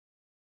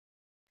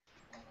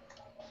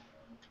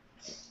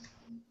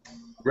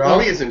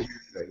Raleigh isn't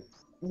here today.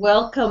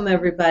 Welcome,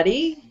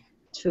 everybody,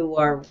 to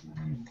our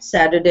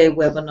Saturday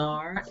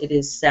webinar. It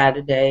is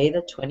Saturday,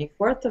 the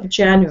 24th of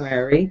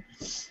January,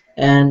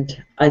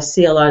 and I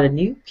see a lot of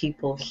new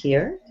people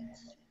here.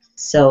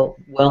 So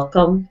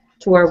welcome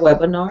to our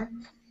webinar.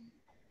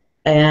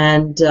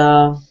 And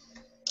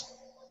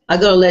I'm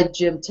going to let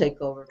Jim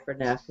take over for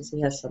now because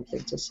he has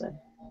something to say.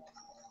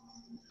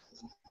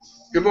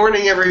 Good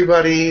morning,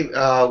 everybody.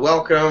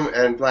 Welcome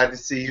and glad to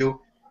see you.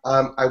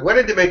 I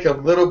wanted to make a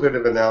little bit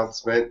of an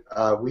announcement.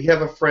 We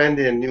have a friend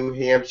in New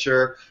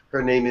Hampshire.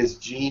 Her name is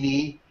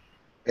Jeannie,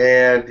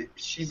 and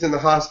she's in the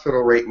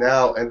hospital right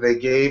now, and they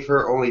gave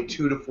her only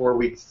 2 to 4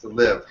 weeks to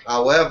live.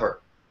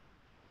 However,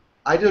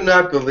 I do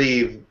not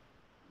believe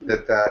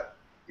that that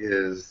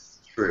is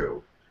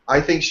true.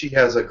 I think she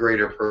has a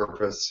greater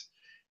purpose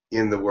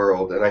in the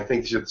world, and I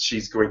think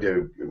she's going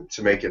to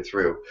make it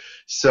through.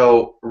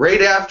 So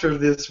right after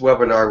this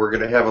webinar, we're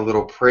going to have a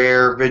little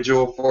prayer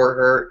vigil for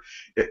her.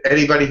 If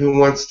anybody who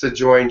wants to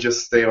join,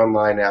 just stay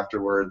online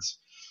afterwards,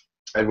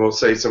 and we'll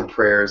say some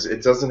prayers.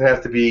 It doesn't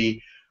have to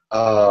be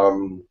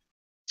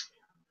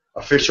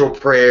official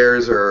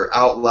prayers or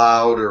out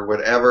loud or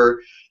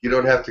whatever. You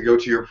don't have to go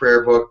to your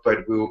prayer book,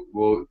 but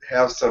we'll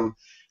have some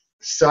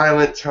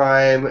silent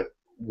time.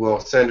 We'll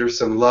send her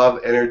some love,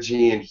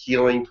 energy, and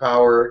healing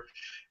power.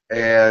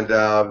 And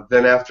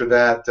then after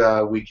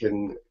that, we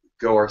can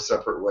go our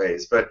separate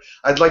ways. But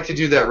I'd like to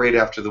do that right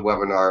after the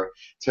webinar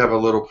to have a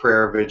little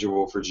prayer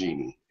vigil for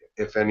Jeannie.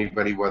 If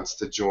anybody wants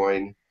to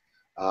join,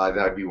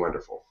 that'd be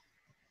wonderful.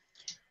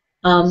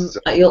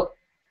 I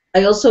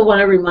also want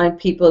to remind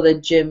people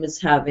that Jim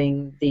is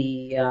having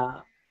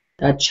the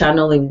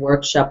channeling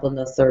workshop on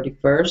the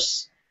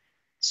 31st.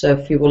 So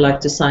if you would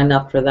like to sign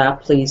up for that,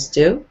 please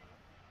do.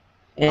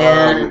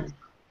 And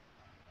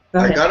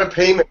I got a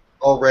payment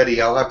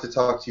already. I'll have to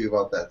talk to you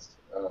about that,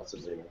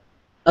 Sabrina.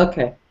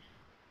 Okay.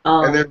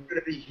 And there's going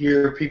to be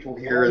people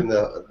here in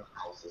the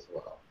house as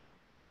well.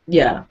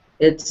 Yeah,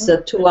 it's a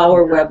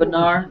 2-hour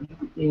webinar.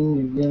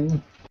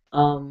 You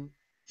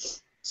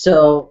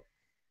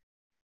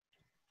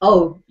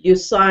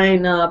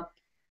sign up.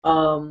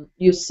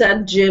 You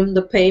send Jim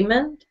the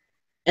payment,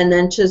 and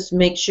then just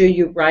make sure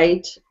you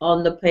write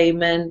on the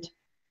payment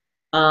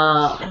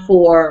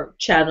for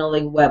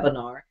channeling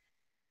webinar.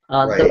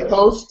 The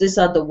post is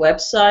on the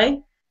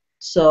website,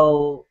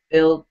 so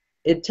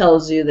it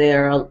tells you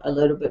there a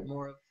little bit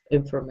more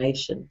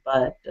information.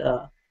 But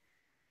the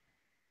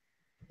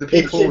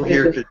people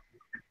here could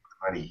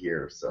put money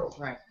here, so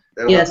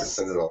they don't have to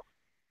send it all.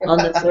 On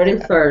the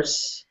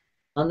 31st.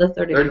 On the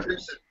 31st. 31st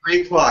at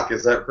 3 o'clock,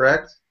 is that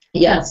correct?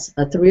 Yes,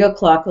 at 3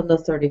 o'clock on the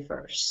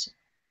 31st.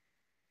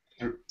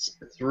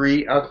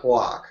 3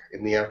 o'clock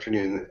in the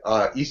afternoon,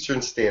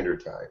 Eastern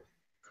Standard Time.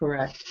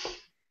 Correct.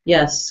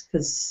 Yes,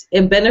 because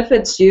it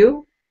benefits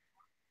you,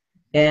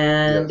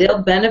 and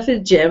it'll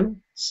benefit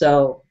Jim,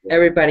 so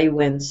everybody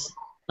wins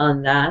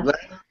on that.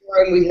 Last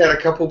time we had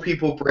a couple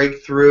people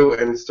break through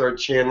and start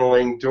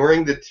channeling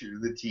during the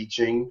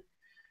teaching,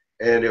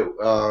 and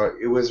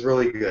it was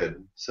really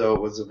good. So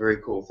it was a very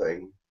cool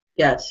thing.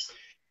 Yes.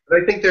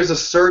 But I think there's a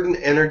certain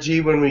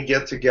energy when we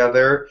get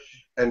together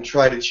and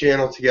try to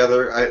channel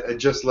together. I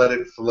just let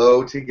it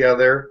flow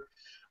together.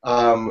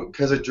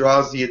 Because it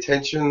draws the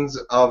attentions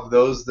of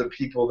the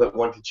people that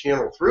want to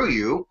channel through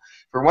you,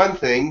 for one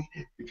thing,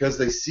 because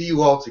they see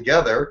you all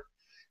together,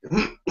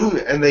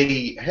 and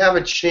they have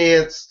a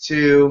chance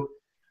to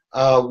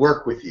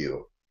work with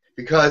you.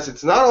 Because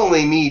it's not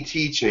only me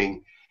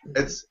teaching,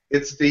 it's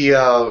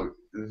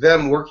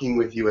them working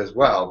with you as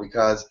well,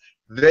 because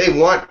they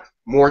want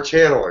more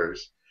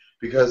channelers,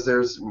 because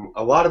there's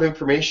a lot of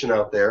information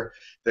out there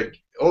that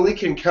only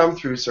can come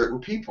through certain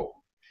people.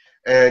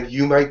 And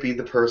you might be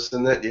the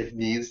person that it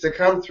needs to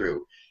come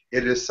through.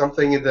 It is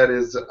something that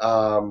is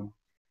that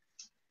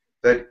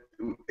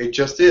it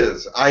just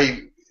is.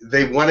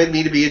 They wanted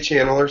me to be a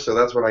channeler, so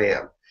that's what I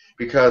am.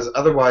 Because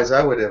otherwise,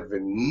 I would have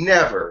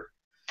never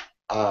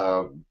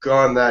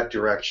gone that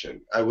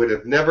direction. I would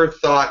have never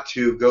thought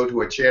to go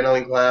to a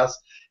channeling class.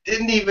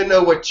 Didn't even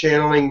know what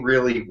channeling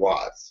really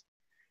was.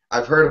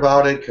 I've heard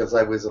about it because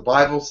I was a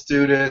Bible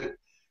student.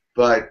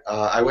 But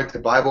I went to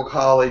Bible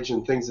college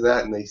and things of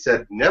that, and they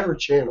said, never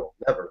channel,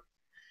 never.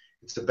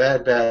 It's a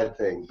bad, bad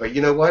thing. But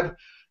you know what?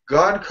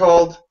 God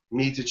called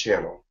me to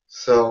channel,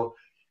 so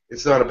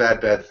it's not a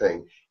bad, bad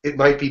thing. It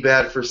might be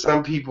bad for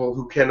some people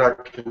who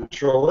cannot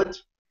control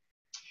it.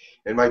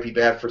 It might be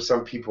bad for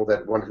some people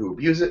that want to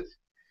abuse it,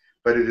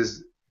 but it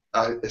is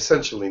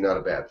essentially not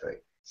a bad thing.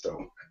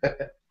 So,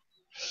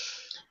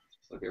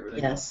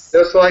 yes.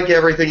 Just like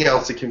everything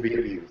else, it can be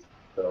abused.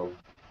 So.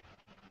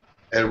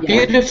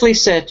 Beautifully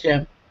said,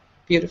 Jim.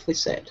 Beautifully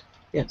said.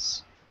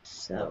 Yes.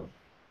 So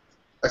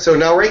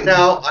now, right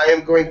now, I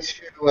am going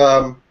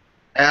to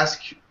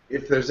ask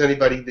if there's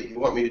anybody that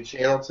you want me to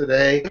channel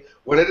today,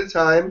 one at a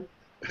time.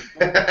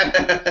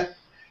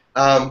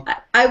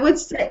 I would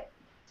say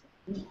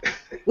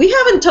we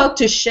haven't talked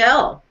to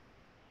Shell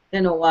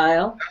in a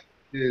while.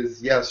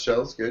 Yes,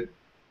 Shell's good.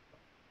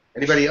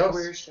 Anybody else?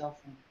 Where's Shell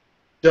from?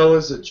 Shell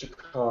is a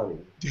Shakani.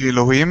 The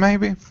Elohim,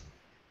 maybe?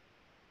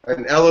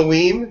 An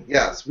Elohim?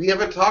 Yes. We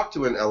haven't talked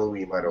to an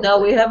Elohim, I don't No,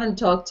 think. we haven't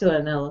talked to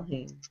an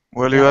Elohim.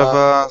 Well, you have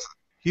a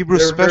Hebrew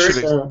they're very-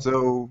 specialist,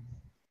 so...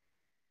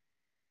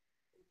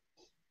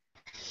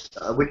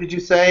 what did you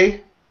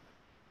say?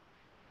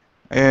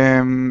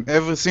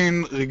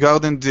 Everything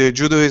regarding the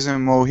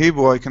Judaism or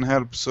Hebrew I can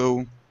help,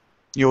 so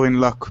you're in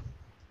luck.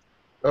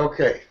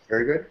 Okay,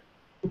 very good.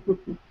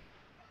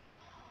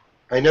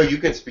 I know you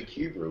can speak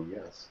Hebrew,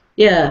 yes.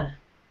 Yeah.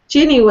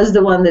 Jeannie was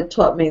the one that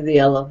taught me the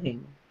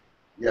Elohim.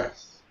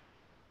 Yes.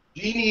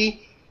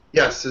 Jeannie,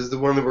 yes, is the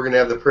one that we're going to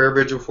have the prayer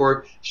vigil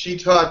for. She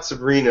taught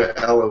Sabrina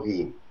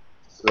Elohim.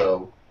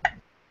 So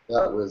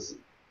that was...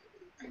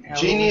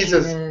 Jeannie is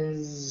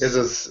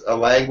a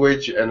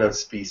language and a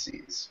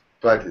species,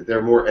 but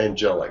they're more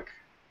angelic.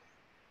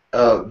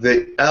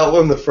 The L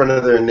in the front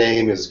of their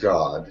name is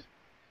God.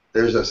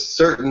 There's a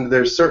certain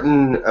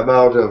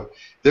amount of...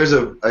 There's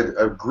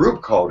a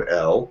group called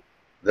L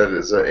that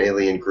is an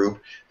alien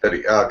group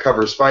that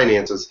covers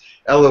finances.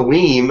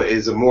 Elohim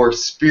is a more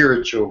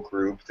spiritual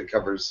group that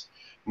covers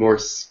more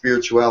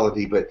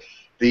spirituality, but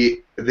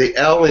the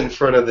L in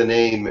front of the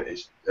name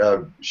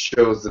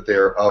shows that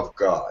they're of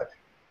God.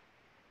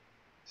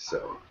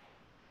 So.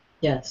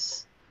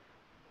 Yes.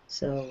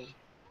 So,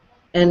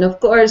 and of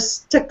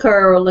course,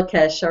 Tucker or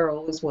Lakesh are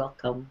always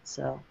welcome.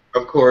 So.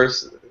 Of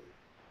course.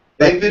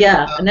 But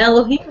yeah, an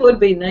Elohim would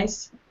be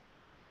nice.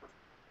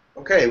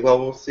 Okay, well,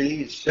 we'll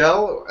see.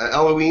 Shell,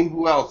 Elohim,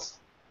 who else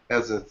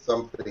has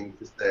something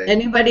to say?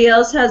 Anybody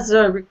else has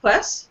a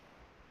request?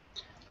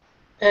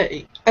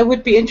 It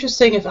would be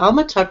interesting if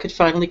𝗪𝗪𝗕𝗏 could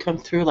finally come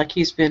through like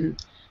he's been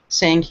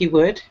saying he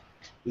would.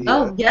 Yeah.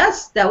 Oh,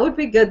 yes, that would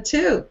be good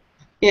too.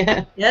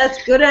 Yeah.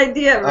 Yes, good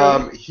idea,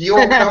 Rudy.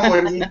 He'll come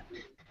when he...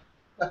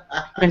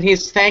 When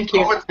he's, thank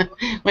you,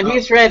 when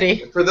he's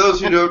ready. For those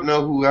who don't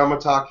know who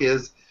𝗪𝗪𝗕𝗏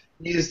is,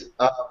 he's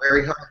a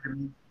very high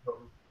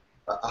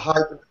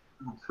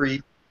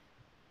priest.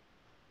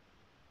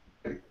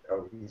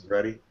 Oh, he's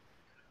ready.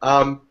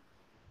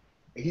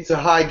 He's a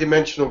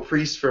high-dimensional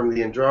priest from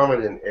the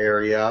Andromedan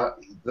area.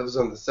 He lives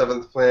on the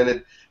 7th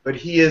planet, but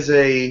he is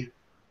a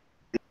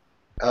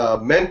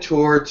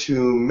mentor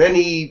to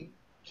many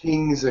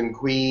kings and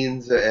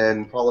queens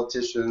and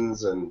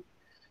politicians,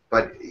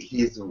 but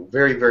he's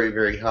very, very,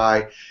 very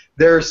high.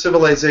 Their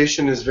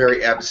civilization is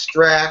very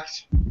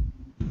abstract.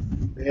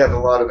 They have a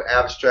lot of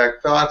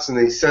abstract thoughts, and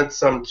they sent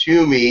some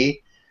to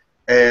me,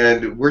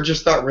 and we're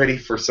just not ready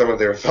for some of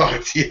their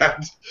thoughts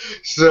yet.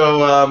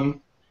 So,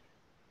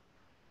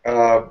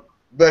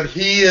 but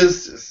he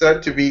is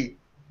said to be,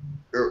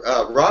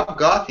 Rob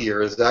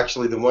Gauthier is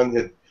actually the one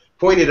that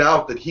pointed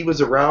out that he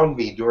was around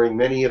me during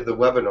many of the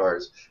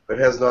webinars, but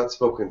has not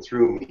spoken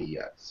through me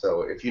yet.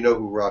 So if you know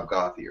who Rob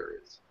Gauthier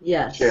is,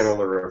 yes,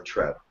 channeler of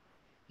Trev.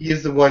 He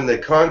is the one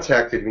that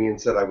contacted me and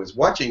said, I was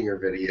watching your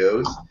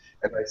videos,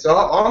 and I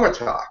saw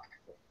𝗪𝗪𝗕𝗏.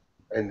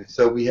 And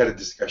so we had a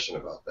discussion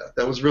about that.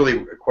 That was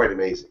really quite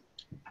amazing.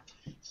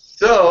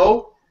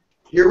 So,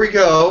 here we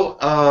go.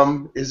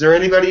 Is there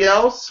anybody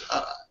else?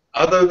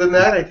 Other than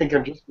that, I think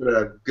I'm just going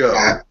to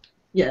go.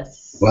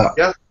 Yes. Well,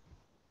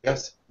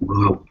 yes.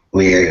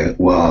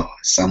 Well,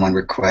 someone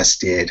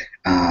requested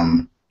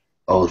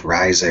Old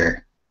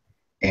Riser,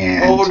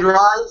 and Old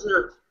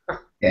Riser.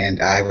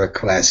 And I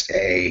request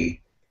an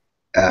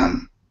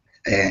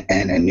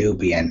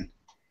Anubian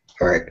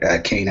or a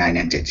canine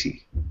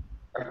entity.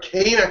 A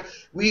canine.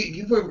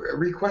 You've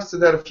requested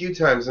that a few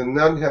times, and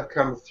none have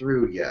come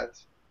through yet.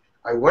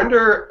 I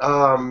wonder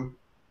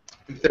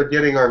if they're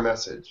getting our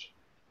message.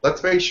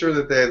 Let's make sure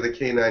that the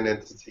canine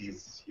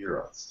entities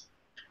hear us.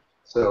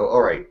 So,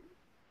 all right.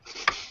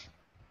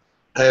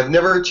 I have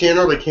never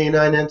channeled a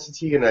canine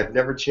entity, and I've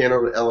never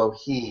channeled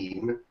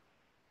Elohim.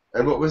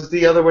 And what was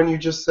the other one you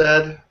just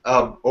said?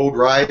 Old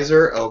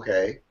Riser?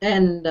 Okay.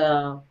 And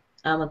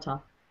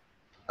𝗪𝗪𝗕𝗏.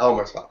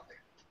 𝗪𝗪𝗕𝗏.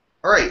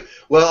 All right.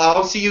 Well,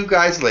 I'll see you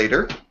guys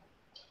later.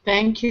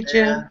 Thank you,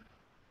 Jim.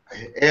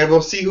 And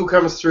we'll see who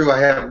comes through. I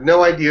have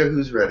no idea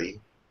who's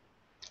ready.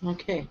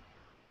 Okay.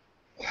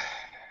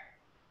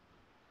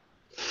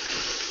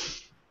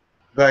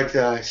 But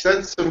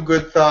send some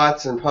good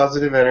thoughts and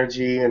positive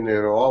energy, and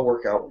it'll all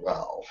work out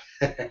well.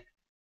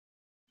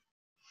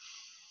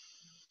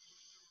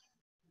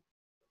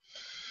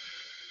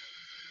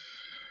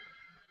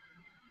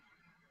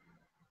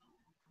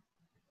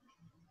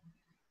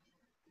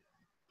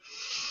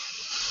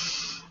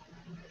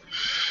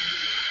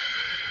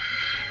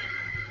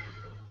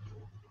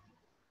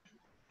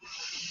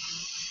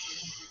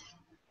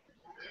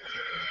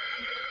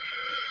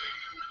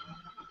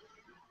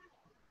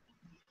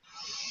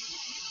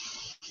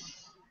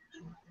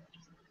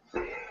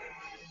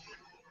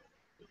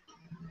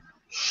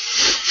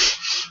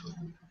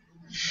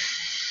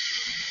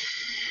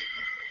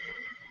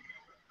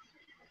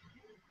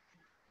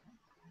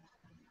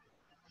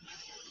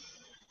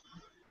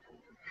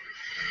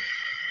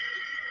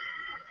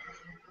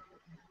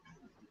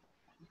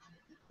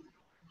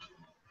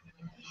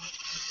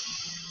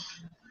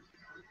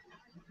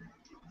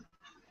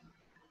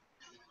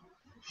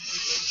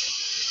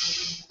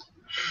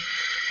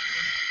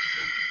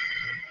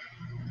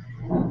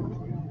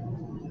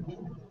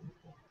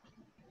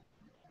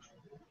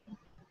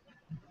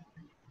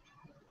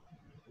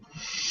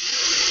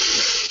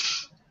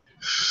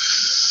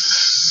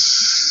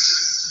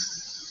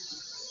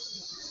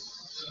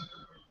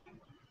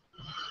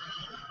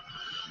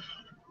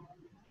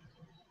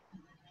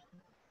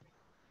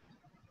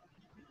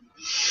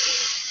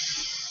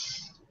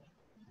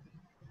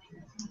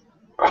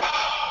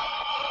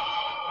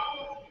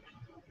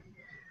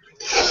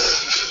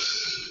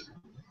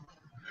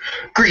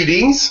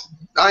 Greetings.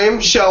 I am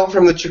Shell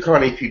from the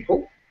Shakani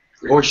people,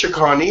 or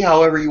Shakani,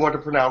 however you want to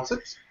pronounce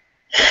it.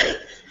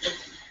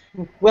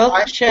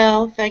 Welcome,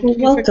 Shell. Thank you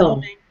for Welcome.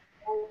 coming.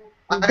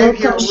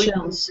 Welcome,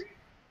 Shells.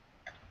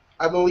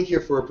 I'm only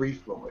here for a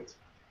brief moment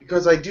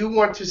because I do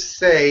want to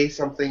say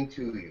something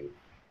to you.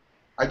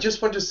 I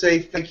just want to say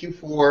thank you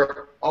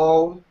for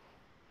all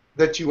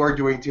that you are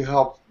doing to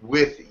help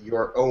with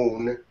your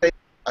own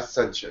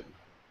ascension.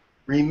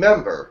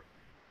 Remember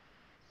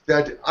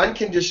that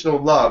unconditional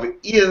love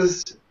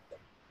is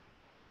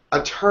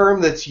a term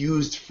that's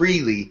used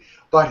freely,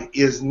 but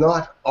is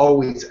not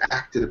always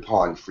acted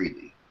upon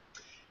freely.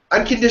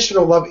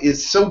 Unconditional love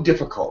is so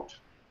difficult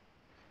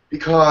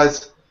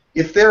because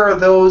if there are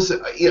those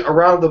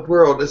around the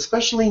world,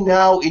 especially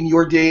now in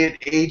your day and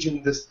age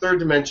in this third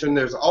dimension,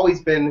 there's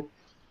always been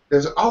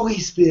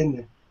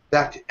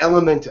that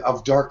element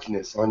of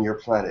darkness on your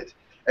planet,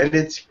 and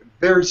it's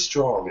very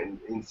strong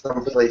in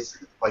some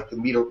places like the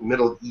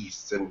Middle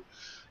East and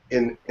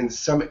in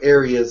some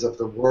areas of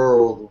the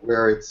world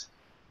where it's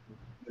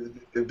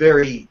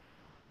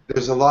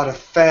there's a lot of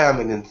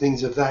famine and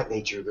things of that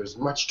nature. There's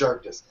much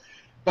darkness.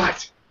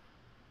 But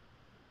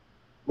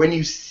when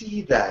you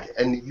see that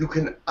and you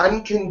can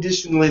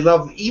unconditionally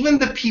love even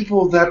the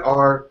people that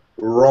are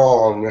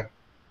wrong,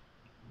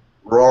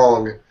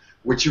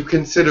 which you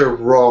consider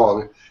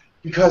wrong,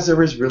 because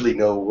there is really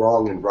no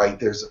wrong and right.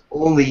 There's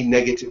only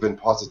negative and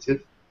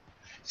positive.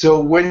 So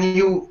when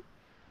you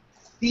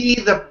see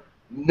the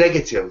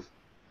negative,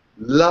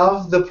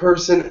 love the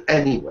person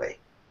anyway.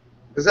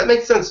 Does that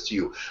make sense to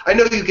you? I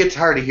know you get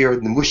tired of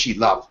hearing the mushy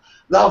love.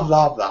 Love,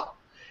 love, love.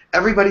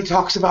 Everybody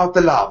talks about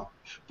the love.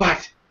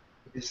 But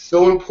it's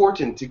so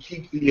important to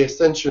keep the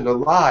ascension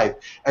alive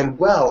and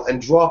well and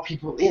draw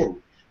people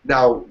in.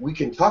 Now, we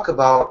can talk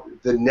about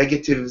the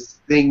negative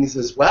things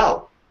as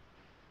well.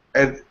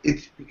 And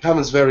it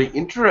becomes very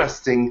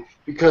interesting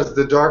because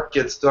the dark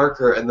gets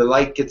darker and the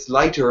light gets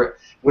lighter.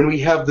 When we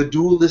have the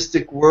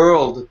dualistic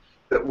world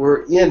that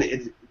we're in,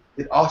 it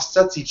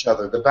offsets each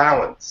other, the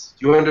balance.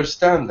 Do you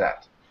understand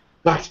that?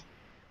 But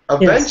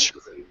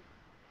eventually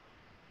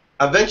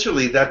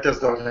that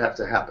does not have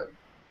to happen.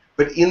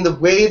 But in the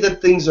way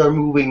that things are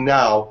moving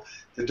now,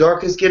 the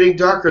dark is getting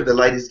darker, the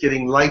light is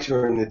getting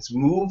lighter, and it's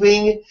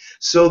moving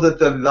so that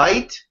the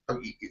light,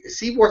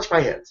 see, watch my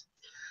hands.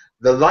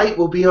 The light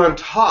will be on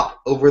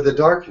top over the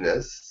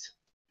darkness,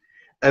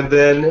 and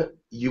then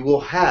you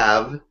will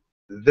have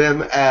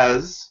them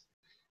as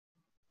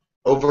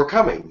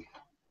overcoming.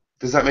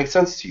 Does that make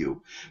sense to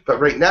you?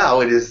 But right now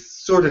it is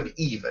sort of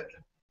even.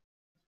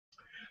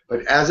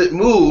 But as it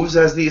moves,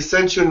 as the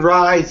ascension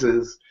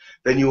rises,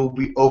 then you will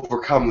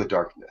overcome the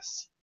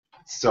darkness.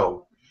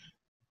 So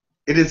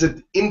it is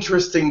an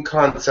interesting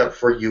concept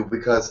for you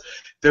because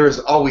there has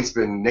always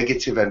been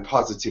negative and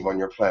positive on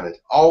your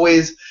planet.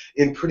 Always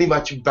in pretty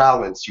much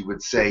balance, you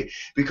would say.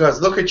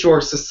 Because look at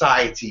your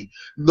society.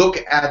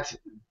 Look at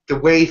the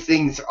way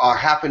things are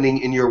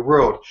happening in your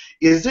world.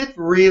 Is it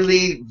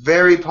really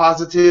very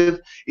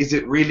positive? Is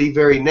it really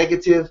very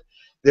negative?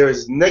 There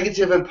is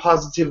negative and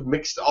positive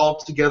mixed all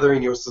together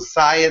in your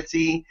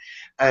society,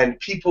 and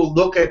people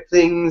look at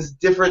things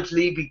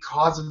differently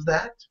because of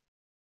that.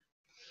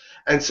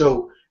 And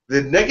so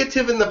the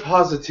negative and the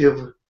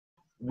positive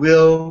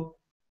will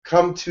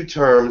come to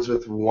terms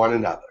with one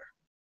another.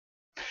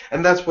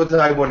 And that's what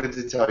I wanted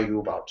to tell you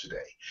about today.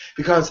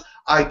 Because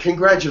I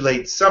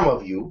congratulate some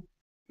of you,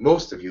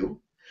 most of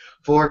you,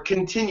 for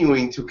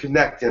continuing to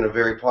connect in a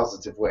very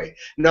positive way.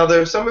 Now,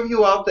 there are some of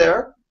you out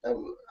there,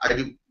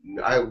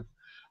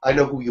 I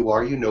know who you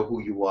are, you know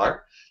who you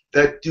are,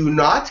 that do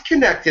not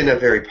connect in a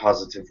very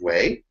positive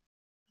way,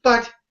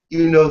 but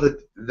you know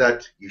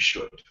that you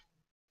should.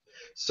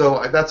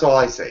 So that's all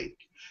I say.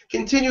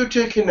 Continue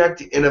to connect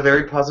in a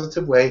very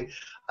positive way,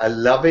 a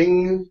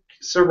loving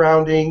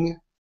surrounding,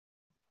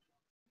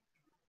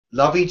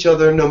 love each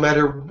other no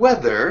matter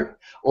whether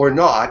or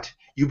not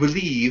you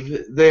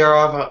believe they are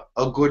of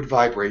a good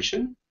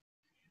vibration.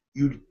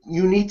 You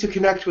need to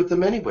connect with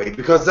them anyway,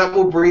 because that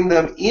will bring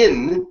them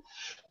in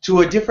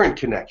to a different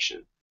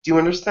connection. Do you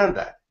understand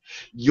that?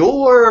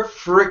 Your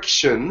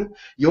friction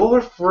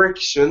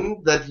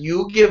that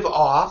you give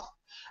off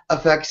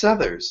affects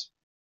others.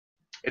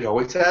 It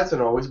always has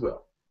and always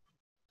will.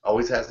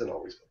 Always has and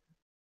always will.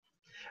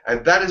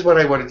 And that is what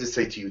I wanted to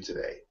say to you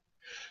today.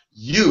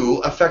 You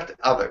affect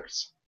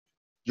others.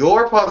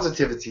 Your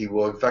positivity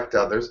will affect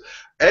others.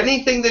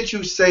 Anything that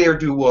you say or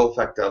do will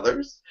affect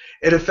others.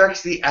 It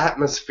affects the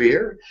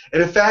atmosphere.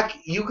 And in fact,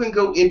 you can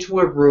go into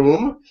a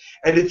room,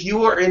 and if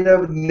you are in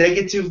a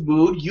negative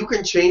mood, you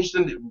can change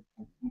the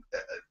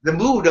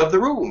mood of the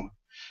room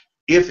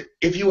if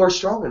you are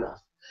strong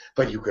enough.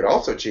 But you could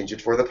also change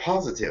it for the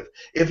positive.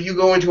 If you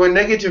go into a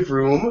negative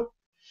room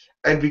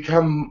and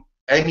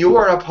you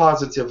are a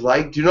positive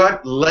light, do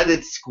not let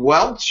it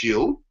squelch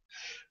you,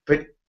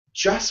 but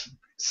just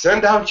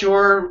send out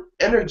your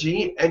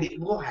energy, and it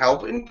will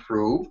help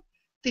improve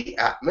the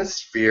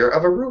atmosphere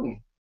of a room.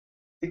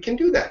 It can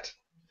do that.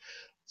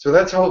 So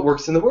that's how it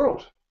works in the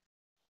world.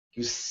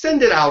 You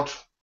send it out.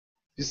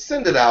 You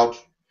send it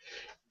out.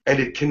 and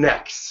it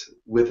connects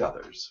with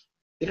others.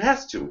 It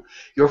has to.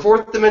 Your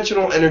fourth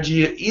dimensional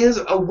energy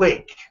is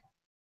awake,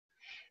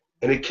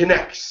 and it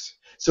connects.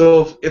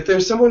 So if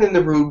there's someone in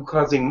the room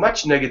causing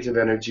much negative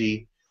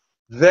energy,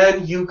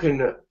 then you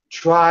can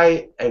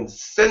try and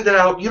send it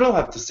out. You don't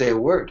have to say a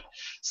word.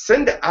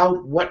 Send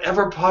out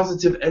whatever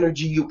positive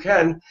energy you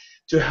can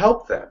to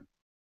help them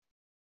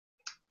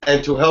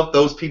and to help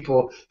those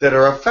people that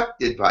are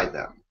affected by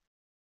them.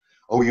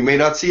 Oh, you may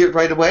not see it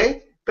right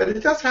away, but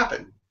it does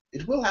happen.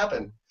 It will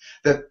happen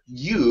that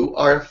you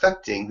are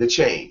affecting the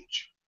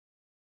change.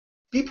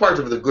 Be part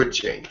of the good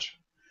change.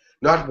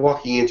 Not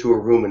walking into a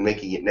room and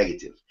making it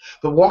negative,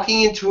 but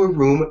walking into a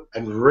room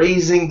and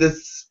raising the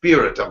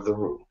spirit of the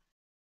room.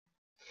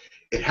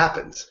 It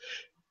happens.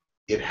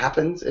 It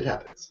happens. It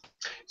happens.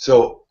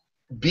 So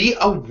be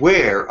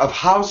aware of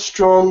how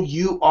strong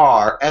you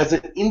are as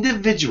an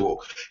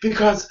individual,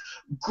 because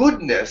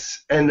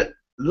goodness and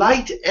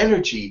light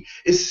energy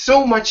is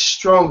so much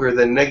stronger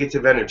than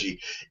negative energy.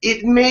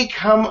 It may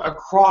come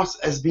across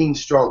as being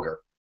stronger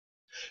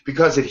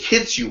because it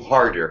hits you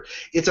harder.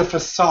 It's a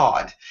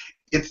facade.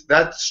 It's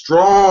that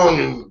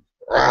strong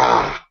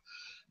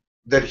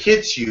that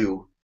hits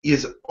you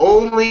is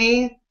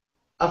only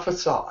a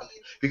facade.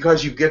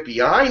 Because you get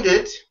behind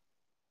it,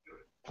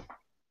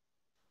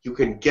 you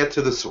can get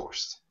to the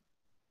source.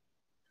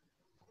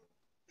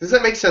 Does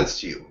that make sense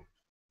to you?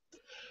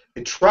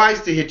 It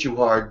tries to hit you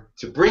hard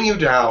to bring you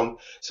down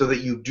so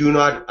that you do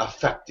not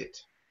affect it.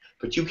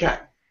 But you can.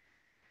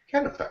 You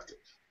can affect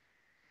it.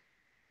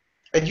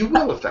 And you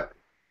will affect it.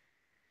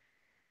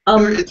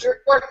 It's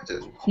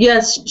important.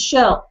 Yes,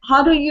 Shell,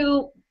 how do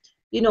you,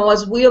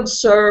 as we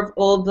observe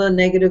all the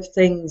negative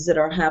things that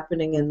are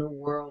happening in the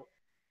world,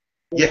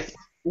 Yes.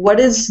 what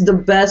is the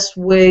best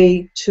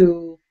way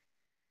to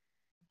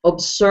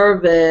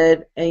observe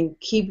it and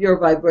keep your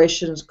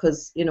vibrations?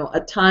 Because,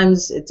 at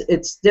times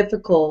it's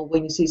difficult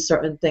when you see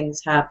certain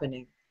things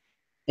happening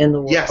in the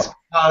world. Yes,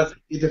 because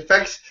it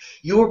affects,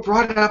 you were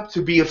brought up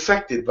to be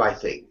affected by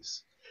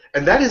things.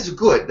 And that is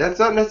good. That's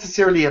not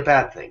necessarily a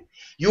bad thing.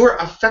 You are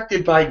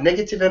affected by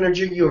negative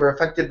energy. You are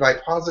affected by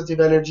positive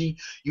energy.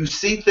 You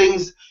see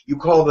things, you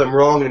call them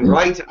wrong and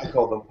right. I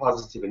call them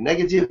positive and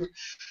negative.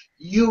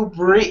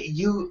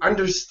 You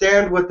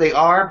understand what they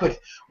are, but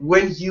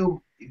when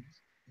you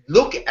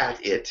look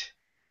at it,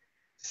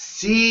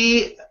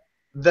 see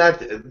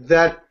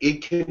that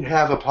it can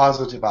have a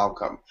positive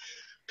outcome.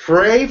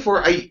 Pray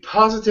for a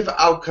positive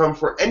outcome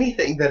for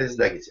anything that is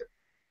negative.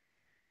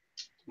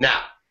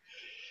 Now,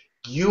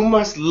 you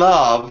must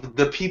love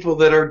the people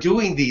that are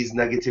doing these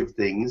negative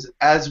things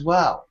as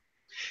well.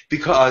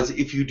 Because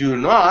if you do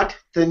not,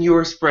 then you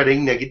are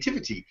spreading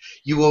negativity.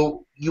 You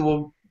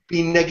will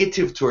be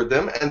negative toward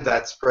them, and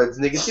that spreads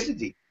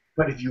negativity.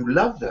 But if you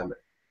love them,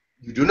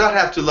 you do not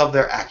have to love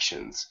their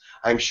actions.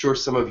 I'm sure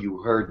some of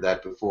you heard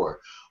that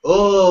before.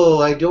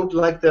 Oh, I don't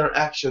like their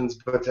actions,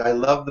 but I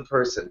love the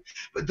person.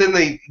 But then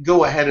they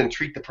go ahead and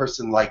treat the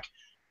person like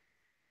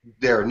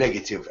their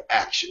negative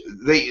action.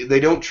 They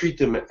don't treat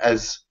them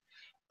as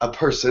a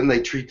person.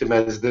 They treat them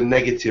as the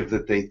negative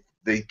that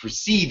they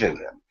perceive in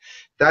them.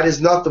 That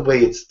is not the way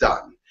it's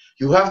done.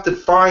 You have to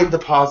find the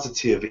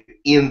positive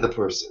in the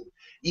person,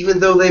 even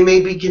though they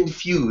may be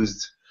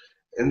confused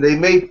and they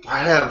may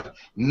have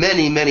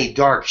many, many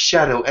dark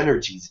shadow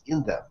energies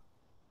in them.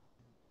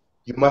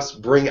 You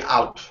must bring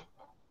out,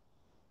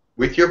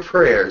 with your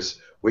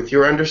prayers, with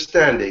your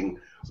understanding,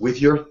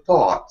 with your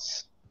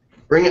thoughts,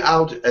 bring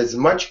out as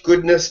much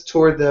goodness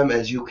toward them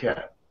as you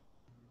can,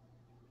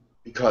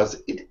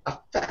 because it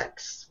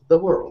affects the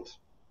world.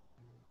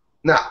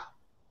 Now,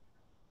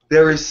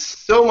 there is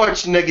so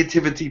much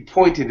negativity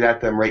pointed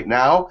at them right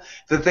now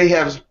that they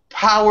have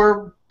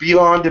power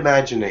beyond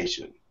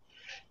imagination.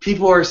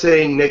 People are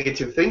saying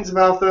negative things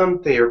about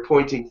them. They are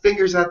pointing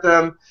fingers at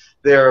them.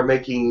 They are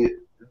making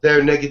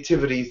their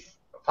negativity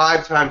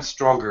 5 times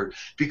stronger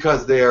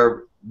because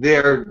they're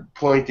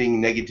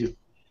pointing negative.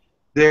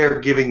 They're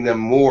giving them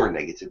more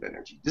negative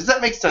energy. Does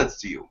that make sense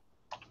to you?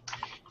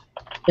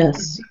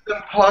 Yes.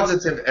 The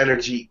positive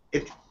energy,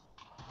 it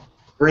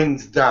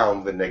brings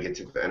down the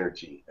negative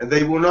energy, and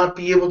they will not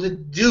be able to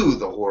do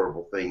the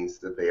horrible things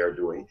that they are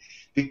doing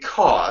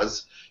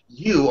because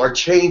you are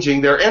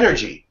changing their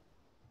energy.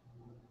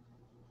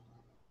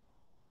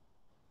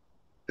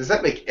 Does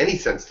that make any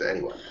sense to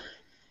anyone?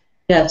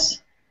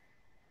 Yes.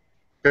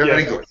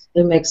 Very good.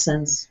 It makes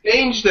sense.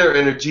 Change their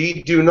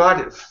energy, do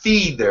not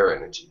feed their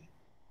energy.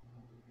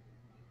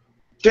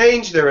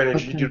 Change their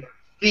energy, Okay. do not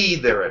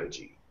feed their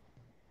energy.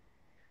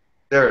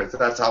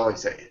 That's how I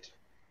say it.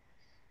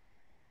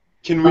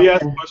 Can we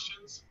ask Okay.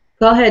 questions?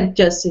 Go ahead,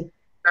 Jesse.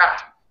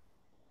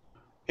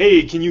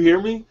 Hey, can you hear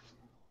me?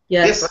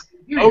 Yes. I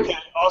can hear you. Okay,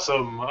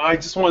 awesome. I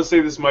just want to say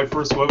this is my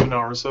first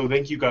webinar, so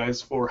thank you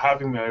guys for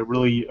having me. I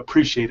really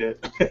appreciate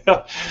it.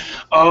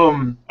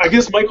 I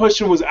guess my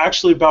question was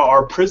actually about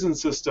our prison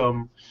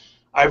system.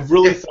 I've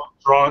really felt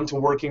drawn to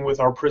working with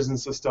our prison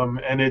system,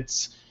 and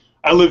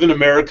I live in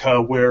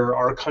America where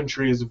our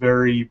country is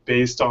very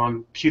based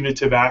on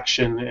punitive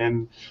action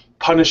and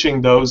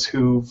punishing those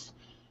who've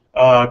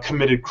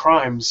committed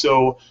crimes.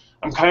 So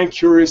I'm kind of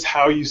curious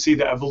how you see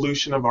the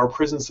evolution of our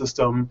prison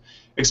system,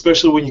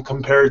 especially when you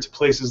compare it to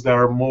places that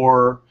are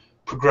more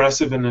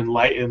progressive and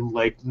enlightened,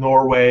 like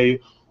Norway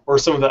or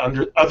some of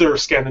the other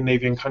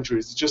Scandinavian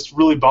countries. It just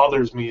really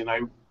bothers me, and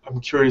I'm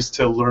curious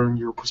to learn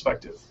your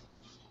perspective.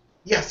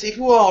 Yes, it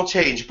will all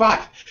change,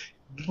 but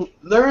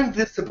learn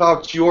this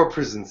about your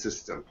prison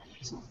system.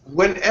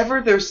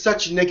 Whenever there's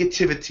such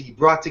negativity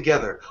brought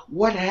together,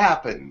 what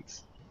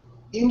happens?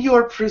 In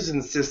your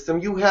prison system,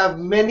 you have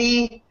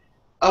many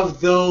of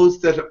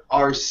those that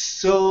are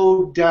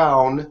so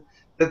down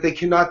that they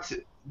do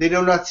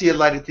not see a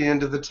light at the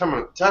end of the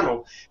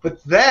tunnel.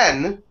 But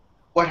then,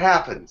 what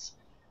happens?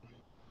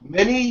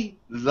 Many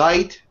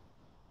light,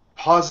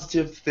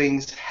 positive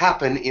things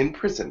happen in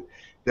prison.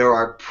 There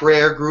are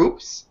prayer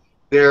groups.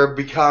 There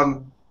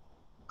become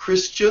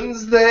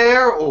Christians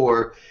there,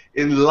 or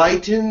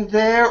enlightened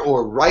there,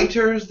 or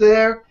writers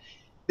there.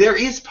 There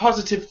is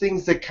positive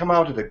things that come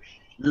out of it.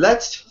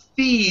 Let's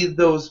feed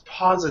those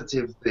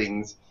positive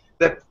things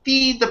that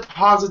feed the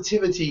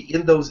positivity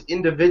in those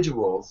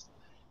individuals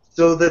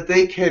so that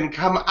they can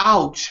come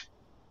out,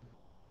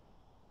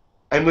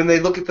 and when they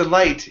look at the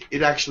light,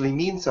 it actually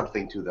means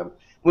something to them.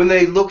 When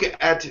they look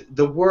at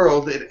the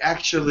world, it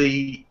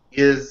actually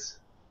is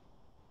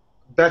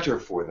better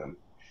for them.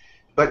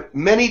 But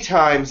many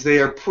times they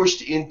are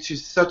pushed into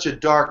such a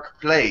dark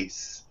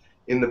place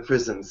in the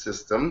prison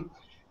system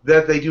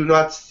that they do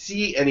not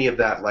see any of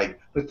that light.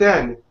 But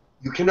then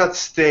you cannot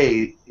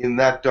stay in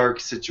that dark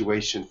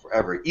situation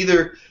forever.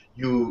 Either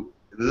you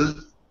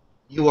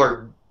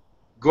are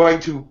going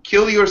to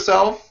kill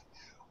yourself,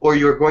 or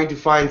you're going to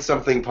find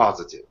something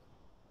positive.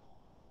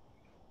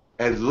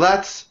 And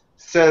let's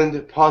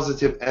send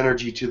positive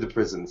energy to the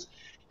prisons,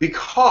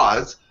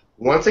 because,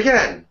 once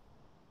again,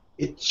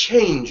 it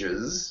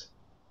changes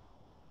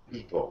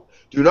people.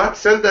 Do not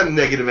send them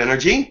negative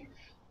energy.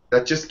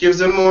 That just gives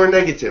them more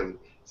negative.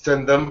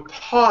 Send them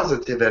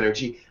positive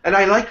energy. And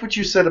I like what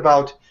you said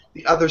about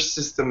the other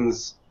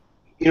systems,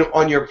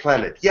 on your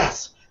planet.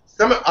 Yes,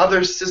 some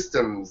other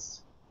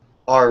systems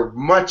are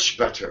much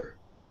better.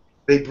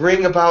 They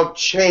bring about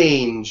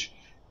change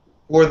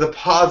for the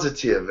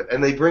positive,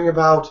 and they bring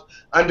about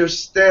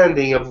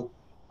understanding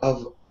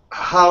of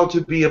how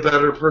to be a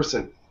better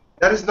person.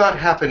 That is not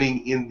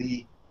happening in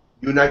the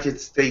United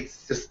States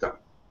system.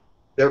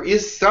 There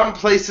is some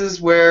places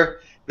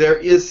where there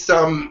is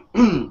some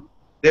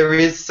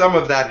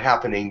of that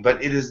happening,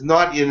 but it is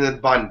not in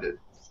abundance.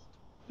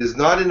 It is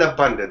not in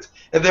abundance.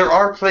 And there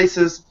are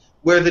places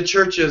where the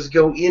churches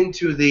go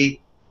into the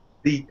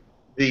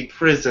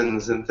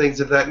prisons and things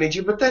of that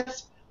nature, but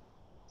that's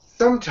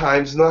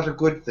sometimes not a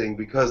good thing,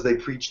 because they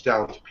preach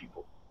down to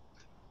people.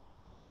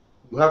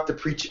 You have to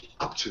preach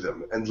up to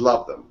them and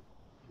love them.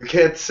 You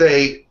can't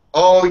say,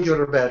 "Oh,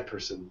 you're a bad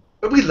person,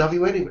 but we love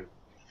you anyway."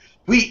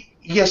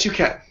 Yes, you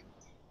can,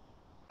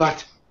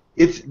 but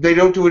they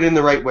don't do it in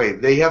the right way.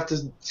 They have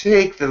to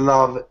take the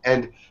love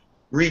and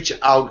reach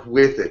out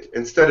with it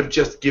instead of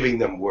just giving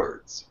them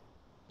words.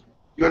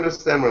 You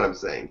understand what I'm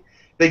saying?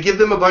 They give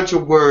them a bunch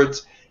of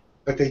words,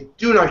 but they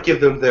do not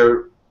give them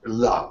their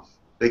love.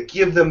 They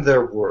give them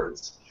their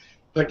words,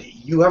 but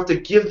you have to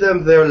give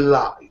them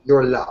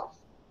your love,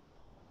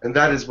 and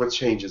that is what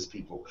changes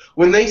people.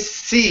 When they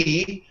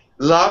see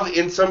love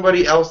in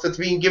somebody else that's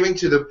being given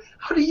to them,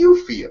 how do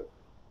you feel?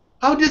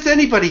 How does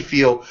anybody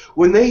feel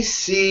when they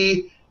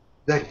see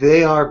that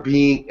they are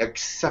being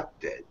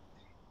accepted?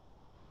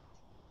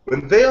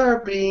 When they are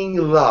being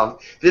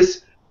loved,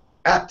 this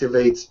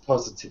activates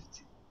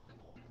positivity.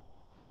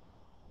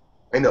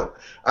 I know,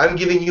 I'm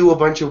giving you a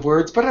bunch of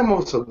words, but I'm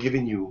also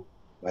giving you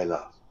my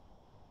love.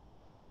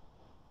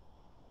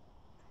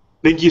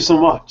 Thank you so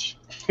much.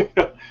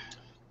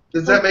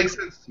 Does that make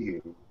sense to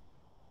you?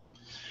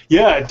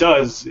 Yeah, it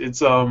does.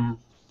 It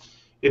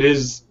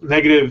is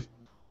negative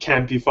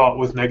can't be fought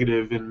with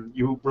negative, and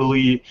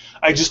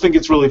I just think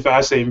it's really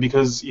fascinating,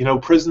 because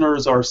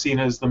prisoners are seen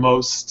as the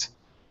most,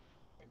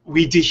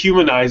 we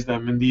dehumanize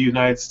them in the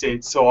United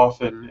States so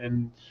often,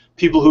 and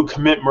people who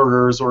commit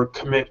murders or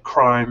commit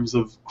crimes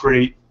of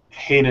great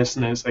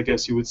heinousness, I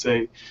guess you would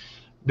say,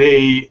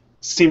 they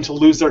seem to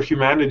lose their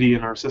humanity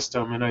in our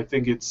system, and I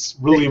think it's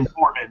really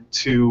important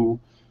to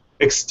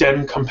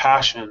extend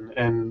compassion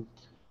and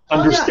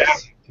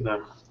understanding to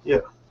them.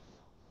 Yeah.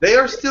 They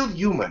are still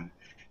human.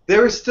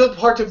 There is still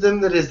part of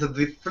them that is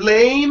the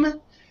flame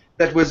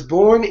that was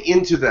born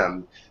into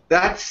them.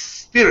 That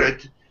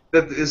spirit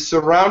that is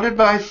surrounded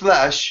by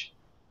flesh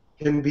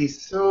can be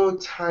so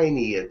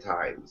tiny at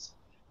times.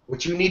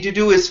 What you need to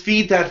do is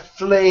feed that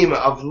flame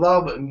of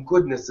love and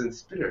goodness and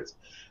spirit,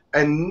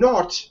 and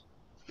not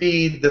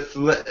feed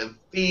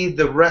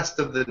the rest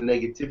of the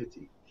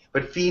negativity,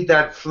 but feed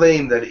that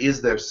flame that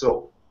is their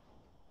soul.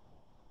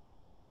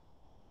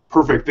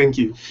 Perfect, thank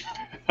you.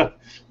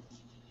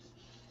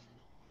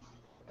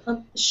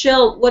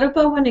 Shell, what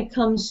about when it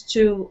comes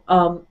to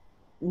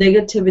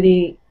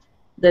negativity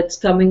that's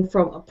coming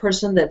from a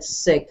person that's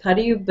sick? How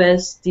do you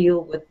best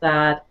deal with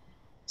that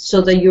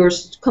so that you're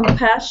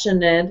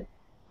compassionate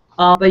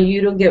but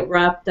you don't get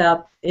wrapped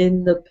up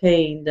in the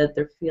pain that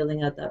they're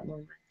feeling at that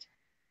moment.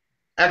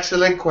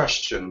 Excellent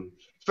question.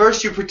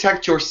 First, you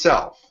protect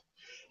yourself,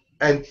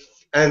 and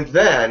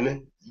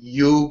then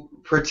you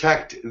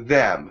protect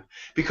them.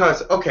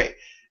 Because, okay,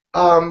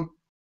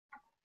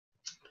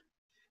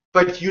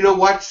 but you know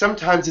what?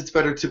 Sometimes it's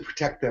better to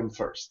protect them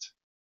first.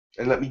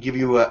 And let me give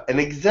you an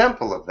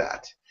example of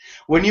that.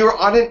 When you're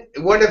on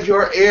one of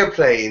your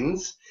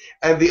airplanes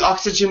and the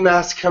oxygen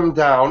masks come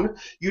down,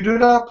 you do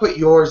not put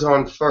yours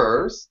on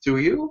first, do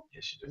you?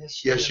 Yes, you do.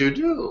 Yes, you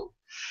do.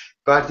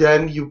 But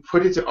then you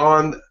put it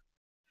on.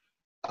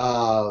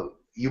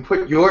 You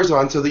put yours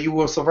on so that you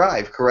will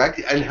survive, correct,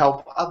 and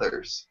help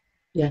others.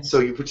 Yes. So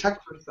you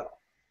protect yourself.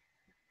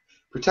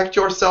 Protect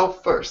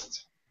yourself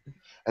first,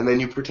 and then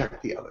you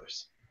protect the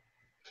others.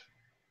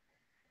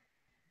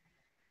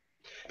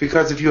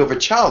 Because if you have a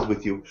child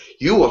with you,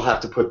 you will have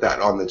to put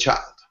that on the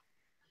child,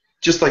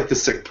 just like the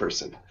sick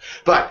person.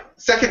 But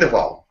second of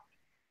all,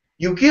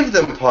 you give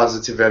them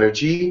positive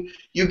energy,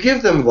 you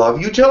give them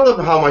love, you tell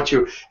them how much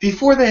you,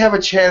 before they have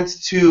a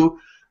chance to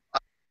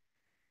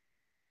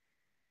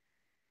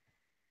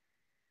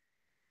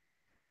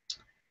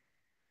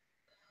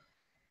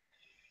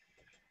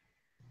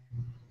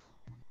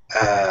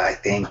I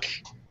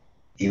think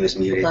he was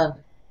muted. Hold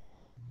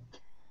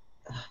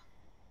on.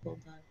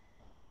 Hold on.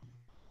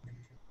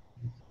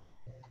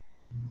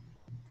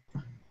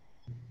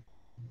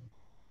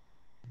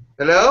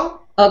 Hello?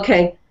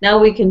 Okay, now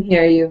we can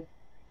hear you.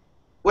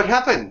 What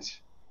happened?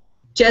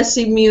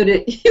 Jesse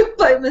muted you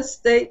by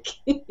mistake.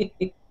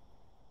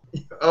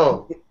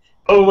 Oh.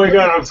 Oh my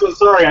god, I'm so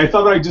sorry. I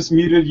thought I just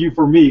muted you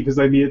for me because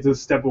I needed to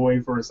step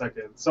away for a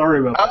second. Sorry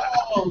about that.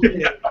 Oh,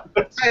 okay.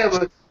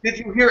 Did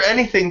you hear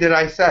anything that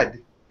I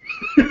said?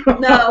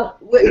 No,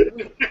 we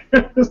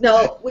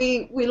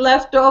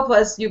left off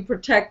as you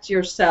protect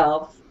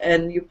yourself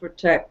and you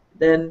protect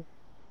then.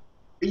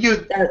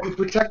 You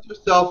protect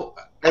yourself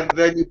and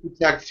then you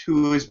protect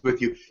who is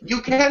with you.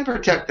 You can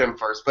protect them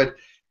first, but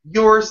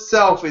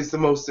yourself is the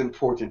most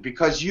important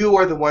because you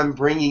are the one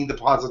bringing the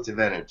positive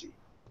energy.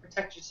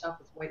 Protect yourself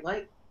with white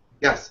light.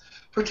 Yes.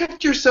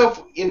 Protect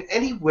yourself in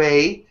any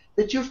way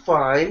that you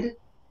find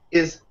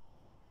is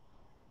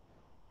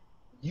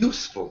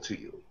useful to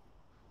you.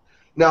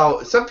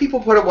 Now, some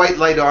people put a white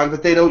light on,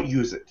 but they don't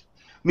use it.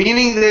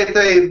 Meaning that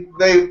they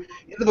in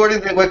the morning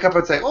they wake up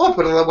and say, oh, I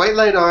put a white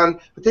light on,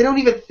 but they don't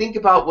even think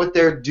about what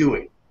they're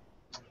doing.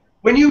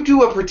 When you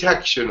do a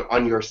protection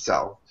on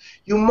yourself,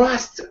 you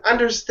must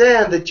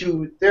understand that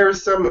there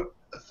is some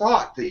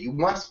thought that you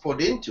must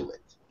put into it.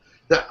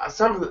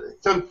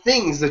 Some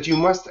things that you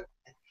must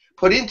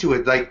put into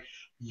it, like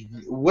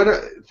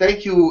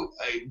thank you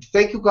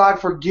God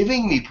for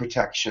giving me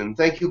protection.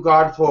 Thank you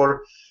God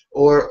for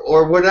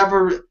or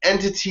whatever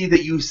entity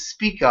that you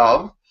speak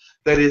of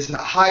that is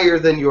higher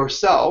than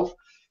yourself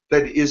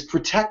that is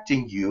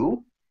protecting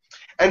you.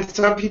 And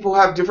some people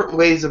have different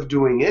ways of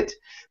doing it,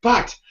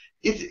 but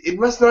it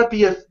must not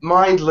be a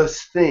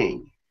mindless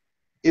thing.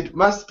 It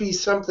must be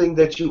something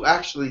that you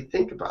actually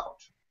think about.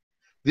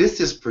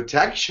 This is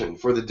protection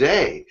for the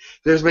day.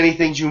 There's many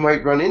things you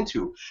might run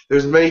into.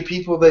 There's many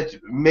people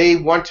that may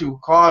want to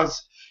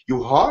cause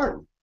you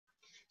harm.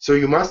 So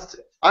you must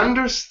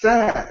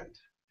understand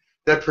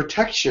that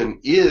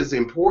protection is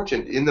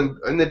important in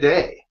the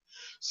day.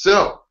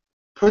 So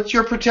put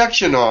your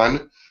protection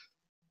on,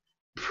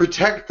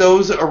 protect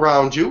those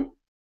around you,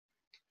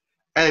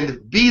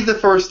 and be the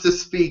first to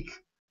speak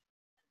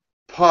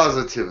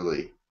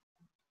positively.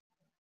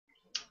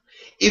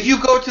 If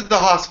you go to the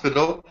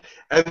hospital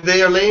and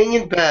they are laying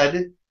in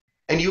bed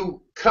and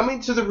you come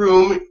into the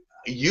room,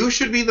 you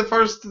should be the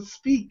first to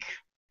speak.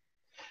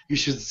 You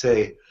should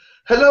say,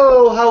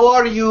 hello, how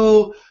are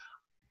you?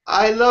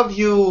 I love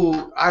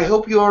you. I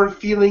hope you are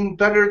feeling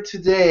better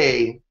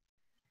today.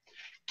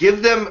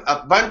 Give them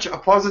a bunch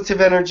of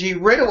positive energy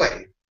right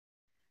away.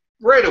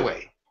 Right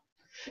away.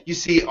 You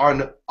see,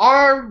 on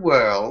our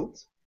world,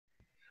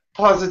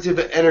 positive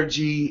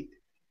energy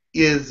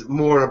is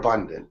more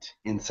abundant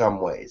in some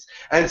ways.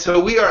 And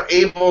so we are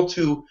able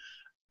to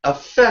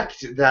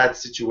affect that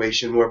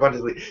situation more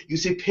abundantly. You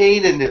see,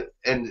 pain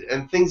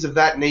and things of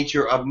that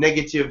nature, of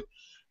negative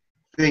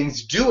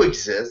things, do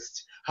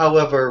exist.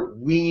 However,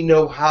 we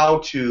know how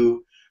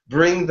to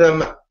bring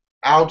them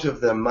out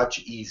of them much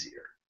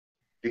easier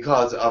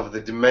because of the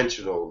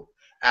dimensional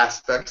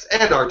aspects,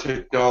 and our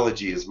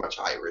technology is much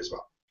higher as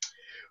well.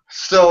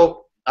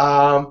 So,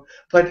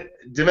 but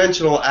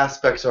dimensional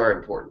aspects are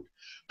important.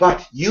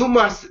 But you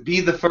must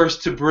be the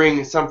first to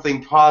bring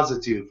something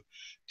positive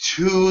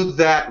to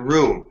that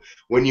room.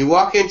 When you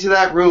walk into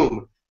that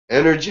room,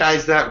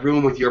 energize that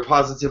room with your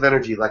positive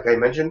energy. Like I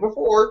mentioned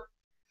before,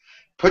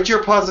 put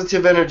your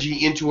positive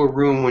energy into a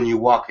room when you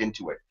walk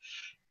into it.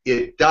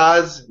 It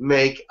does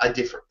make a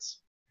difference.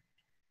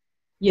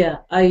 Yeah,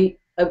 I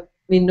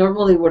mean,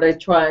 normally what I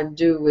try and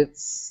do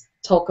is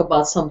talk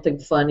about something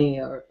funny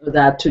or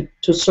that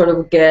to sort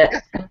of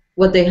get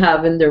what they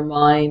have in their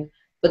mind.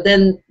 But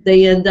then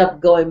they end up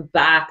going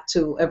back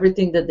to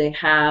everything that they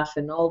have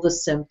and all the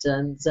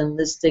symptoms and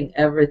listing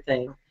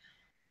everything.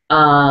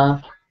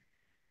 And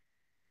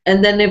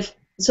then if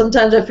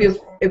sometimes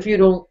if you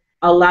don't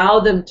allow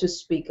them to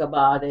speak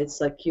about it, it's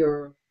like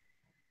you're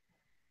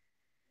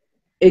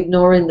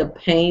ignoring the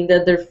pain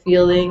that they're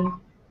feeling.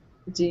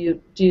 Do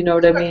you know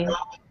what I mean?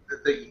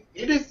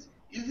 It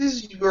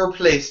is your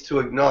place to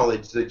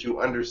acknowledge that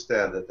you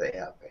understand that they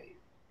have pain,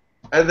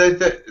 and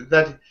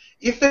that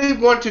if they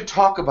want to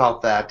talk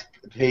about that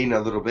pain a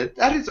little bit,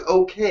 that is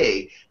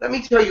okay. Let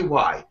me tell you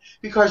why.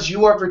 Because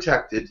you are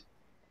protected.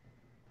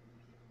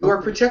 You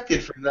are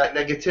protected from that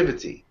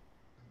negativity.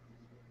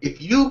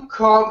 If you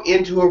come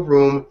into a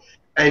room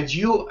and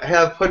you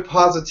have put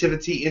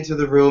positivity into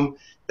the room,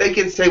 they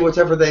can say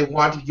whatever they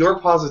want. Your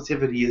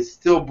positivity is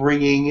still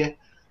bringing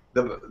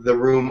the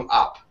room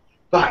up.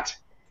 But,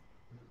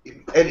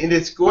 and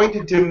it's going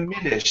to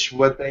diminish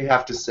what they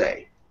have to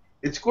say.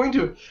 It's going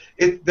to,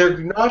 they're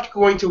not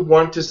going to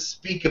want to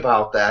speak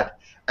about that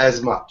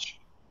as much.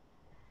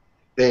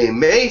 They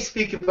may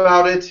speak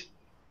about it,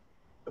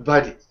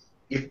 but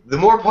if the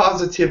more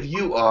positive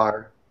you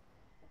are,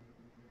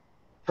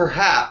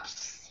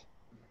 perhaps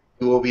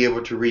you will be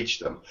able to reach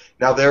them.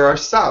 Now, there are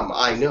some,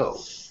 I know,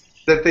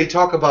 that they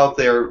talk about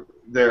their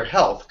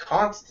health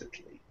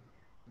constantly.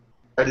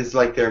 That is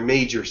like their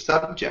major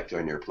subject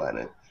on your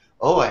planet.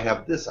 Oh, I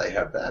have this, I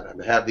have that,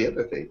 I have the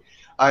other thing.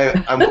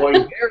 I'm going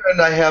there,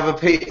 and I'm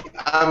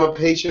a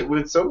patient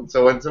with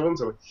so-and-so and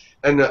so-and-so.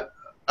 And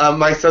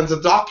my son's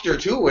a doctor,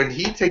 too, and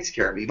he takes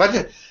care of me.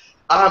 But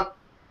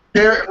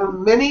there are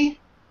many,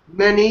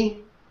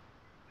 many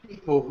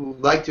people who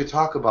like to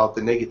talk about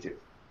the negative.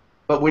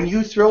 But when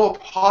you throw a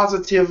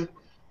positive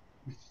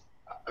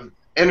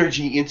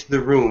energy into the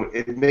room,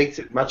 it makes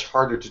it much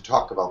harder to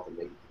talk about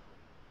the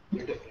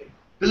negative.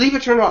 Believe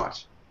it or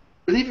not,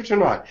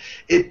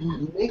 it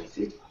makes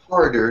it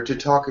harder to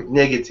talk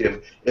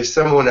negative if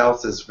someone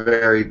else is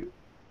very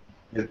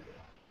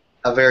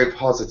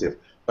positive.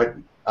 But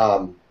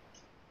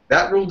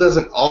that rule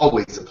doesn't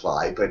always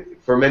apply, but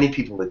for many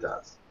people it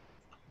does.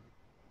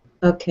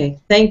 Okay,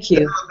 thank you.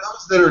 There are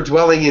those that are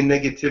dwelling in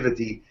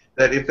negativity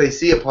that if they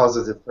see a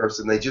positive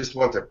person, they just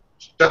want to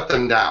shut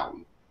them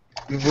down.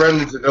 You've run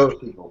into those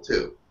people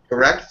too,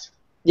 correct?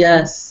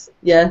 Yes,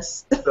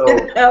 yes. So,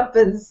 it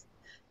happens.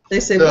 They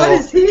say, what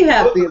is he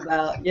happy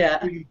about?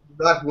 Yeah. You do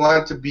not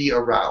want to be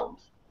around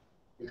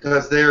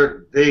because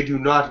they do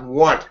not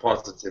want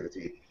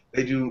positivity.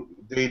 They do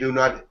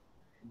not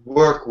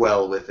work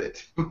well with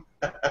it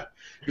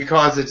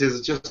because it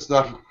is just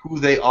not who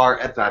they are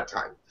at that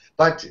time.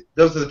 But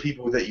those are the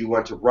people that you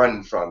want to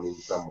run from in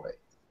some way.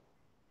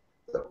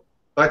 So,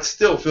 but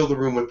still fill the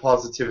room with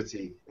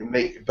positivity.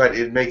 But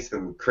it makes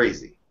them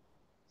crazy.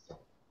 So.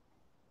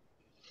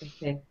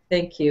 Okay,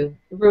 thank you.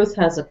 Ruth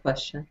has a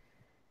question.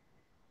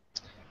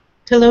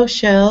 Hello,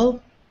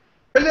 Shell.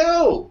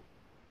 Hello.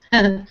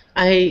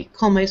 I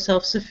call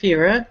myself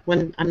Saphira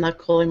when I'm not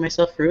calling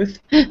myself Ruth.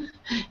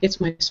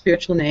 It's my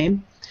spiritual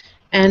name.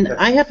 And Okay.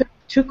 I have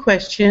two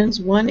questions.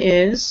 One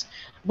is,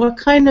 what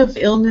kind of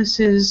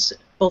illnesses,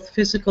 both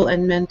physical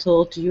and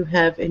mental, do you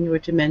have in your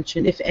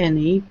dimension, if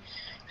any?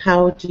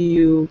 How do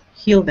you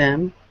heal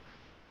them?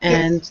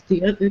 And Yes.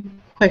 the other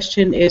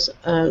question is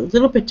a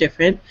little bit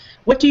different.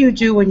 What do you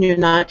do when you're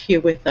not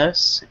here with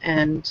us?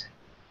 And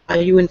are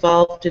you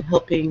involved in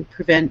helping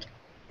prevent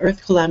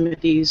Earth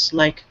calamities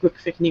like Girk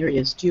Fitneer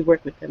is? Do you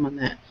work with them on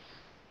that?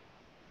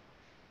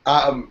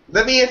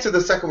 Let me answer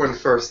the second one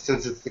first,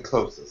 since it's the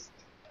closest.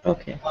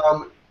 Okay.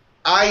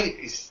 I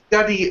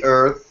study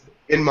Earth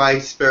in my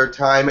spare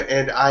time,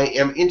 and I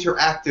am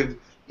interactive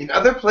in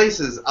other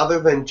places other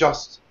than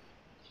just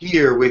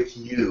here with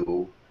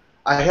you.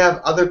 I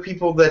have other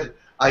people that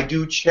I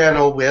do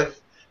channel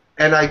with,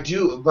 and I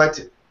do, but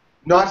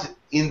not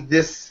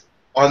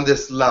on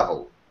this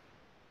level.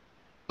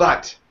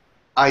 But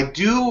I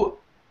do,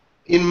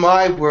 in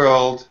my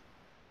world,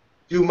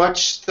 do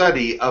much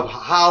study of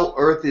how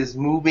Earth is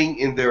moving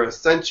in their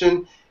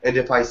ascension, and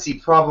if I see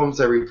problems,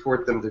 I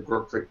report them to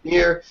Girk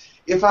Fitneer.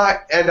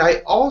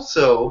 I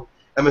also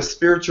am a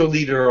spiritual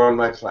leader on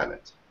my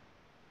planet.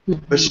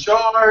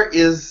 Bashar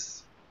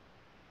is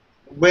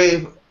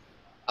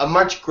a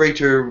much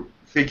greater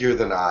figure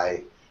than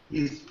I.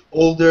 He's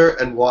older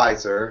and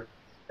wiser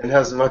and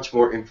has much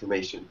more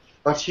information.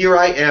 But here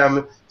I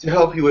am to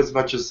help you as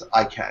much as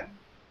I can.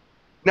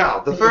 Now,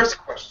 the first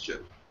question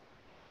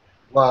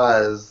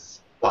was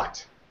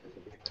what?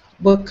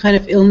 What kind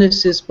of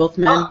illnesses, both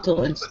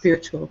mental and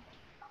spiritual?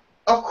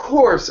 Of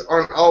course,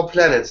 on all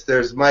planets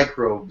there's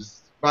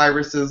microbes,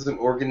 viruses, and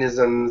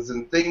organisms,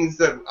 and things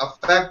that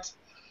affect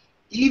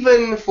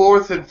even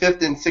fourth and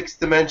fifth and sixth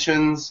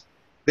dimensions.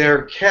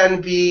 There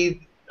can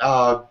be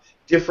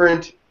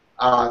different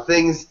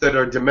things that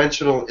are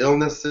dimensional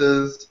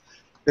illnesses.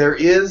 There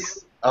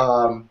is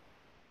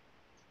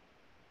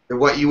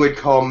what you would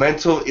call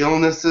mental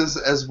illnesses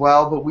as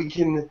well, but we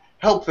can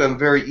help them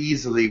very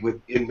easily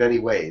in many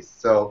ways.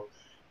 So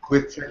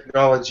with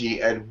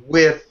technology and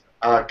with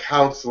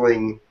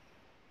counseling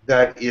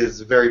that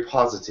is very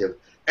positive.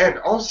 And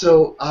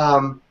also,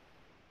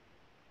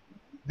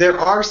 there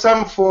are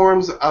some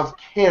forms of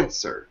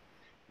cancer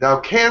Now,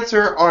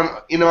 cancer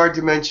in our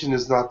dimension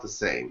is not the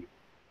same.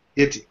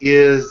 It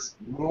is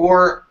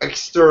more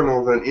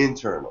external than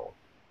internal.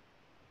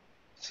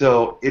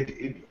 So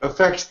it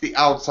affects the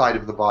outside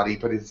of the body,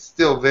 but it's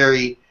still there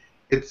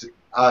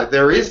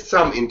is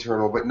some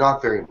internal, but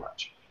not very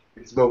much.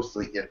 It's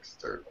mostly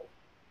external.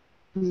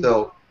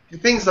 So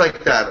things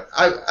like that.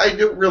 I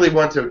don't really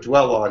want to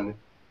dwell on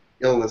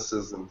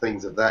illnesses and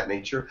things of that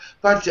nature,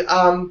 but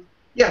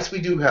yes, we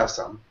do have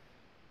some.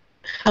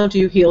 How do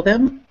you heal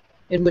them?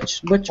 In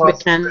which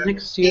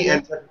mechanics do you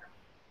heal?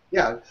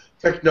 Yeah,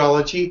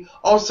 technology.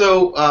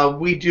 Also,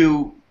 we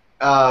do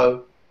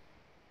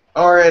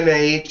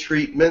RNA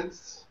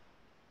treatments,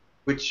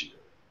 which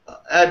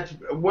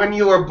when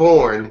you are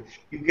born,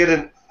 you get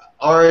an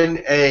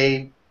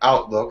RNA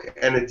outlook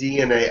and a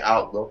DNA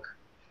outlook.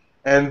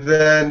 And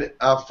then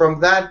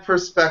from that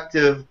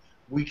perspective,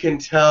 we can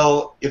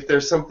tell if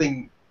there's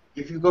something.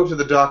 If you go to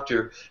the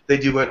doctor, they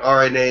do an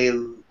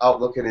RNA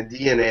outlook and a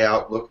DNA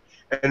outlook.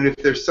 And if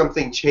there's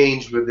something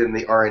changed within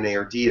the RNA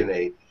or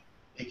DNA,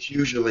 it's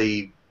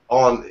usually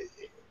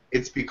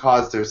it's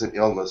because there's an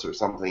illness or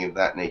something of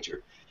that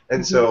nature.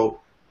 And so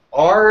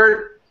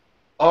our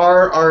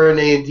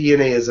RNA and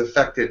DNA is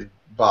affected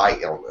by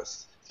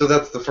illness. So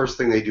that's the first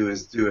thing they do,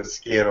 is do a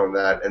scan on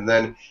that. And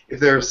then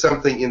if there's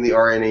something in the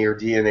RNA or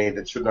DNA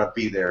that should not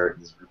be there,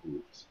 it is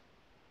removed.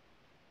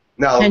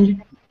 Now,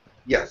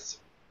 yes.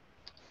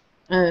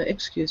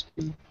 Excuse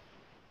me.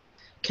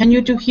 Can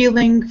you do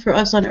healing for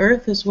us on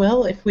Earth as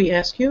well, if we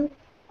ask you?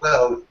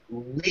 Well,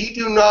 we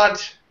do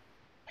not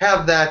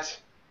have that.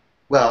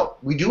 Well,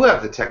 we do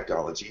have the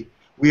technology.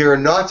 We are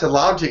not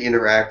allowed to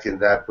interact in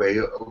that way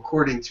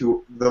according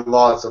to the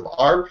laws of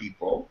our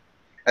people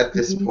at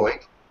this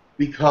point,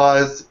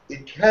 because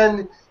it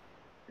can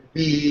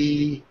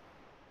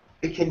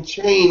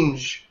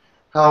change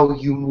how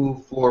you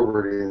move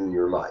forward in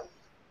your life.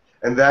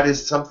 And that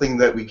is something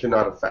that we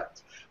cannot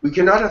affect. We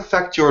cannot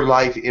affect your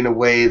life in a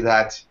way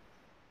that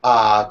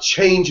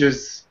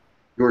changes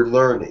your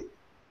learning.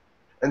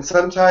 And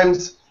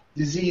sometimes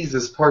disease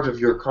is part of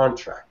your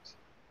contract.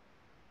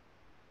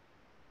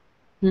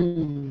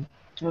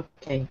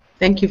 Okay.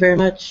 Thank you very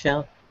much,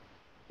 Shell.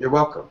 You're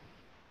welcome.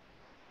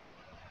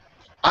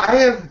 I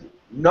am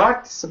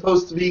not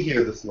supposed to be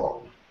here this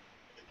long,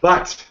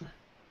 but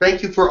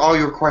thank you for all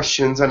your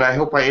questions, and I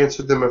hope I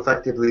answered them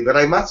effectively. But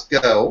I must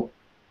go,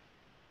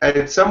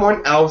 and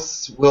someone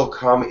else will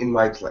come in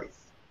my place.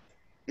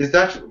 Is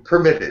that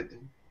permitted?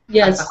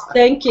 Yes,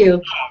 thank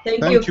you.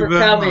 Thank you for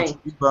very coming. much.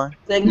 Goodbye.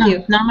 Thank you.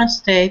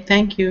 Namaste.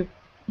 Thank you.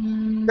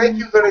 Thank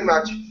you very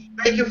much.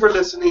 Thank you for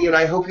listening, and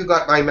I hope you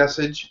got my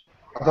message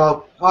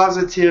about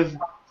positive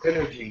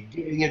energy,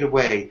 giving it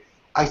away.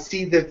 I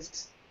see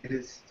that it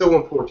is so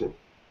important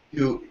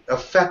to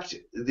affect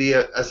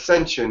the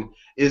ascension,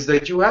 is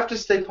that you have to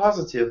stay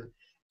positive,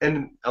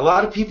 and a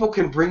lot of people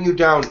can bring you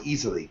down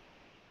easily.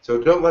 So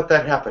don't let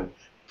that happen.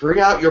 Bring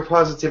out your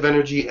positive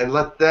energy and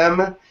let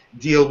them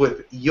deal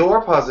with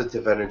your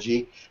positive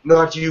energy,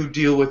 not you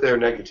deal with their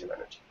negative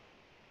energy.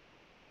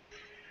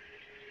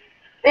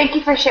 Thank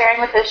you for sharing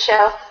with us,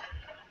 Shell.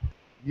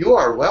 You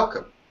are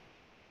welcome.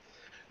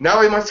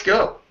 Now I must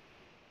go.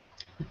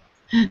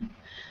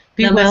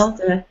 Be well.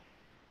 Namaste.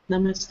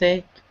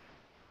 Namaste.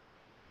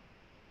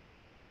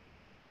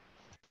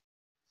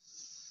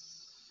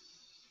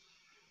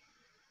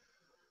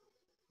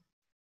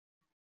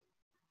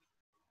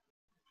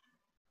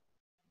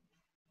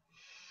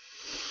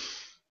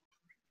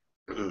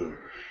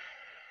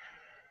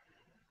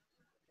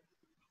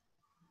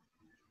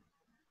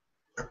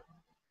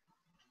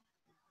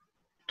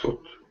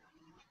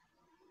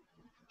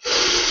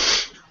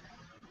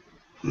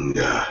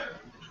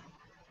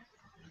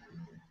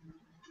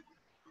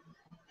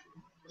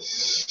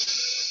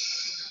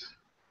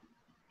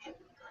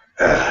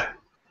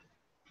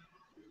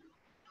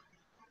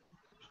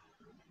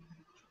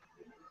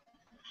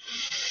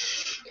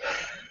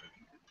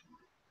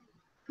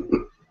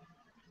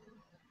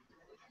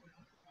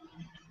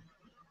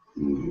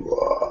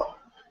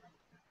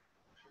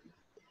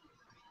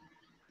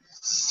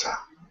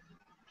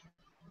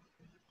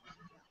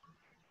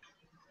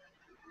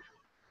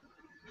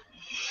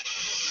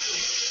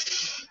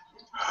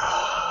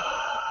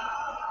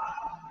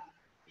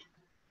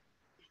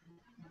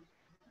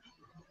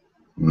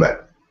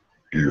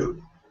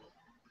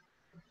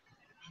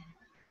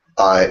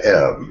 I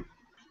am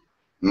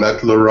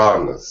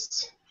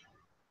Metlaramus.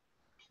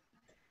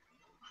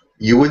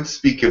 You would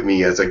speak of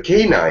me as a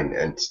canine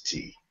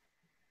entity.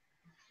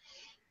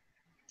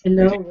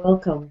 Hello,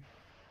 welcome.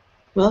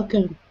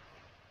 Welcome.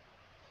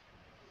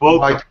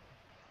 Welcome.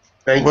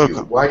 Thank Welcome.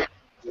 you. Why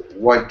do you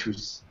want to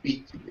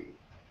speak to me?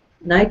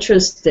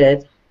 Nitrous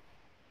did.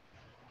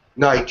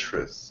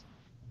 Nitrous.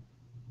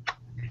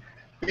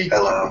 Speak to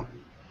Hello. me.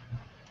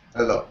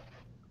 Hello.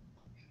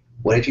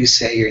 What did you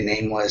say your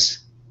name was?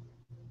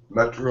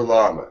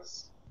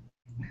 Metlaramus.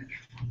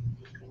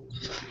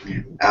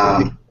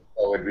 Um,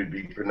 How it would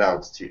be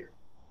pronounced here.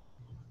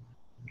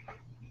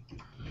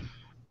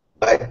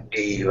 what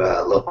do you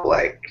look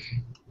like?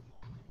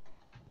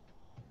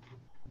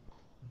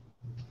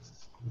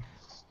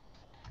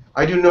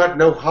 I do not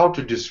know how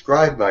to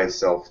describe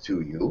myself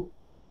to you,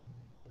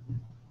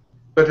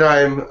 but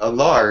I'm a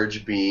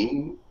large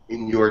being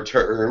in your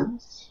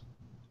terms,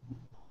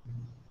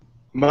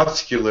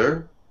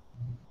 muscular.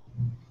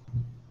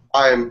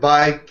 I'm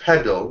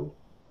bipedal.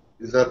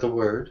 Is that the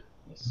word?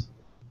 Yes.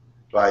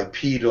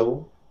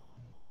 Bipedal.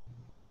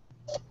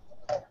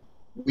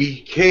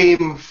 We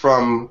came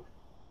from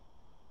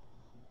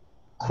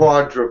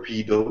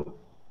quadrupedal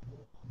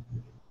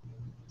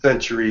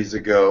centuries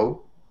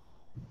ago.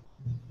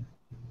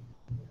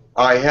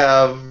 I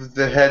have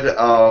the head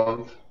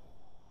of,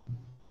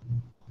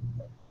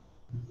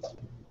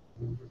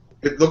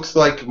 it looks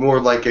like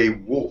more like a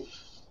wolf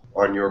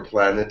on your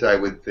planet, I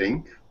would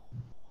think.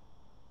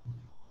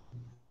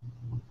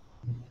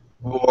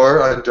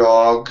 Or a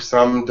dog,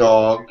 some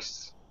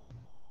dogs.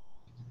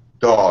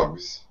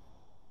 Dogs.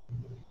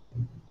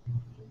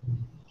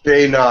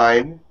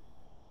 Canine.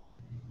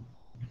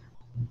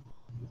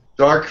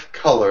 Dark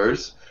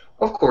colors.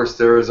 Of course,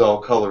 there is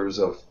all colors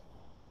of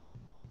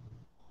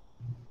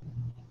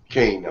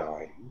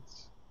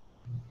canines.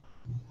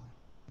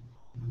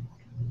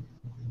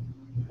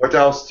 What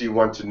else do you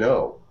want to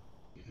know?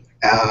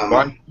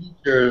 My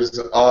features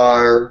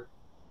are...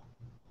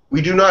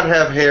 We do not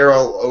have hair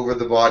all over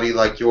the body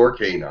like your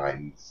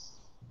canines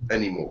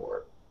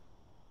anymore.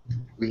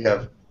 We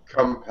have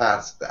come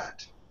past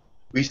that.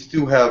 We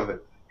still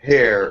have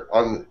hair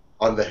on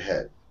the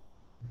head,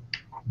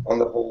 on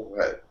the whole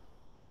head.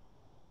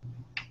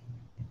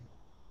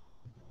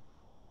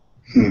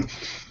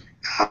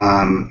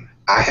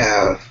 I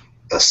have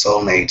a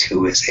soulmate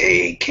who is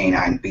a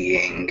canine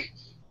being.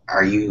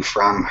 Are you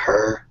from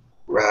her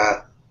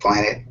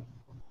planet?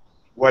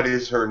 What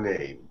is her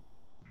name?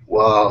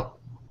 Well,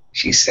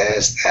 she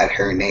says that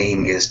her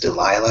name is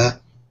Delilah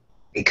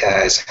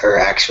because her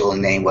actual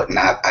name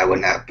I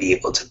would not be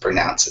able to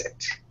pronounce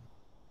it.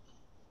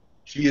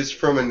 She is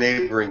from a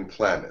neighboring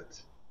planet.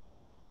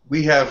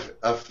 We have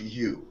a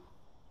few.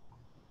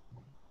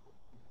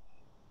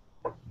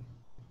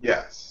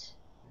 Yes.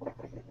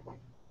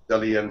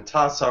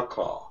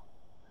 𝗪𝗓𝗪𝗓𝗧𝐸𝗓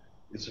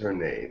is her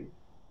name.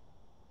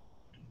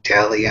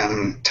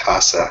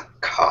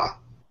 𝗪𝗓𝗪𝗓𝗧𝐸𝗓.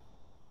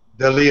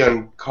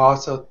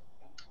 𝗪𝗓𝗪𝗪𝗧𝐸𝗓.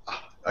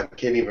 I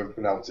can't even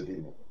pronounce it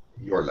in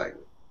your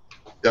language.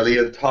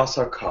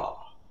 𝗪𝗓𝗪𝗪𝗧𝐸𝗓.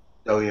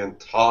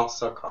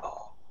 𝗪𝗓𝗪𝗪𝗧𝐸𝗓.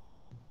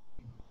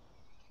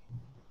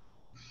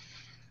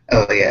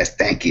 Oh, yes,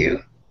 thank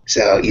you.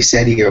 So you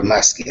said you're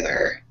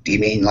muscular. Do you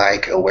mean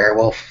like a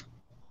werewolf?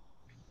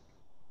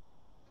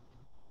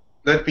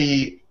 Let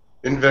me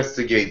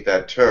investigate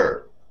that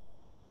term.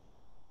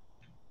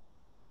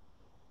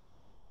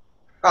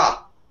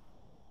 Ah!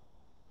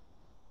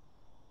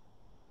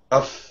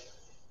 A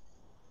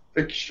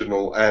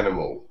fictional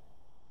animal.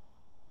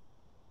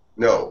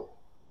 No.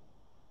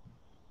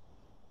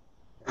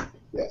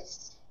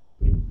 Yes.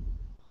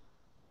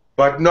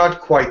 But not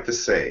quite the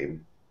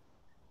same.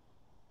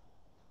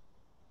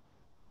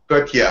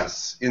 But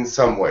yes, in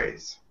some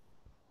ways.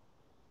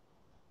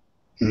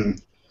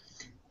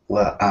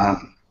 Well,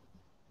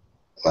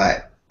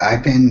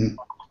 I've been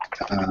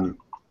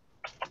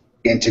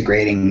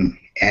integrating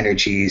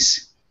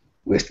energies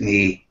with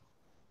me,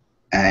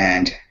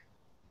 and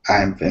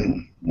I've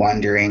been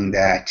wondering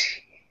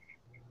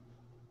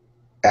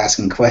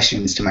asking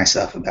questions to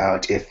myself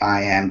about if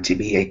I am to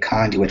be a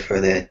conduit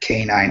for the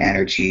canine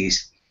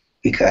energies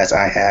because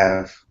I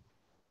have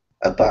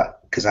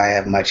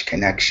much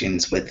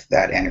connections with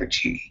that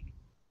energy.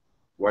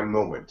 One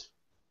moment.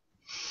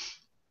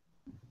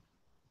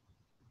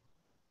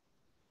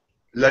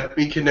 Let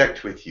me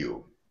connect with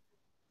you.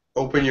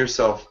 Open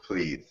yourself,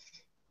 please.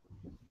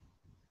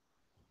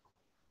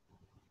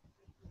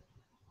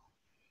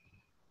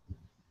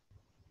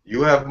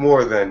 You have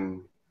more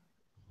than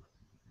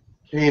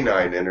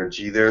canine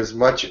energy. There's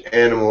much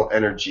animal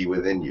energy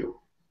within you.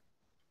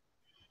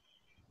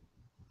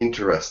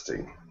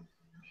 Interesting.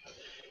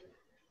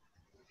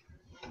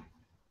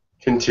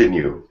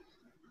 Continue.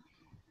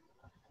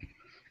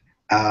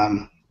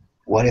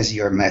 What is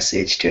your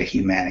message to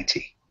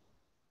humanity?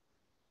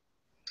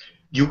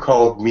 You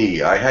called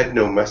me. I had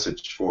no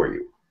message for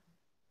you.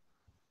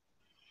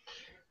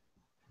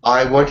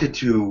 I wanted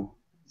to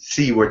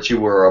see what you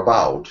were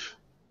about.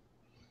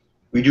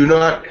 We do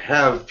not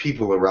have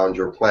people around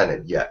your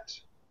planet yet.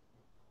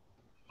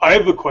 I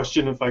have a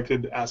question, if I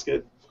could ask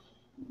it.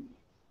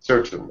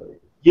 Certainly.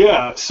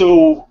 Yeah,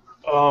 so,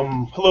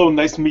 hello,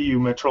 nice to meet you,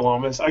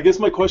 Metlaramus. I guess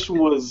my question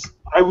was,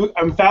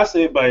 I'm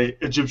fascinated by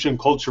Egyptian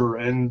culture,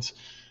 and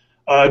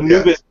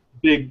Anubis is a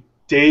big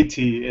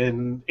deity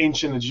in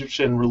ancient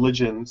Egyptian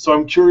religion. So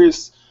I'm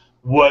curious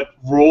what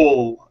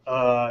role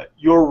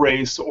your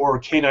race or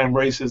canine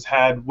races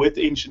had with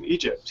ancient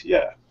Egypt.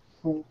 Yeah.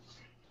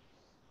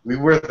 We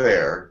were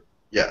there,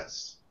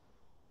 yes.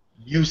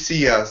 You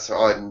see us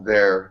on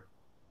their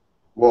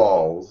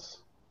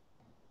walls.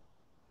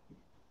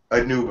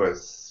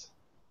 Anubis.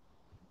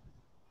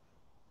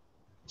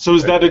 So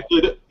is that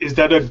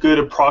a good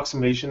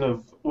approximation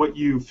of what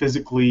you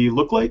physically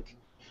look like,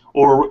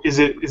 or is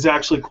it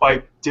actually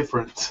quite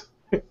different?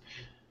 It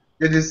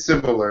is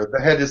similar.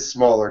 The head is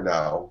smaller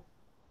now.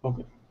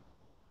 Okay.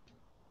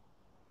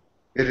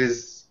 It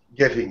is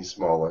getting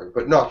smaller,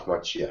 but not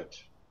much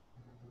yet.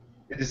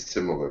 It is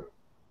similar.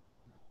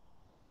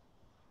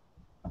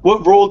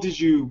 What role did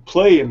you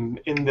play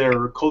in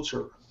their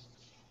culture?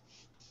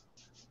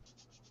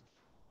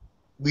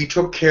 We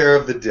took care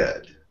of the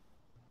dead.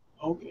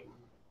 Okay.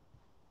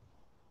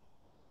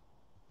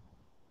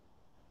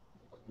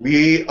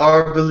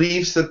 Our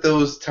beliefs at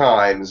those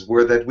times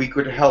were that we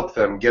could help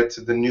them get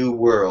to the new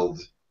world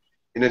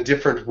in a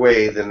different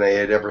way than they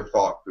had ever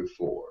thought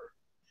before.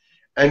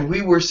 And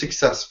we were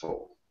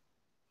successful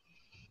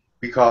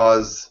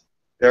because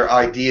their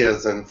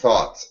ideas and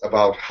thoughts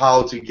about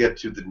how to get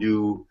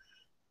to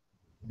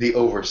the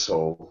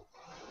oversoul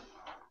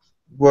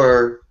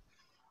were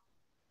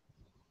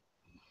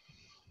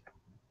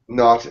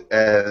not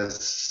as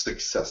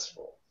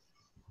successful.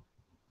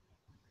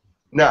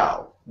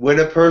 Now, when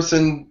a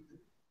person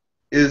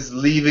is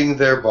leaving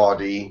their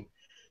body,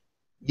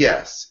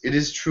 yes, it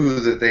is true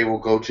that they will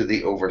go to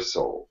the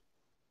oversoul.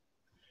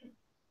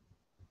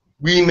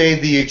 We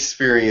made the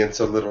experience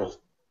a little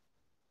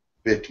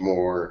bit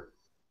more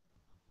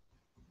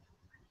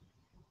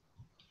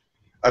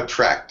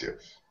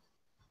attractive.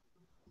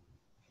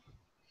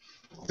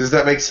 Does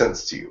that make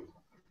sense to you?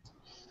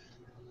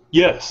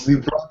 Yes.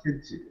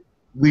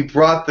 We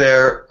brought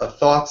their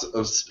thoughts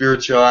of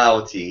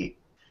spirituality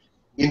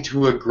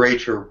into a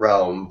greater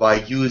realm by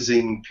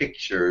using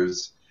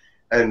pictures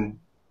and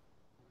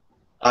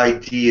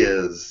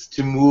ideas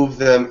to move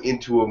them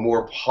into a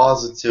more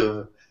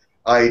positive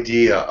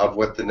idea of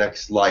what the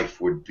next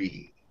life would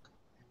be.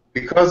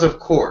 Because, of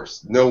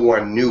course, no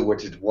one knew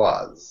what it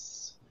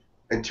was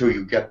until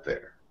you get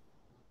there.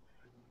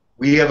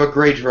 We have a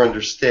greater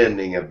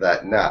understanding of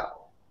that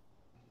now.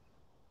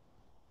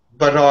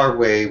 But our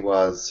way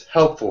was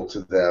helpful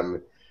to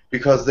them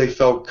because they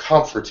felt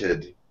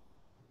comforted.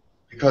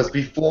 Because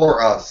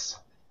before us,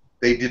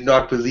 they did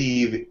not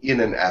believe in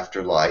an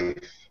afterlife.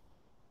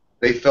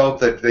 They felt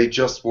that they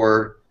just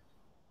were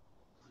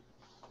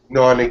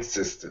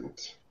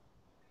non-existent.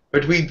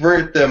 But we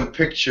brought them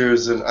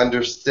pictures and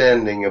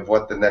understanding of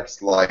what the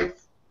next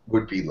life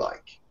would be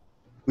like.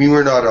 We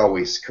were not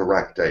always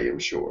correct, I am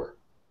sure.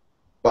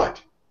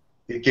 But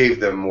it gave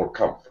them more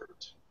comfort.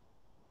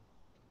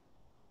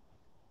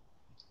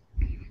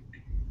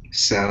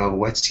 So,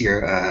 what's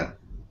your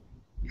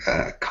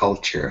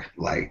culture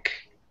like?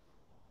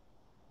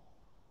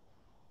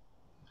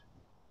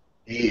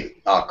 The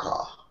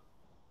𝗂𝐴𝐻.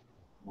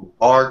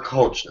 Our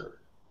culture.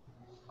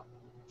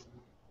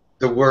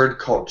 The word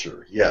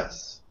culture,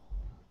 yes.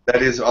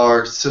 That is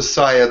our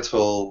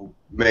societal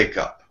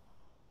makeup.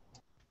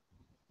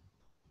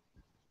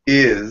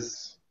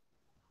 Is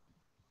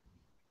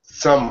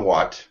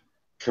somewhat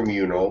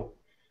communal.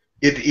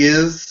 It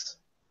is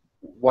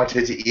what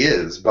it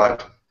is,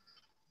 but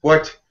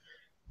what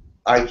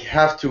I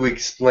have to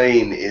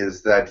explain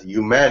is that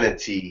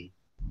humanity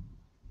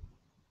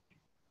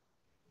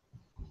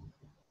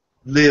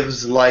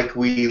lives like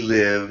we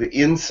live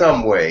in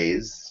some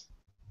ways,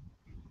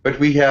 but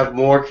we have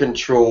more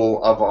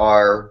control of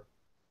our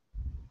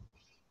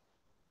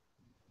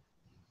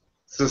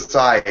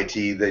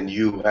society than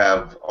you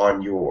have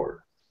on yours.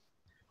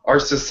 Our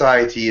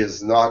society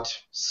is not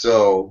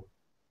so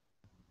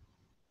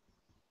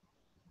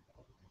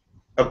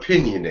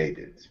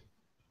opinionated.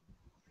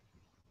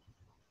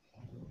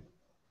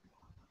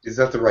 Is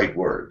that the right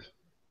word?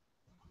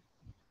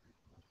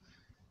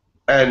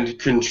 And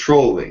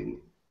controlling.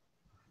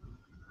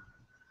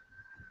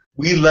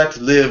 We let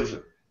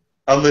live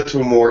a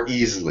little more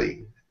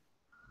easily.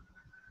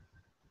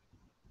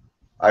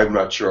 I'm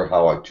not sure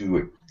how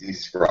to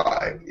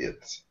describe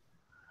it.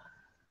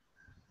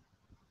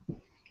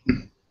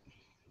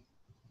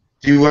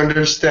 Do you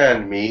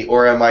understand me,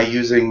 or am I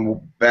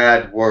using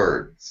bad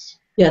words?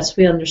 Yes,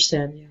 we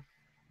understand you.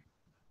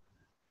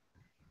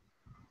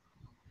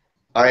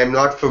 I am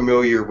not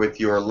familiar with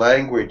your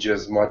language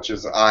as much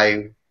as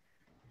I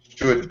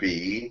should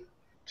be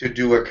to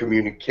do a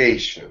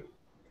communication.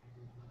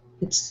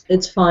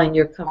 It's fine.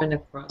 You're coming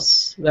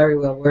across very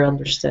well. We're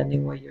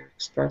understanding what you're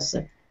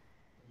expressing.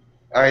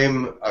 I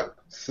am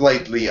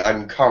slightly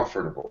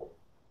uncomfortable.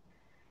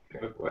 I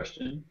have a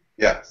question.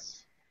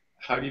 Yes.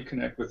 How do you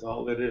connect with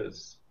all that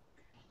is?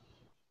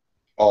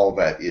 All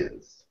that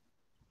is.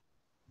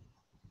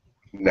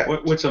 Next.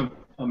 What's a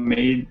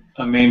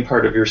main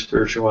part of your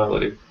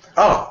spirituality?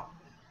 Ah,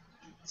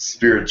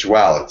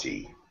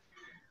 spirituality.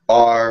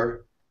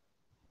 Our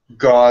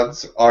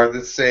gods are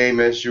the same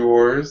as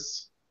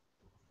yours,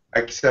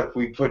 except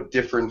we put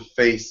different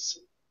faces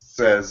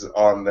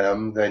on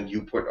them than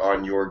you put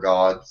on your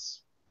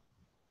gods,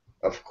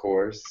 of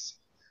course.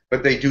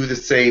 But they do the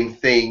same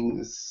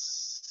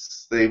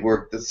things, they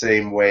work the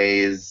same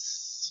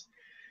ways,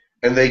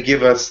 and they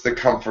give us the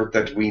comfort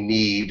that we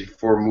need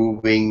for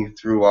moving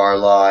through our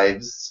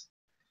lives,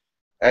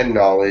 and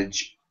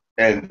knowledge,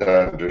 and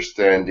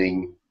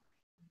understanding.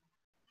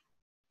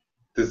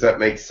 Does that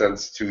make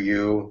sense to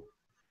you?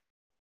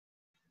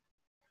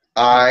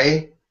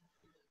 I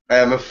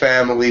am a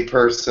family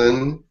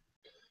person.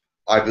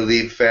 I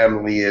believe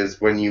family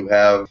is when you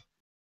have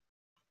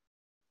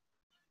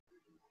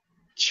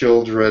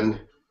children,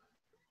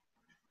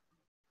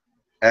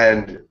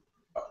 and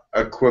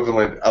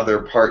equivalent other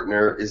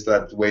partner. Is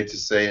that the way to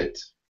say it?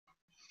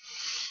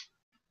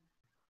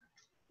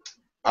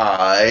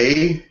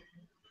 I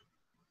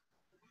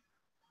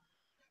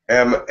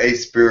am a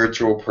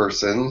spiritual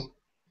person,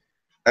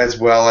 as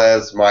well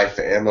as my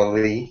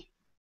family.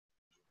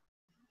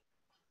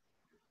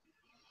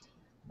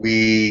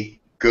 We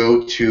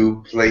go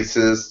to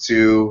places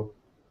to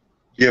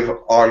give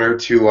honor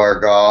to our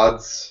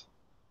gods.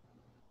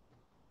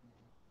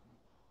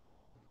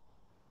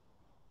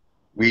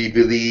 We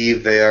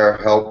believe they are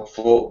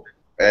helpful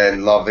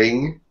and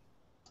loving.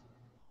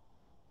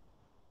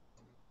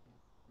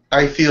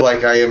 I feel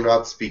like I am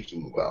not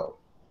speaking well.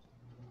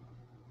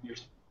 You're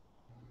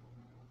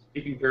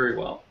speaking very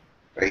well.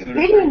 Thank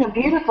You're doing a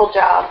beautiful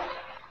job.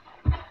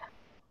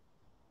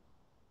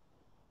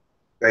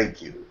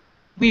 you.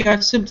 We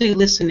are simply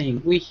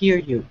listening. We hear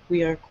you.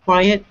 We are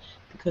quiet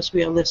because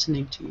we are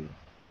listening to you.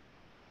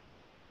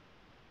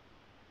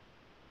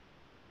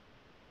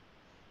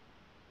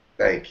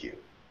 Thank you.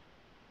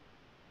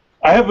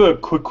 I have a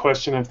quick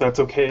question, if that's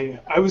okay.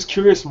 I was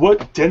curious,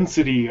 what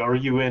density are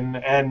you in,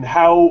 and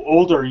how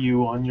old are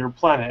you on your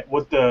planet?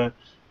 What the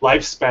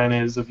lifespan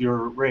is of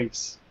your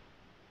race?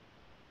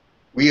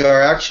 We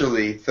are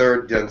actually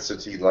third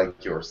density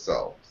like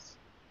yourselves.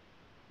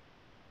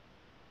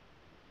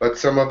 But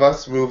some of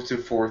us move to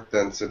fourth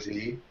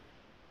density.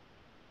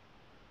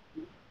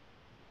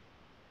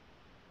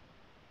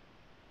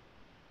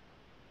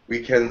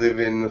 We can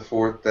live in the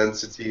fourth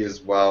density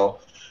as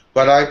well,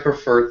 but I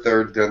prefer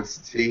third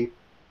density.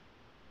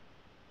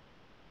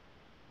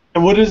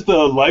 And what is the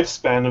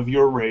lifespan of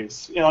your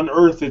race? On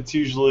Earth, it's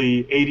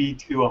usually 80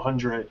 to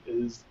 100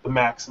 is the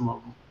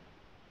maximum.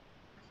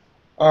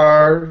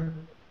 Our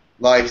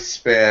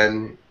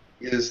lifespan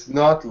is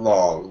not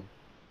long.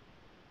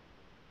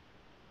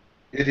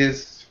 It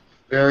is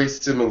very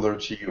similar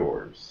to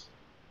yours.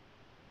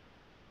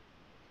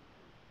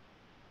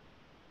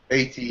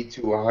 80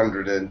 to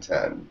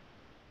 110.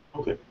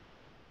 Okay.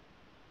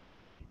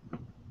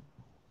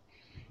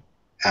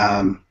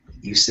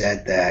 You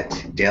said that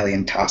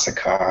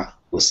𝗪𝗓𝗓𝗧𝐸𝐴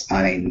was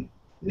on a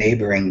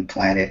neighboring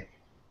planet.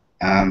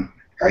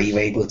 Are you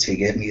able to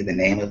give me the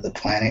name of the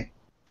planet?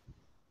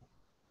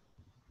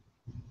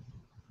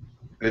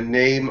 The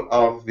name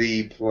of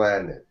the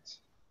planet.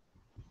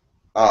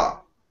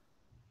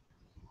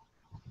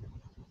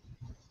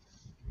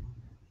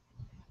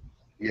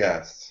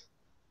 Yes.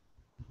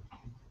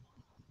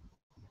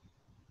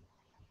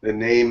 The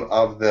name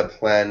of the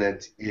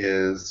planet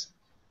is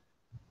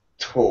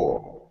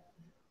Tor.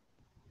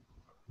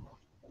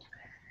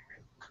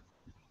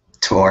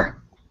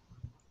 Tor.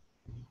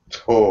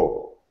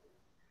 Tor.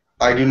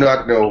 I do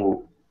not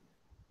know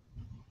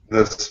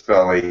the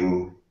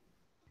spelling,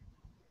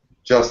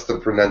 just the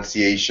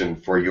pronunciation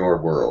for your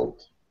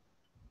world.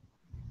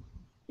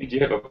 Do you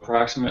have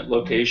approximate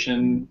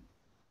location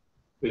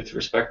with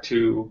respect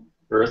to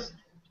Earth?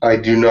 I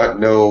do not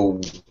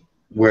know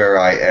where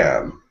I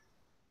am.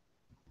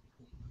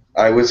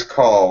 I was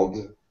called,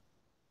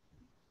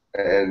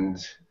 and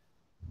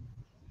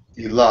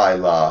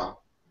Delilah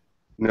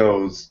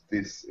knows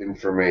this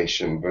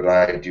information, but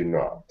I do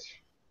not.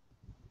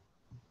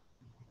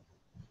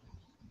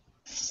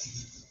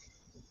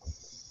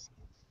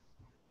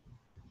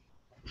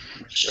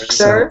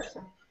 Sir?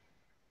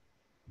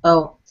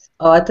 Oh,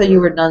 I thought you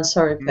were done.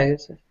 Sorry,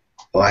 Pegasus.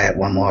 Well, I have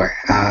one more.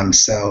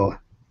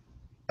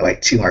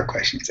 Two more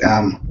questions.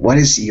 What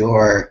is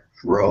your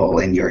role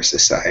in your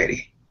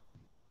society?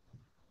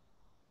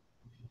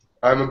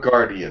 I'm a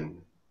guardian.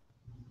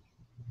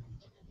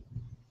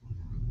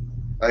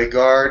 I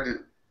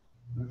guard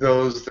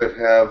those that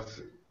have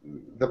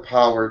the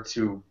power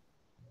to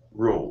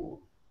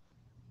rule.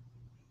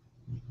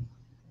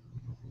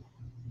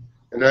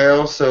 And I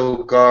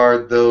also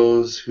guard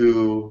those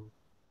who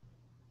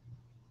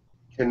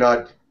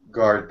cannot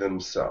guard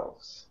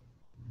themselves.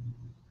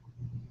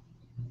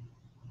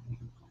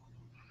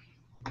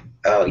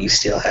 Oh, you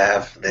still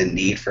have the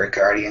need for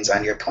guardians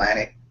on your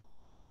planet?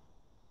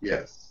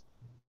 Yes.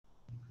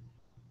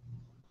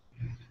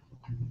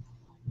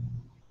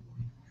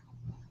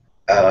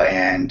 Oh,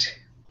 and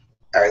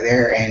are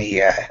there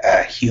any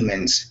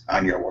humans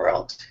on your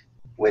world?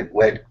 Would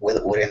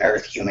an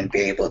Earth human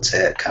be able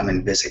to come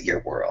and visit your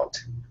world?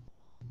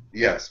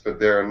 Yes, but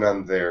there are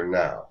none there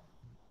now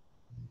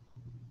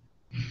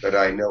that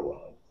I know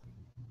of.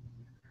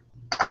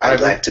 I'd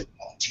like to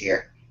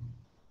volunteer.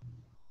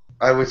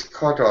 I was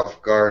caught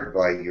off guard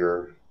by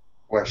your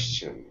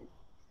question.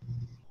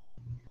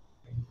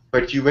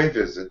 But you may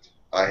visit.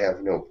 I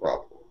have no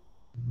problem.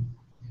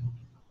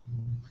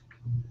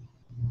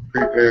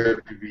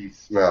 Prepare to be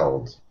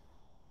smelled.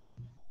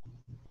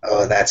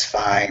 Oh, that's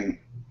fine.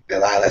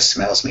 Delilah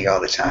smells me all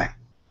the time.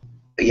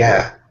 But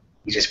yeah,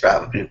 you just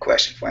brought up a new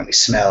question for me.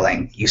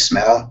 Smelling. You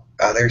smell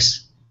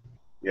others?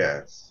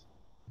 Yes.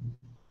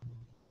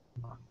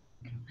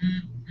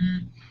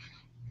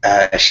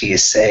 She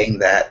is saying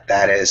that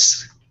that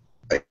is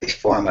a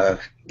form of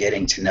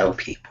getting to know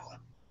people.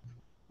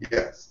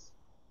 Yes.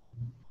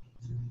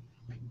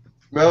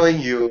 Smelling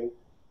you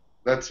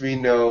lets me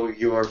know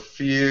your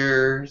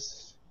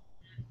fears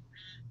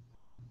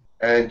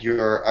and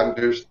your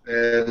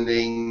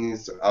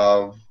understandings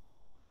of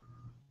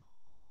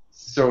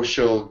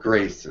social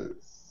graces.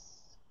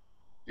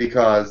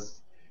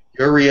 Because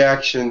your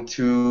reaction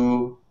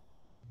to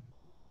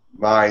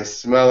my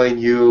smelling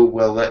you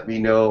will let me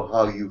know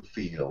how you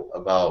feel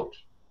about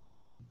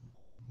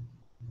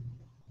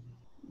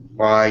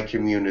my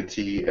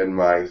community and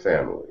my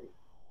family.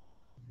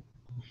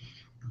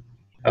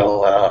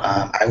 Oh, well,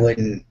 I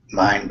wouldn't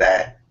mind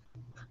that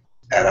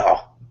at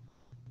all.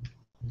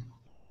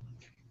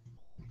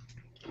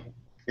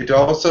 It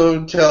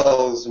also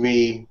tells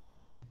me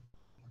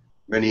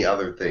many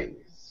other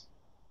things.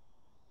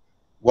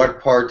 What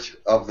part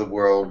of the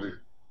world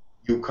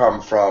you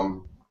come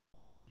from,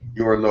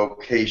 your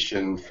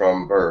location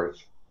from birth,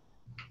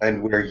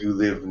 and where you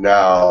live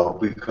now,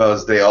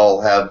 because they all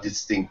have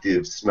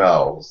distinctive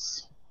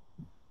smells.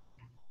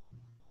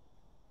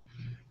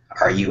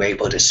 Are you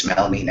able to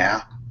smell me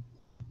now?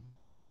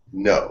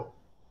 No.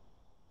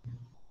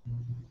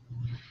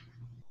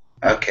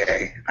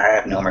 Okay, I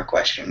have no more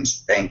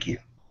questions. Thank you.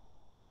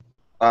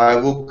 I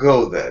will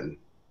go then.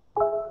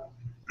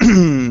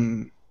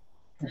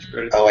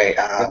 Oh wait,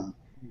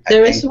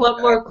 There is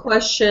one more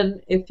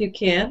question, if you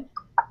can.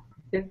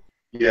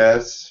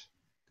 Yes.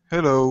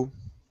 Hello,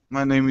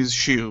 my name is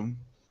Shir.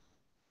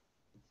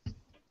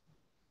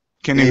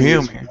 Can you Name hear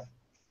is- me?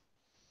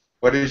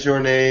 What is your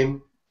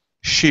name?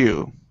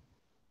 Shir.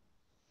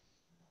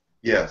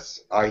 Yes,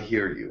 I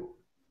hear you.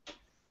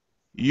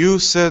 You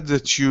said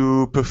that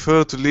you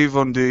prefer to live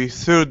on the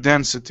third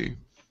density.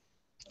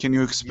 Can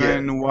you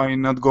explain why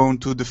not going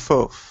to the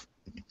fourth?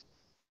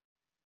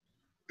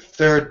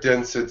 Third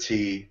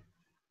density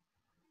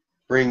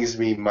brings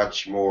me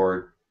much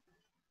more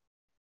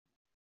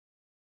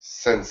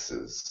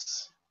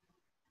senses.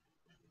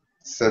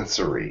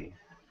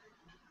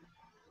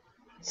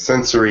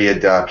 Sensory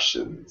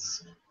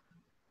adaptions.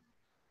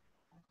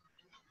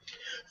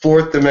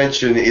 Fourth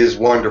dimension is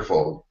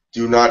wonderful.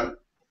 Do not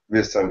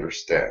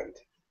misunderstand.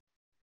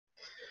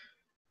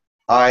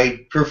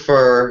 I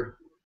prefer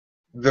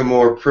the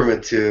more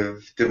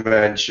primitive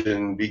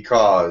dimension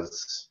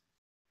because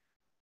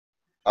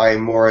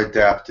I'm more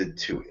adapted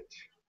to it.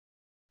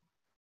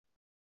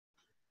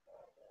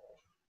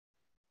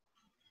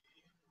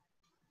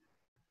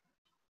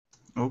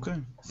 Okay.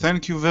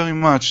 Thank you very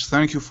much.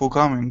 Thank you for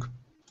coming.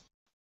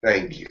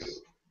 Thank you.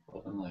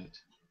 Love and light.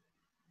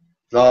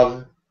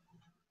 Love.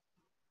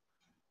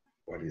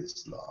 What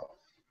is love?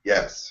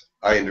 Yes,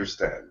 I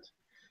understand.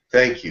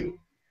 Thank you.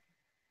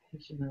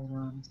 Thank you,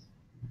 Metlaramus.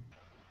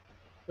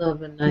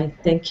 Love and night.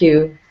 Thank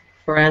you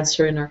for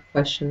answering our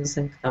questions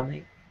and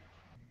coming.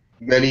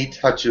 Many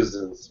touches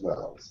and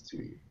smells to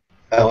you.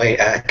 oh wait,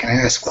 can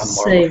I ask one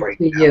more Same before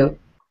to you go? you.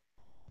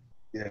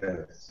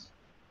 Yes.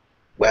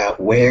 Well,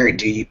 where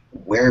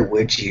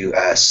would you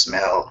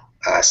smell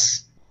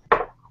us?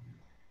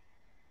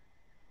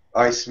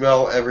 I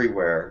smell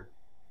everywhere.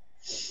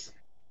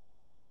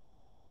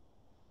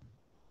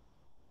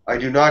 I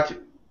do not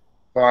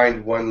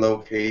find one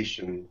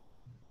location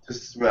to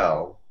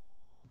smell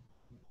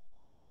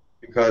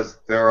because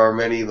there are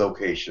many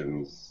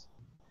locations.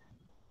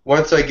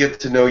 Once I get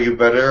to know you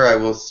better, I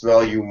will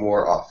smell you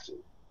more often.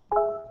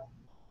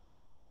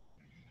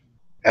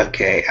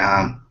 Okay,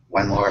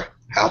 one more.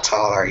 How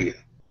tall are you?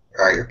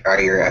 Are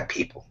your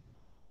people?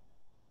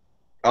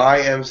 I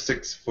am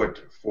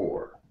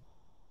 6'4"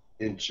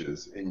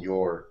 in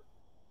your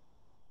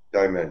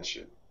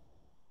dimension.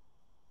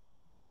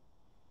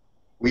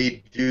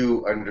 We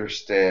do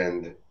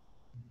understand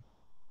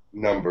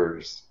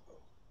numbers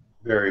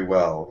very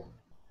well.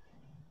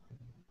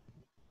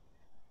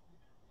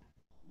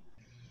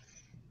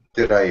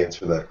 Did I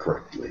answer that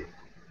correctly?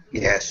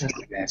 Yes,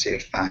 you answered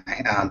it fine.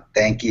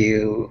 Thank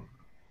you,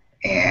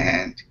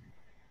 and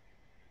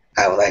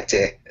I would like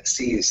to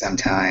see you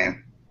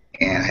sometime,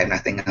 and I have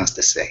nothing else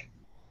to say.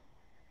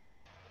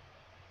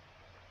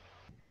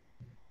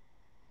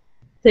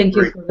 Thank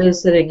you Great. for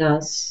visiting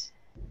us.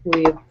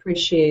 We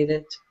appreciate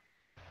it.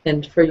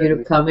 And for you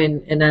to come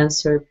in and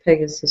answer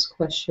Pegasus'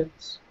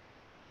 questions.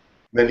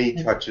 Many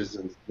touches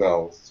and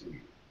smells to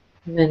you.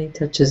 Many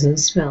touches and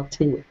smell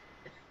to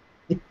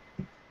you.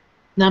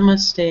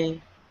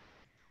 Namaste.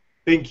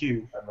 Thank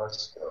you. I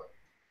must go.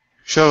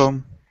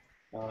 Shalom.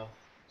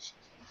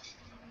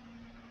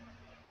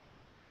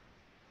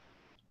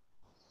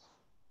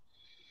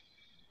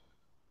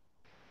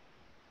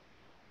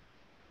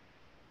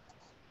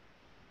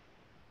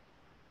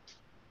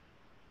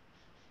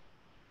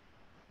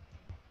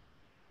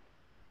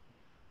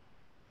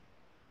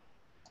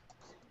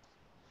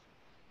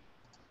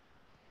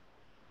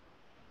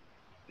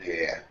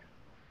 Yeah.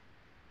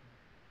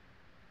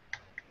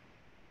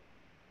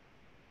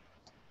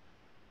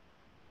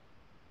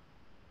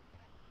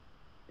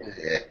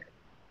 Yeah.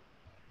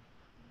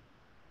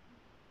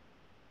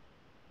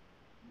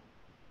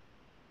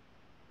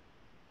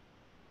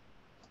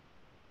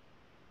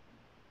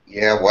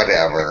 Yeah,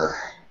 whatever.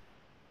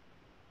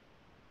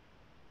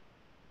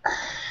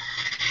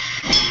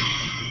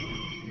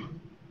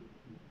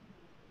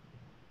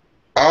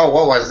 Oh,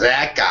 what was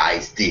that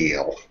guy's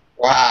deal?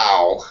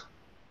 Wow.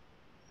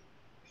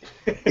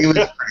 He was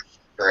pretty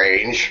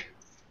strange.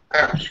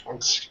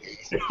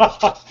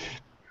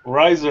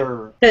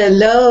 Riser.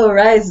 Hello,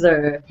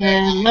 Riser.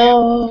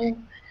 Hello.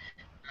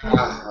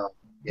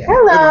 Yeah.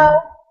 Hello.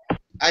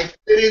 I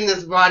fit in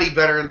this body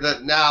better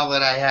now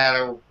that I had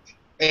a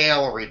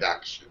tail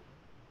reduction.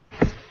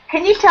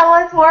 Can you tell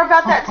us more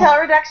about that tail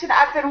reduction?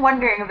 I've been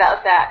wondering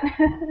about that.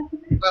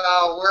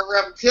 Well,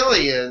 we're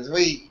reptilians.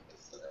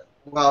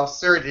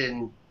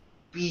 Certain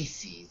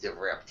species of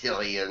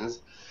reptilians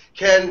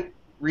can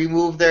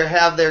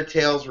have their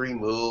tails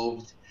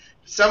removed.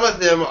 Some of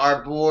them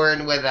are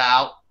born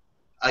without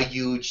a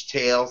huge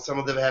tail. Some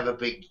of them have a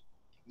big,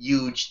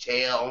 huge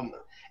tail.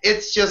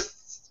 It's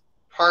just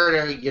part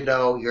of,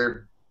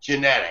 your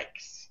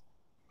genetics.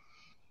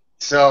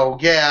 So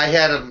yeah, I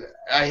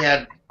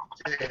had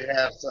to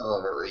have some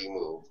of it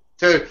removed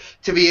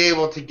to be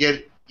able to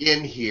get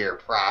in here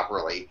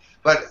properly.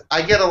 But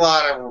I get a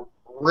lot of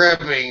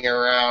ribbing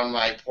around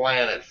my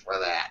planet for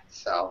that,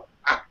 so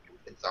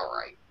it's all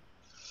right.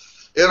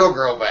 It'll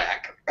grow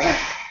back.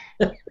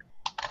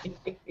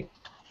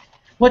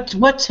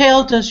 What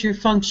tail does your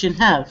function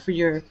have for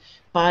your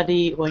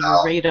body or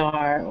your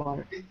radar?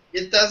 Or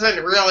it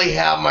doesn't really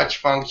have much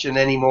function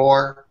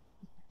anymore.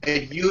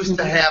 It used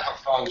to have a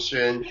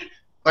function,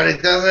 but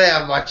it doesn't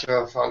have much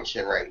of a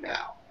function right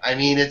now. I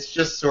mean, it's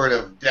just sort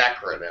of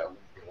decorative.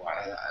 If you want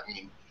to. I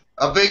mean,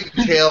 a big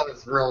tail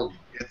is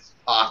it's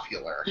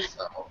popular.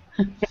 So,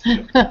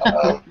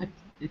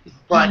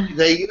 but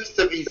they used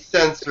to be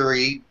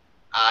sensory.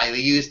 They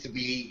used to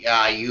be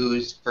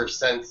used for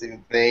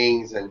sensing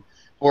things and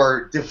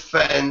for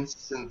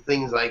defense and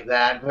things like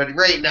that. But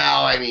right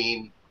now, I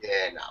mean,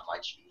 not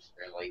much use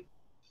really.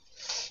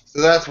 So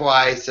that's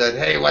why I said,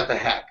 hey, what the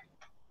heck?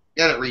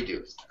 Get it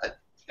reduced. A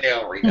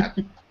tail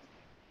reduction.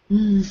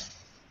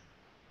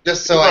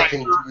 Just so I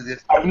can do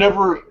this.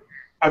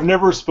 I've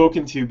never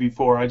spoken to you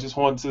before. I just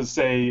want to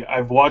say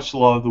I've watched a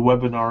lot of the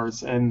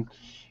webinars, and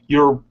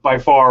you're by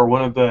far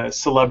one of the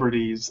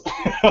celebrities.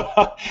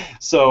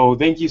 So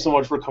thank you so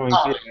much for coming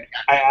through.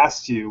 I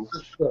asked you.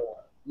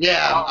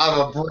 Yeah, I'm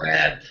a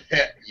Brad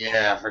Pitt.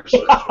 Yeah, for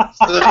sure.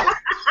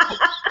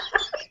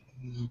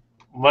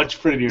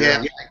 Much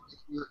prettier.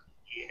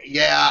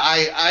 Yeah,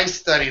 I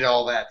studied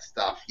all that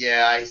stuff.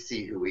 Yeah, I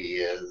see who he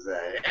is.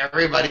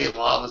 Everybody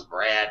loves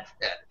Brad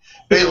Pitt.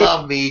 They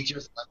love me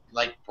just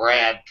like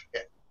Brad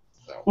Pitt.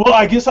 So. Well,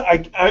 I guess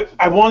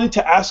I wanted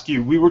to ask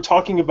you. We were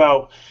talking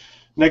about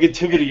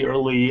negativity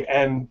early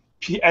and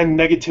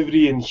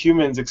negativity in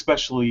humans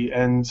especially,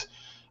 and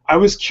I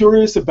was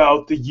curious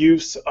about the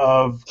use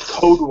of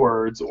code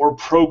words or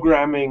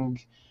programming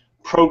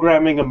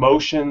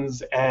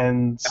emotions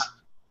and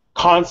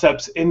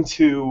concepts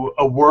into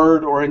a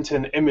word or into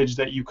an image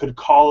that you could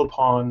call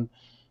upon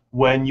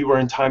when you were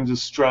in times of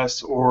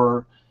stress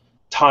or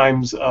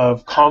times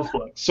of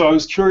conflict. So I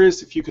was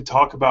curious if you could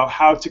talk about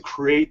how to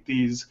create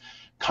these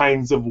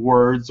kinds of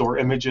words or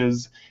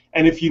images,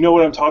 and if you know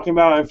what I'm talking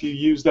about, and if you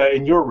use that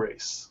in your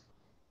race.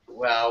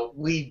 Well,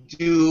 we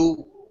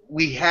do.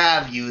 We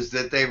have used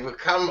it. They've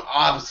become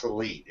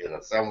obsolete in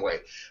some way.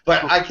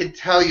 But I can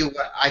tell you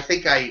what, I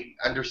think I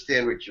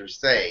understand what you're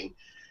saying.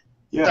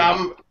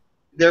 Yeah.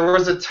 There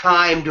was a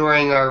time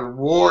during our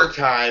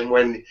wartime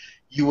when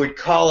you would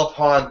call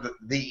upon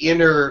the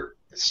inner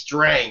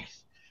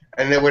strength,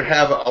 and it would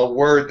have a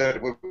word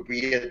that would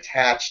be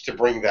attached to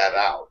bring that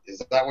out.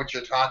 Is that what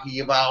you're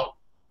talking about?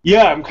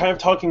 Yeah, I'm kind of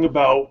talking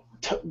about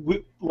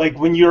like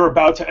when you're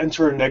about to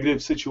enter a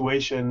negative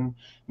situation,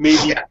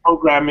 maybe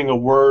programming a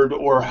word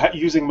or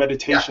using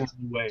meditation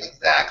in a way.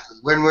 Exactly.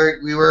 When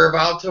we were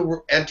about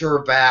to enter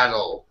a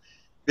battle,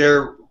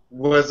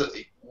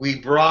 we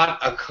brought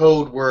a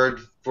code word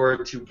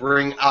to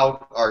bring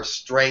out our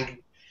strength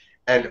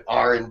and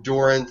our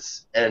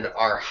endurance and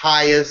our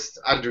highest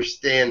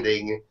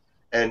understanding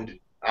and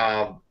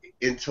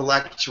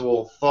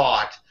intellectual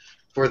thought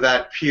for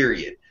that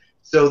period.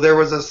 So there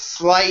was a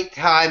slight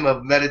time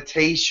of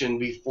meditation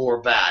before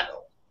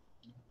battle.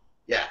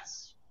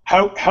 Yes.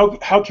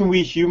 How can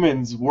we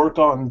humans work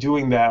on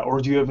doing that, or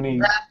do you have any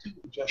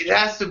suggestions? It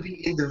has to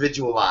be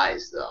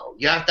individualized, though.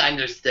 You have to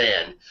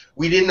understand.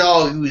 We didn't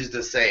all use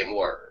the same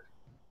word.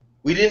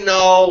 We didn't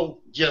all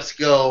just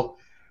go,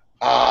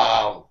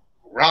 Ramba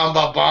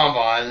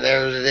Bamba, and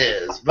there it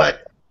is.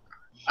 But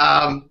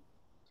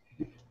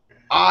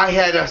I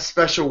had a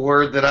special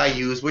word that I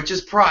use, which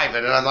is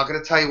private, and I'm not going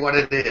to tell you what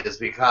it is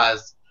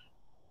because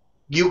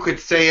you could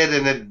say it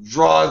and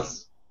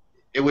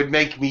it would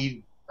make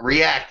me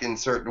react in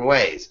certain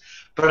ways.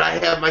 But I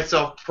have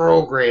myself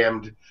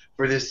programmed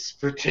for this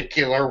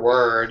particular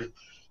word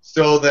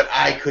so that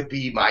I could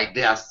be my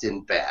best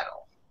in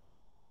battle.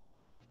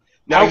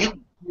 Now, you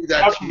can do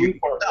that to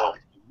yourself.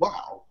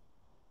 Wow.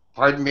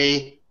 Pardon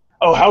me?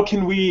 Oh, how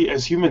can we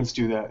as humans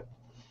do that?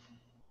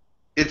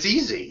 It's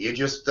easy. You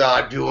just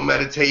do a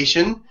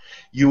meditation.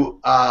 You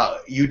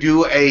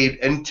do a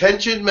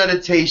intention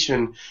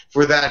meditation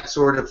for that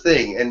sort of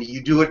thing, and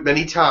you do it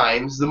many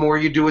times. The more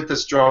you do it, the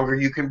stronger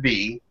you can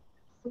be.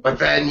 But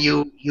then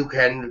you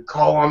can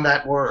call on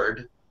that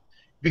word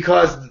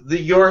because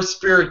your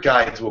spirit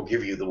guides will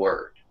give you the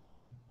word.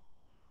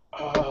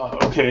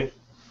 Okay.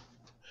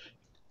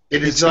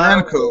 It is It's not an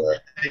a anchor.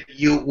 word that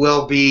you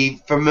will be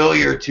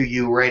familiar to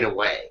you right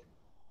away,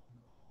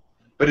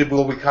 but it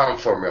will become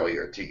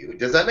familiar to you.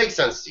 Does that make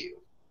sense to you?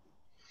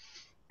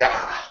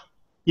 Ah.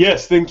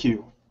 Yes, thank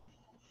you.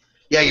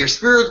 Yeah, your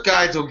spirit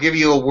guides will give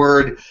you a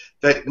word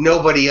that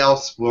nobody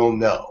else will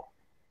know.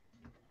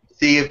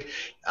 See,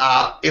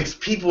 if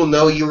people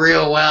know you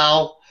real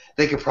well,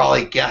 they could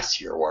probably guess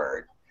your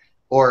word,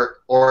 or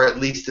at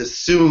least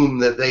assume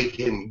that they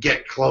can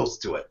get close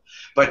to it.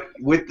 But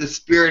with the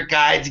spirit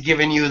guides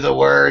giving you the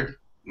word,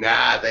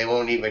 nah, they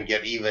won't even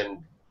get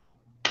even.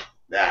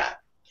 Nah,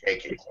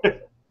 can't get close.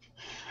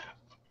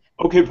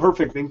 Okay,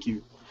 perfect. Thank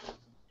you.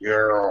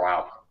 You're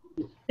welcome.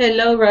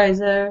 Hello,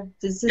 Riser.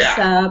 This is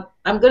Yeah.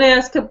 I'm going to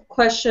ask a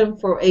question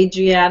for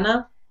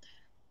Adriana.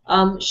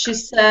 She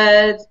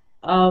said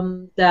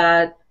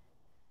that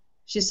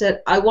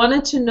I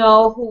wanted to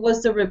know who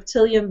was the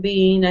reptilian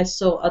being I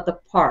saw at the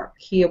park.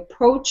 He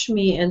approached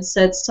me and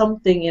said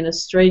something in a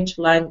strange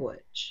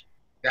language.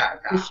 Yeah.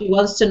 She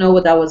wants to know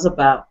what that was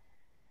about.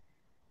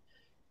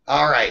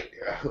 All right.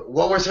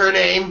 What was her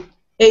name?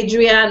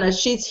 Adriana.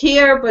 She's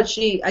here, but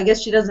I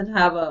guess she doesn't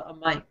have a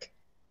mic.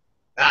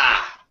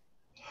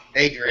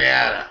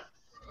 Adriana.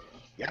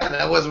 Yeah,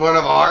 that was one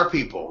of our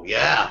people.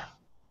 Yeah.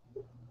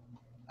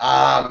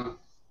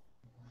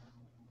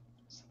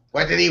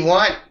 What did he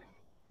want?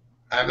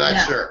 I'm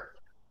not sure.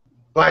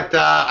 But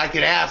I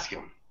could ask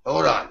him.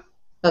 Hold on.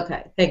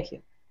 Okay, thank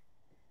you.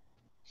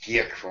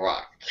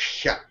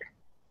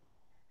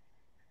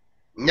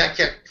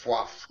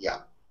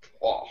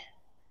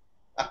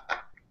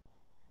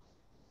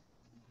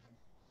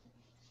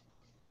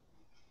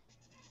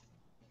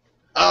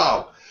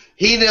 Oh,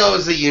 he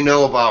knows that you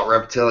know about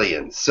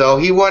reptilians, so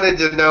he wanted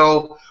to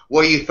know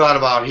what you thought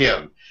about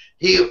him.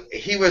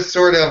 He was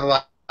sort of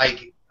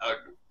like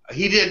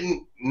he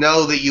didn't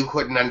know that you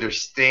couldn't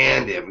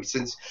understand him.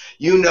 Since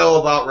you know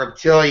about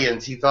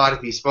reptilians, he thought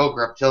if he spoke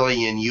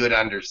reptilian, you would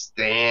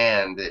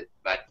understand it.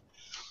 But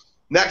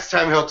next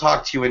time he'll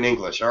talk to you in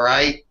English, all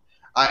right?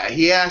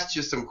 He asked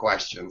you some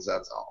questions,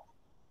 that's all.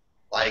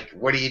 Like,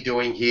 what are you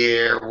doing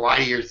here? Why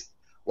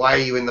are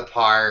you in the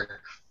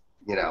park?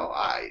 You know,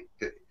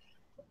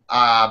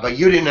 but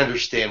you didn't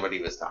understand what he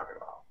was talking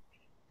about.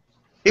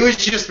 He was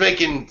just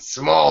making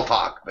small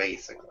talk,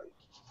 basically.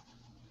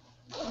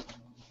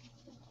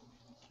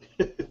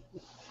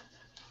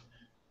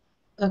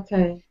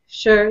 Okay,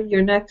 sure,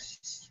 you're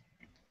next.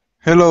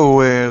 Hello,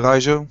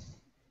 Riser.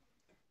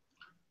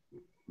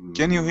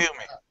 Can you hear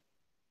me?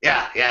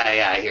 Yeah,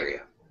 I hear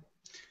you.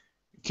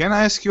 Can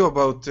I ask you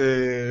about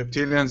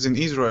reptilians in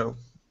Israel?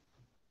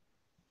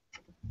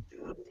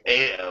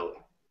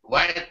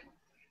 What?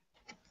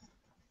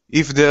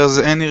 If there's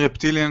any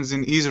reptilians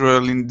in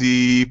Israel in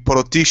the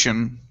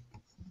politician.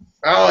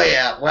 Oh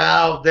yeah,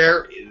 well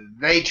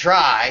they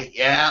try,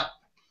 yeah.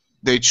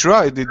 They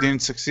tried, they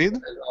didn't succeed?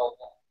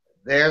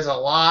 There's a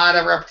lot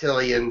of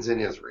reptilians in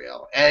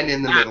Israel and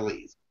in the Middle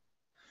East.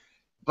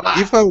 But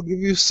if I'll give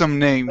you some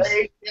names.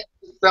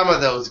 Some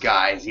of those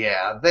guys,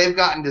 yeah. They've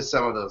gotten to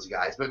some of those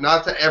guys, but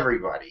not to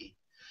everybody.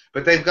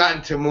 But they've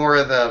gotten to more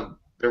of the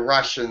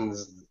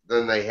Russians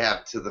than they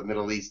have to the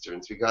Middle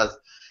Easterns because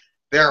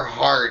they're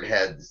hard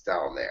heads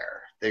down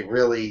there. They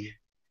really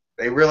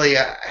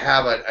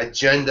have an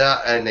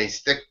agenda and they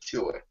stick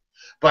to it.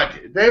 But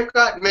they've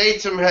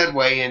made some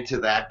headway into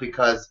that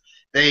because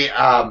they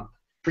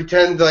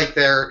pretend like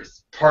they're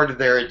part of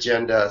their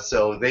agenda,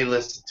 so they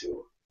listen to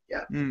them.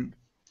 Yeah.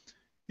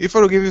 If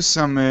I'll give you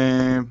some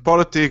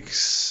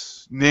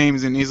politics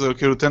names in Israel,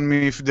 can you tell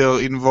me if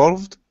they're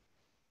involved?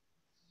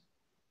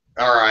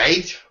 All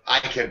right,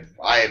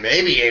 I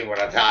may be able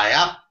to tell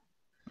you.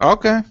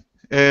 Okay.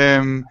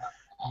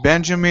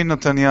 Benjamin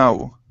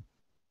Netanyahu.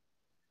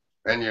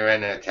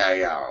 Benjamin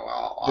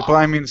Netanyahu. The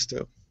Prime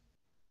Minister.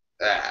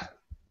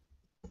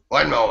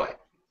 One moment.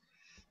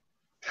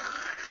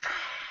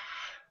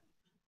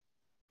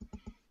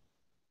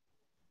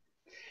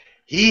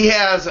 He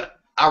has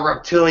a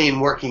reptilian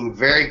working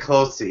very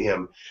close to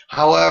him.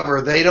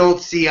 However, they don't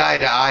see eye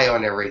to eye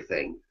on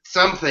everything.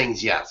 Some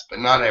things, yes, but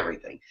not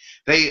everything.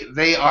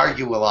 They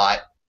argue a lot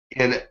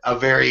in a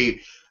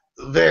very,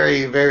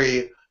 very,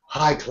 very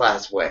high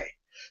class way.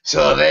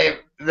 So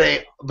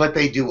but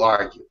they do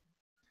argue.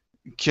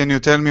 Can you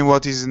tell me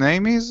what his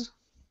name is?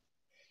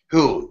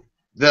 Who?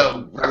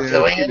 The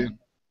reptilian?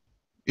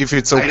 If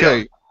it's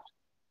okay.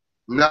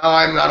 No,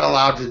 I'm not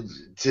allowed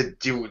to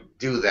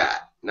do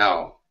that.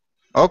 No.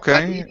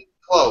 Okay. He's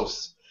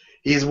close.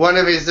 He's one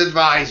of his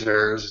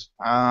advisors.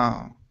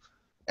 Ah.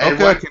 And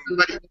okay.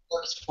 Somebody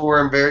works for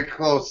him very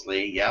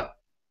closely. Yep.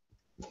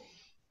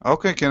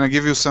 Okay. Can I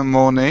give you some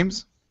more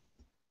names?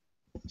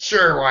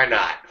 Sure. Why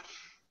not?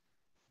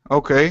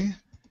 Okay.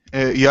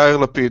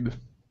 Yair Lapid.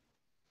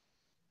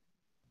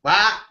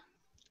 What?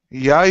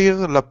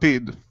 Yair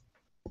Lapid.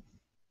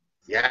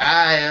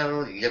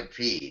 Yahyel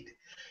Lapid.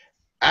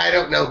 I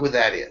don't know who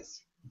that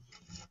is.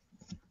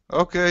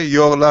 Okay,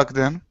 your luck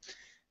then.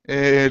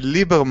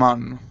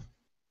 Lieberman.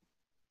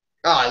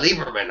 Ah,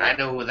 Lieberman, I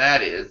know who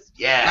that is.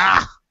 Yeah.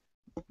 Ah!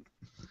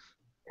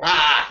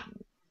 Ah!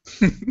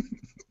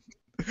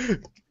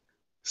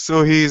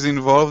 So he is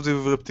involved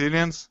with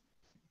reptilians?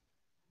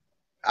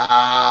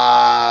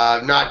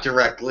 Not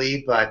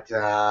directly, but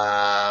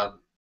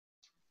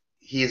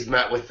he's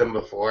met with them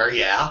before.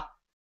 Yeah.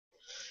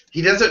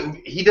 He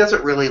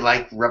doesn't really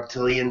like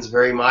reptilians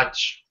very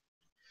much,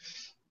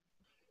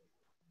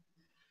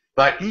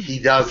 but he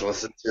does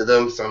listen to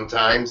them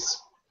sometimes.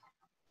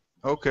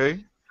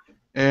 Okay.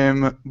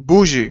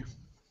 Bougie.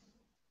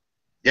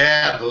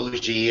 Yeah,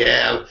 Bougie.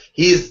 Yeah,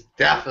 he's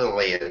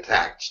definitely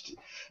attached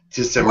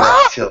to some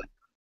What? reptilians.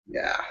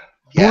 Yeah.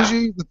 Yeah.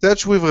 Bougie is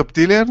attached with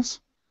reptilians?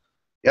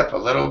 Yep, a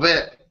little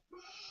bit.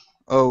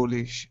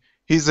 Holy sh...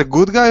 He's a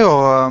good guy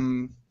or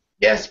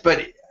Yes,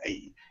 but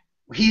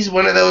he's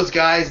one of those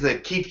guys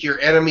that keep your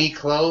enemy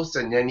close,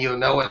 and then you'll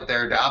know what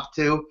they're up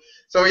to.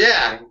 So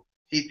yeah,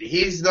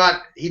 he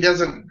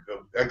doesn't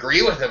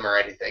agree with him or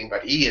anything,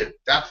 but he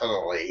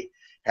definitely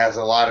has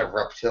a lot of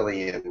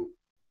reptilian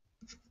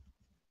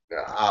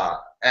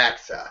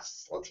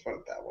access. Let's put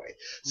it that way.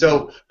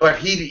 So, but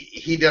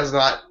he does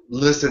not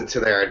listen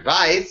to their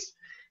advice,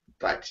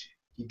 but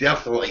he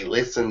definitely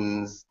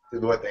listens to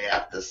what they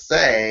have to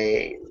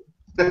say.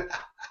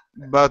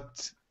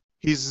 but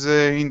his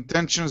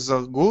intentions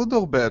are good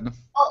or bad?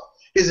 Oh,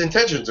 his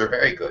intentions are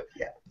very good.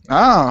 Yeah.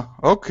 Ah,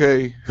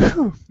 okay.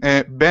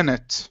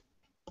 Bennett.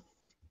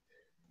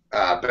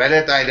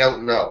 Bennett, I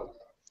don't know.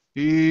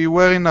 He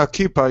wearing a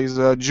kippah. He's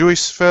a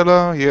Jewish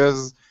fella. He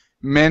has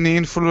many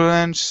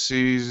influence.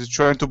 He's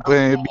trying to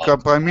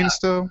become prime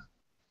minister.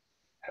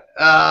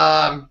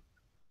 I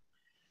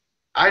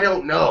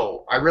don't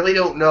know. I really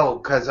don't know,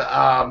 because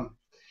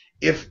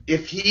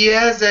if he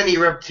has any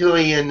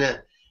reptilian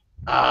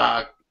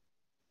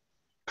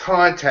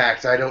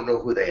contacts, I don't know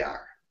who they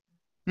are.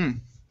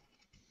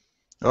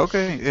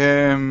 Okay.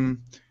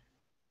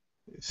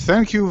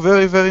 Thank you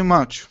very, very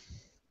much.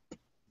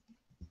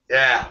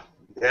 Yeah.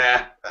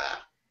 Yeah.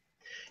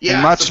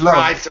 Much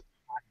surprise,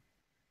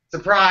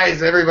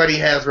 surprise! Everybody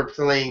has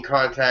reptilian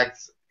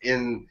contacts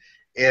in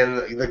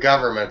the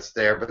governments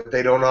there, but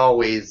they don't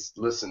always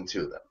listen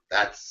to them.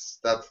 That's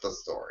the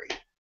story.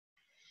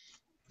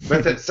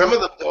 But some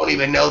of them don't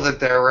even know that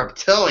they're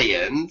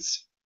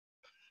reptilians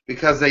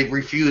because they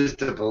refuse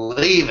to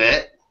believe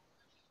it.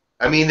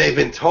 I mean, they've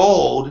been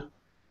told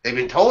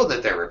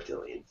that they're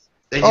reptilians.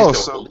 They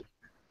just don't believe it.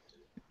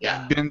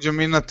 Yeah.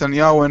 Benjamin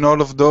Netanyahu and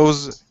all of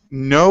those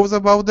knows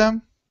about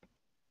them?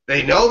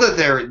 They know that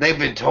they've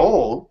been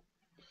told.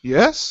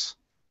 Yes?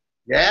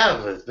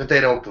 Yeah, but they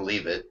don't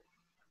believe it.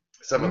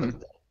 Some of them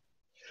don't.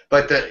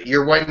 But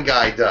your one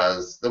guy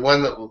does. The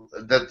one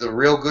that the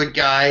real good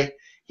guy,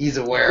 he's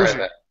aware of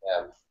it.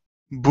 Yeah.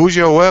 Bougie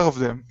aware of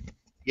them?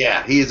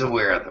 Yeah, he's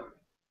aware of them.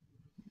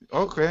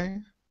 Okay.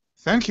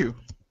 Thank you.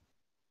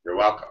 You're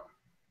welcome.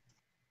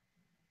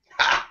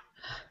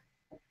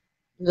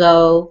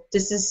 Hello,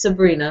 this is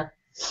Sabrina.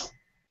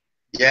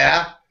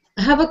 Yeah?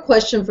 I have a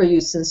question for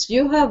you. Since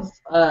you have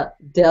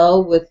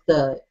dealt with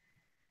the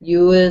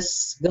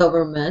U.S.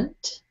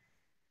 government,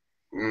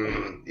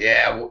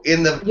 yeah,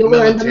 you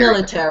were in the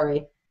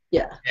military.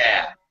 Yeah.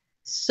 Yeah.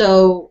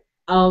 So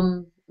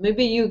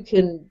maybe you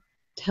can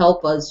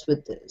help us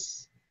with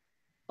this.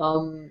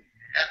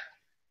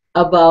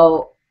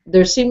 About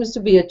there seems to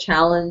be a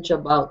challenge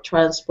about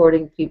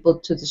transporting people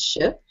to the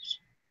ships.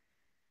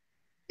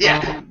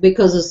 Yeah.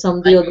 Because of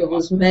some deal that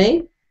was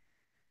made.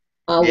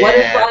 What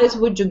advice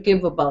would you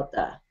give about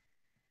that?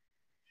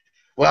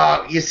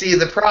 Well, you see,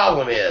 the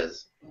problem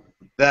is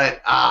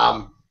that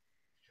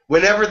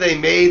whenever they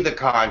made the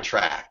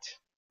contract,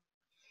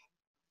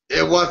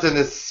 it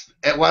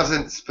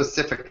wasn't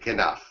specific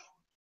enough,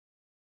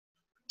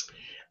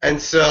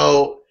 and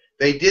so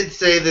they did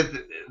say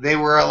that they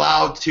were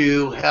allowed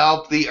to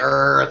help the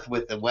Earth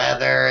with the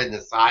weather and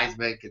the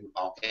seismic and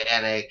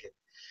volcanic,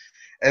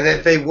 and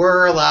that they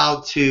were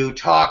allowed to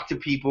talk to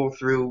people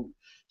through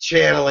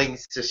channeling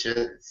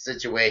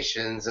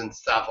situations and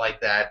stuff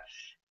like that,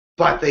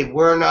 but they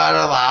were not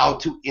allowed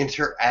to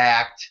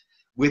interact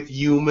with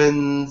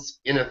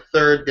humans in a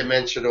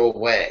third-dimensional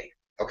way.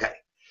 Okay.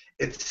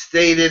 It's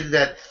stated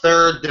that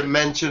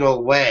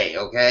third-dimensional way,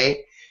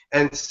 okay?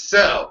 And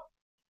so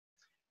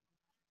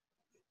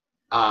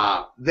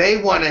they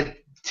want to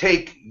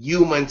take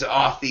humans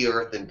off the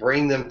Earth and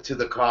bring them to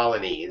the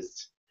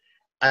colonies,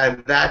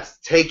 and that's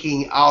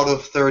taking out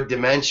of third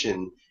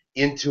dimension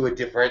into a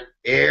different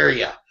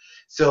area.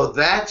 So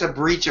that's a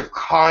breach of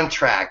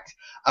contract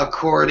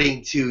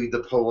according to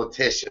the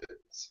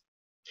politicians.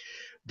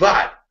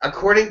 But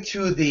according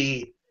to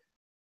the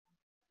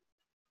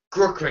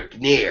Girk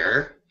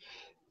Fitneer,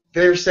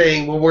 they're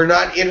saying, well, we're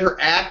not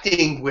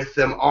interacting with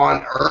them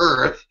on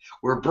Earth.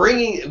 We're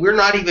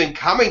not even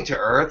coming to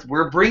Earth.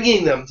 We're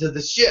bringing them to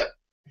the ship.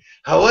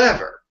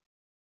 However,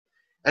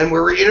 and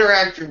we're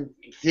interacting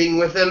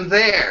with them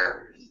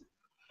there.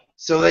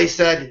 So they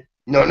said,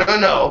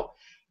 no.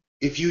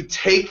 If you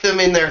take them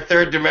in their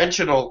third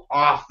dimensional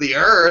off the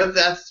Earth,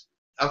 that's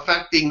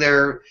affecting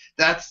their,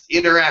 that's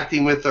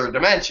interacting with their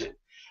dimension.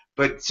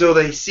 But so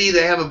they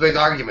have a big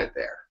argument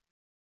there.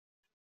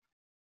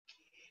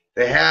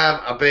 They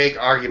have a big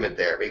argument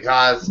there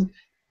because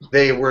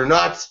they were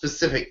not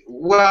specific.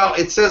 Well,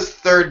 it says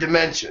third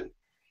dimension.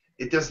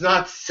 It does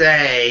not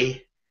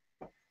say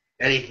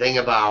anything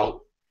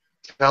about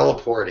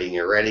teleporting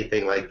or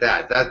anything like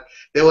that. That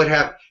they would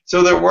have.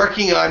 So they're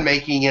working on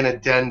making an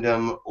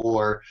addendum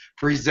or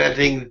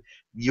presenting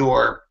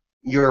your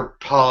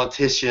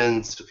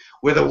politicians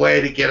with a way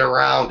to get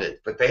around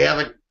it, but they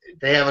haven't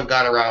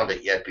got around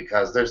it yet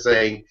because they're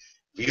saying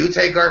if you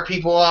take our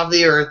people off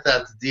the earth,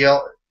 that's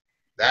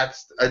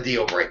a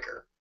deal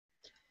breaker.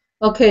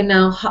 Okay,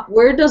 now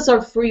where does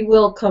our free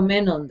will come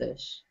in on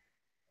this?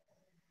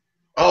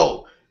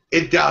 Oh,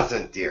 it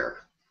doesn't, dear.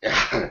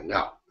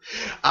 No.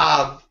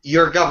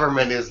 Your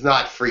government is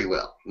not free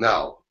will.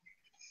 No.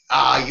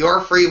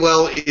 Your free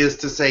will is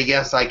to say,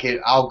 yes,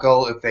 I'll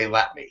go if they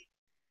let me.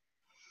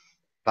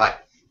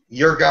 But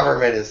your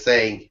government is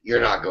saying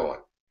you're not going.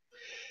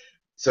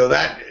 So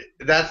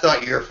that's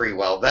not your free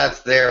will.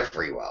 That's their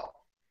free will.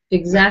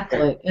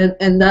 Exactly.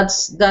 And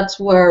that's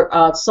where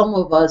some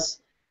of us,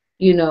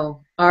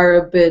 are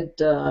a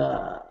bit,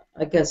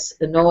 I guess,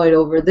 annoyed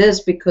over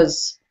this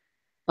because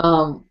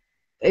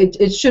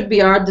it should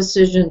be our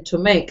decision to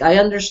make. I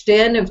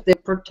understand if they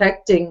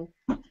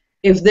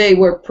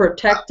were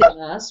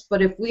protecting us,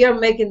 but if we are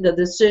making the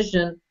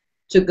decision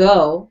to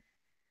go.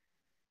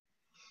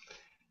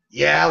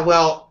 Yeah,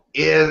 well,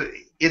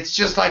 it's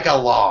just like a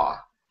law.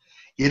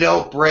 You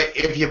don't break,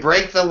 if you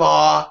break the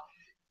law,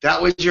 that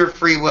was your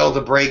free will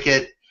to break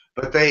it,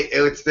 but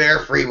it's their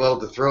free will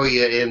to throw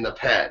you in the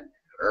pen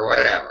or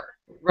whatever.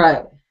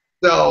 Right.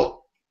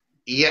 So,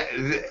 yeah,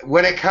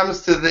 when it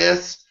comes to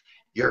this,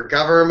 your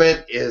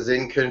government is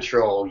in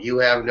control. You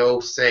have no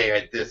say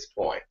at this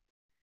point.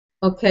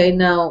 Okay,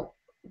 now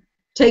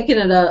taking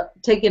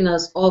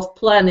us off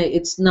planet,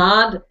 it's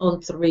not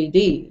on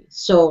 3D.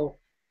 So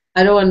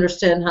I don't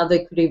understand how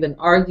they could even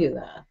argue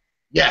that.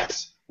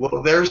 Yes.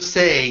 Well, they're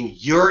saying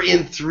you're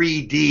in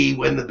 3D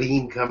when the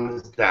beam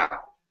comes down.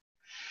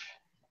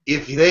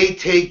 If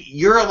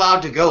you're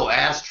allowed to go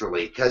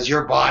astrally because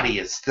your body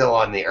is still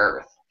on the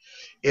earth.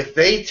 If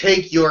they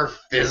take your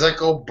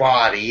physical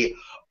body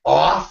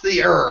off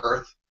the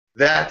earth,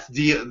 that's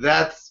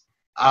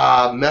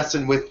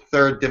messing with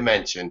third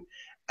dimension,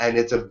 and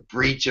it's a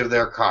breach of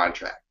their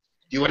contract.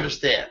 Do you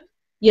understand?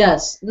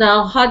 Yes.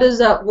 Now, how does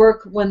that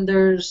work when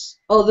there's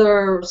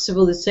other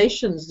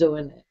civilizations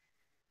doing it?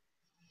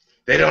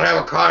 They don't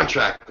have a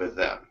contract with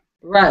them.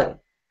 Right.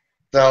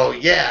 So,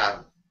 yeah,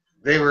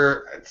 they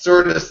were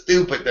sort of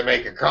stupid to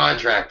make a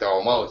contract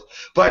almost.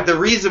 But the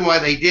reason why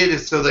they did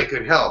is so they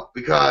could help,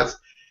 because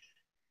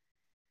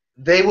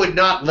they would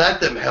not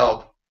let them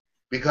help,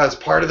 because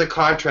part of the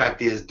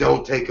contract is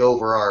don't take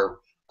over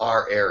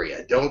our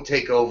area. Don't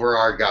take over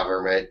our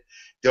government.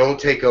 Don't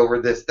take over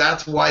this.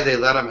 That's why they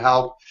let them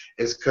help,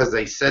 is because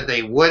they said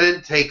they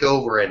wouldn't take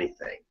over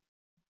anything.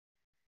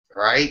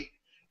 Right?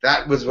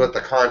 That was what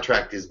the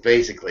contract is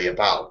basically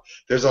about.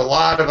 There's a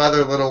lot of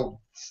other little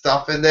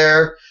stuff in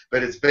there,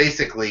 but it's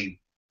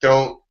basically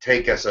don't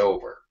take us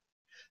over.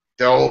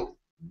 Don't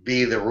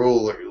be the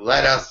ruler.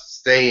 Let us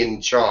stay in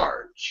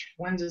charge.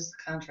 When does the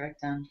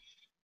contract end?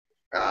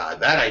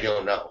 That I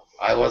don't know.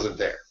 I wasn't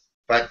there.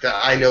 But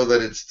I know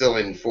that it's still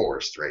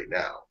enforced right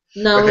now.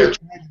 No. But they're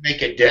trying to make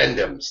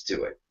addendums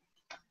to it.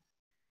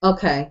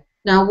 Okay.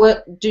 Now,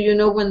 what do you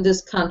know when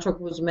this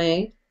contract was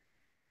made?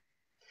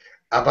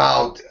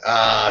 About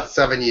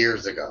 7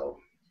 years ago,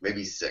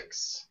 maybe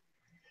 6.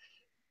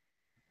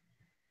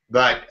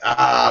 But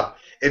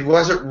it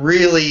wasn't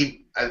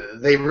really,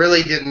 they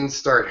really didn't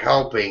start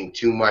helping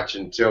too much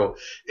until,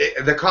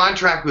 the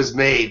contract was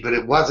made, but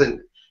it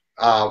wasn't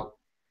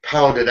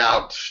pounded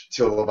out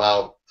till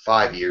about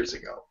 5 years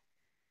ago.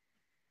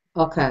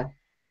 Okay.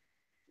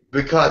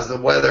 Because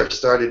the weather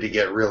started to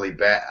get really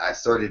bad.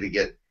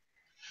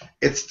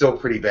 It's still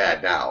pretty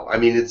bad now. I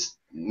mean, it's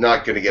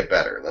not going to get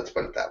better, let's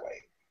put it that way.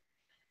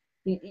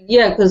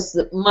 Yeah, because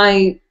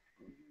my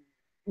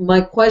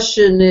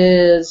question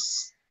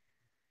is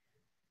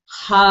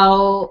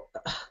how,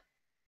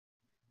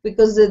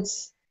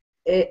 because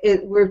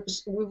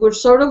we're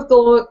sort of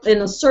going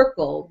in a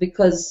circle,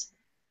 because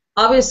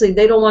obviously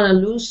they don't want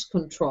to lose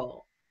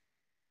control.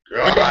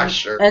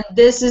 Sure. And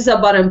this is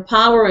about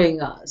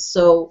empowering us.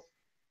 So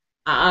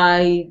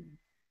do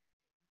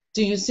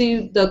you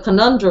see the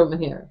conundrum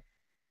here?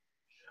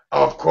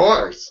 Of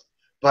course,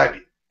 but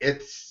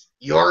it's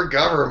your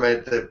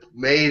government that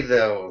made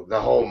the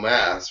whole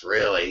mess,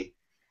 really.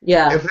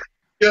 Yeah. If they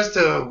just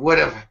would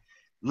have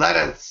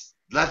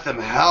let them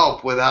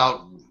help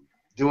without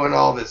doing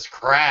all this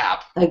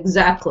crap.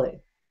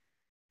 Exactly.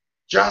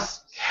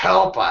 Just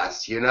help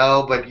us,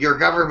 but your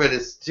government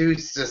is too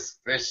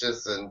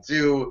suspicious and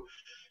too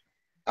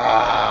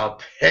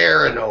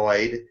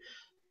paranoid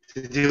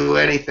to do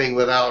anything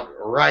without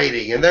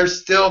writing. And they're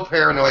still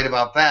paranoid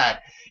about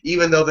that,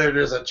 even though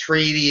there's a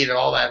treaty and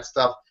all that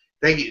stuff.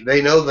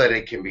 They know that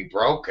it can be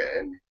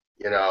broken,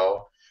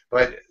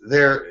 but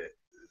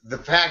the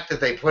fact that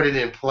they put it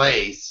in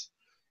place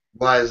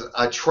was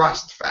a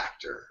trust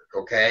factor,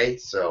 okay?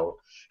 So,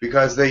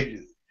 because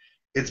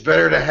it's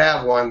better to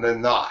have one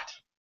than not,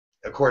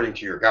 according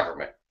to your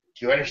government.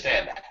 Do you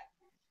understand that?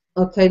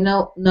 Okay,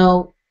 now,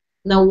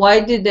 why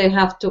did they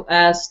have to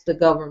ask the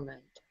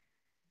government?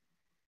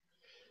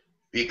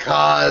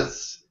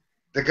 Because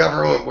the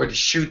government would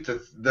shoot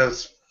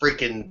those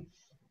freaking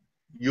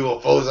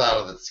UFOs out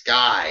of the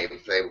sky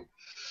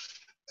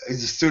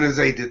as soon as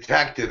they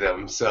detected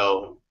them.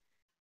 So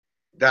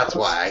that's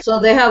why. So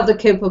they have the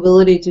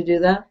capability to do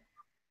that?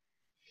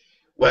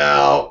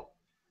 Well,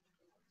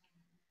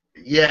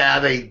 yeah,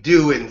 they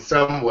do in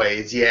some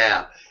ways,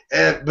 yeah.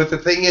 But the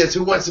thing is,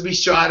 who wants to be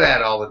shot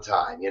at all the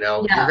time? You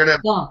know, Yeah, you're gonna.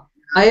 no,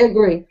 I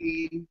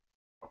agree.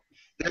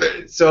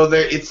 So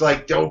it's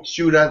like, don't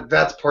shoot at.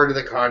 That's part of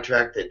the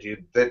contract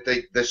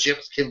that the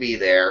ships can be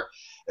there,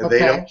 and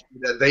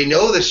they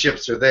know the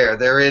ships are there.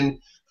 They're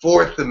in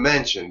fourth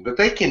dimension, but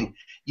they can.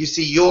 You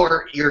see,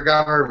 your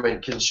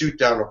government can shoot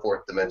down a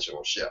fourth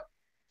dimensional ship.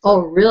 Oh,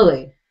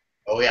 really?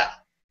 Oh yeah.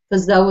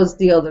 Because that was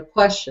the other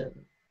question.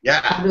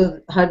 Yeah.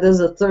 How does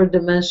a third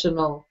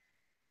dimensional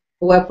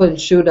weapon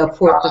shoot a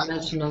fourth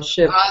dimensional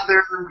ship?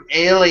 Other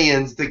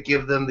aliens that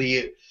give them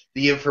the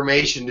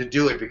information to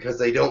do it because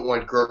they don't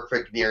want Girk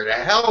Fitneer to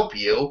help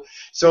you,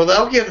 so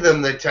they'll give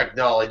them the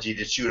technology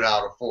to shoot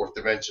out a fourth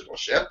dimensional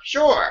ship.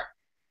 Sure.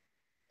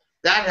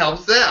 That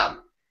helps them.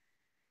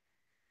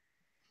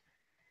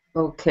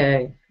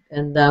 Okay,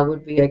 and that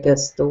would be, I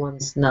guess, the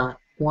ones not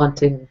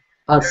wanting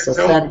us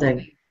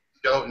ascending.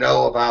 Don't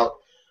know about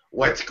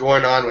what's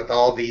going on with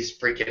all these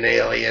freaking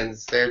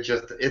aliens.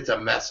 It's a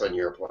mess on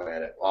your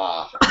planet.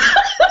 Wow.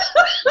 I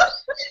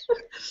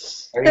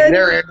mean,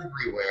 they're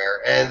everywhere,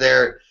 and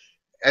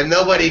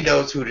nobody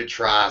knows who to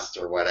trust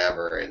or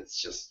whatever.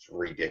 It's just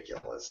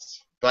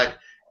ridiculous. But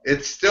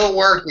it's still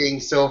working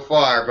so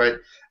far.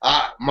 But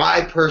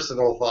my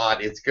personal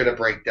thought, it's going to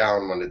break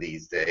down one of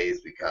these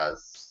days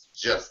because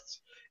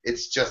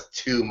it's just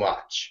too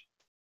much.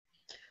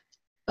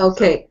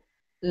 Okay,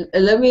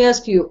 let me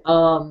ask you.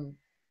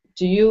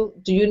 Do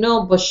you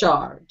know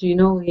Bashar? Do you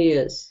know who he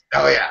is?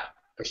 Oh yeah,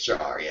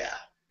 Bashar. Yeah.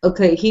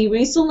 Okay, he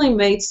recently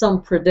made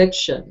some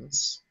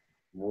predictions.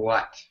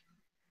 What?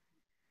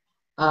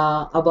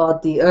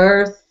 About the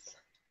Earth.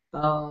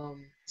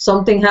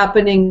 Something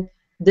happening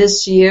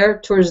this year,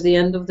 towards the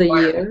end of the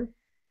year.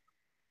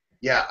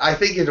 Yeah, I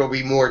think it'll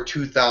be more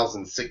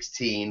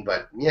 2016,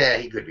 but yeah,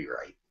 he could be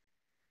right.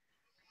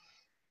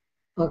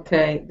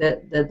 Okay,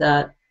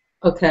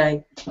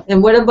 okay.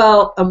 And what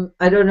about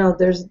I don't know,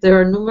 there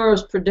are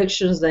numerous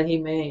predictions that he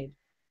made.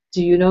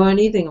 Do you know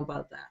anything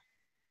about that?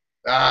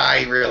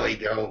 I really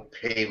don't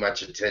pay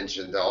much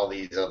attention to all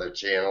these other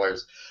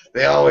channelers.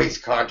 They always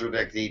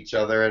contradict each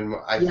other, and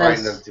I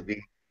find them to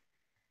be.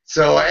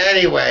 So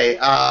anyway,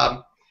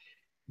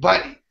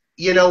 but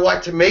you know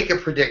what? To make a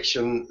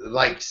prediction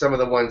like some of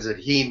the ones that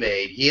he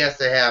made, he has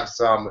to have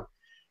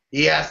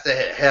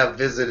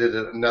visited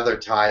another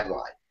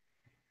timeline.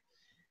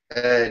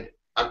 And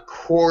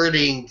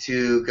according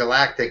to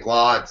galactic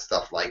law and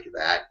stuff like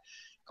that,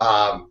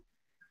 that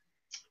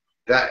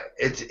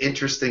it's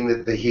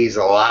interesting that he's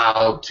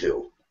allowed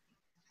to.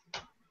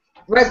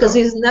 Right, because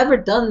he's never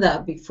done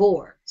that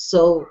before.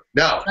 So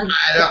no,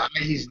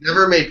 he's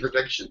never made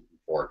predictions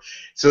before.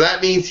 So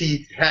that means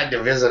he had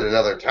to visit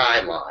another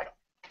timeline.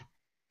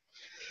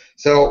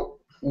 So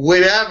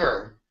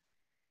whatever,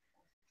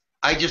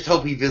 I just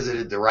hope he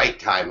visited the right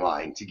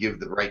timeline to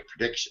give the right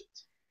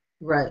predictions.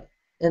 Right.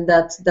 And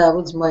that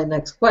was my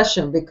next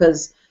question,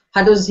 because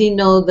how does he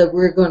know that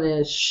we're going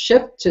to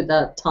shift to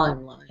that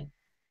timeline?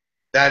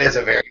 That is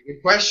a very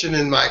good question,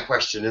 and my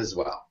question as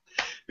well.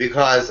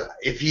 Because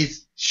if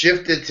he's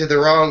shifted to the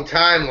wrong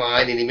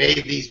timeline and he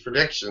made these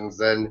predictions,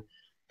 then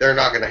they're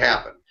not going to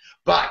happen.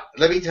 But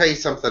let me tell you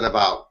something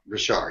about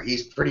Bashar.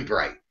 He's pretty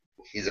bright.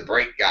 He's a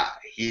bright guy.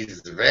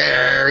 He's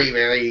very,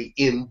 very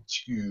in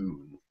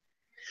tune.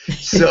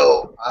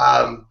 So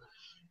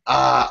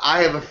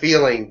I have a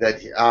feeling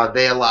that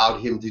they allowed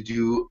him to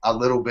do a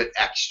little bit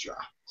extra.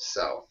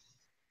 So.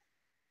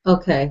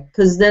 Okay,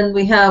 because then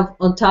we have,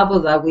 on top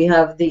of that, we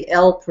have the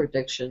L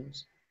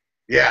predictions.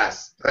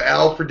 Yes, the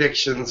L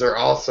predictions are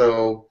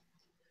also,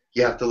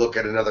 you have to look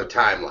at another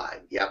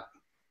timeline. Yep.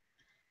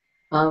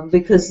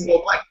 Because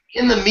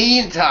in the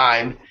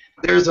meantime,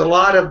 there's a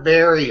lot of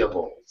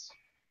variables.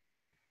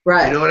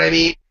 Right. You know what I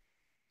mean?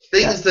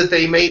 Things that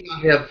they may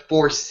not have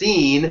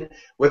foreseen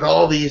with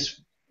all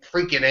these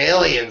freaking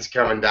aliens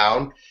coming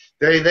down.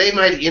 They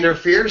might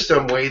interfere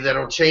some way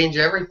that'll change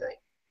everything.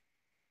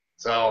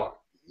 So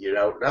you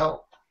don't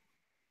know.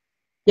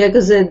 Yeah,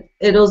 because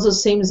it also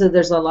seems that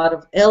there's a lot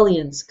of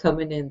aliens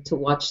coming in to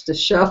watch the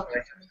show.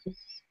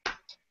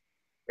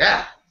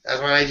 Yeah,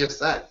 that's what I just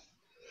said.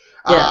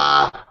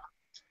 Yeah.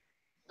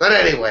 But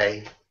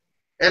anyway,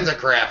 it's a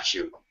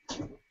crapshoot.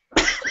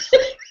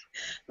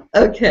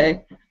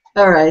 Okay.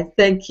 All right.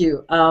 Thank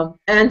you.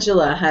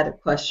 Angela had a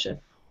question.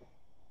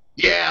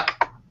 Yeah.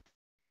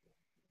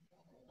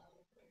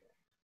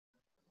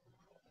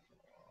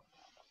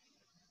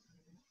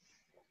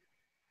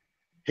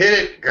 Hit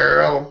it,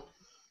 girl.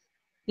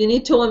 You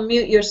need to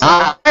unmute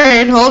yourself. All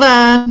right, hold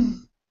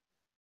on.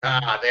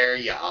 Ah, there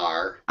you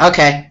are.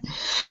 Okay.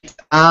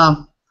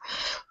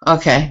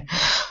 Okay.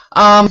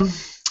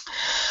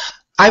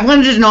 I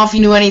wanted to know if you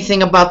knew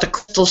anything about the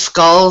crystal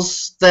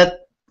skulls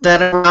that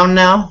are around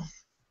now.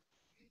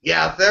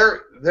 Yeah,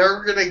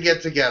 they're gonna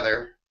get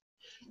together.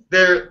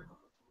 They're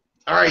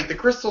all right. The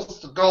crystal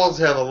skulls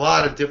have a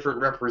lot of different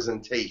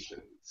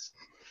representations.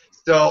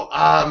 So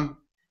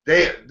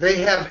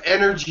they have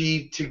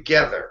energy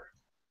together.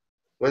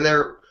 When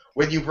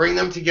you bring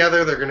them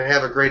together, they're gonna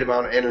have a great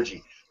amount of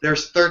energy.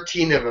 There's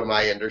 13 of them,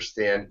 I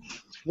understand.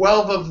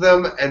 12 of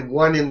them and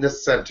one in the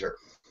center.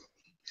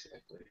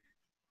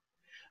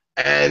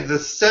 And the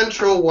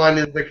central one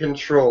is the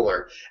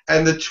controller.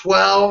 And the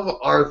 12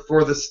 are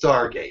for the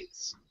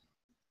stargates.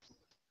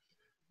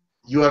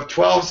 You have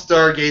 12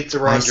 stargates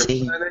around your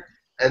planet,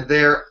 and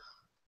they're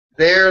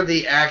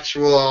the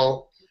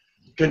actual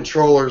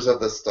controllers of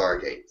the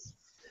stargates.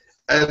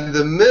 And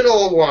the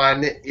middle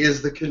one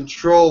is the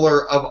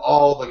controller of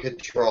all the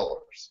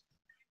controllers.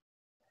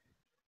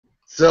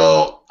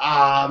 So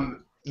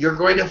you're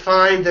going to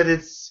find that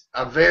it's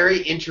a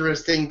very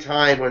interesting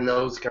time when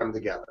those come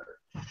together,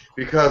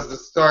 because the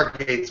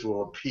stargates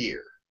will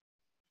appear.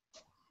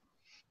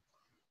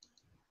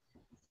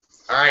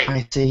 All right.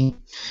 I see.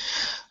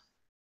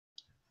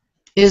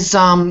 Is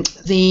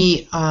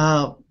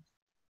the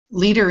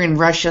leader in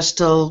Russia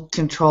still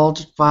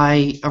controlled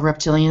by a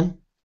reptilian?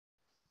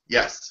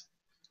 Yes.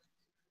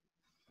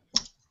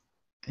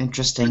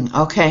 Interesting.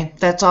 Okay,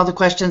 that's all the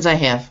questions I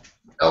have.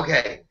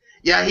 Okay.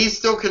 Yeah, he's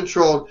still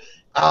controlled.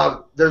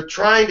 They're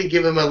trying to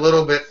give him a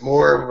little bit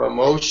more of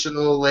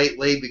emotional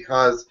lately,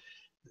 because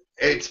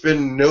it's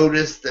been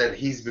noticed that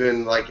he's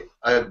been like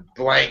a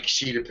blank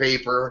sheet of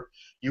paper.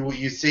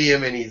 You see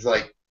him and he's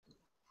like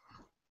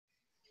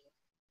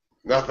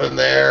nothing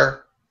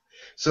there.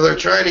 So they're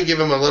trying to give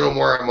him a little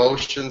more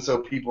emotion so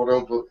people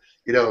don't,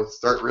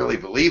 start really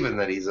believing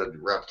that he's a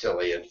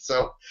reptilian.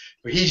 So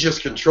but he's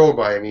just controlled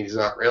by him. He's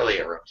not really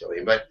a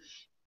reptilian. But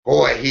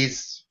boy,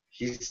 he's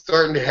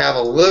starting to have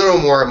a little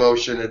more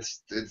emotion.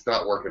 It's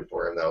not working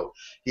for him though.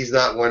 He's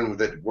not one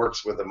that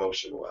works with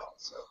emotion well.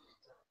 So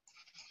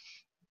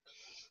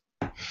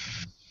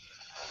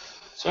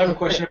I have a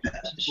question.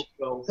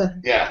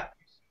 Yeah.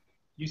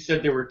 You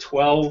said there were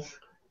 12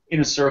 in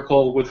a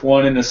circle with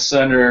one in the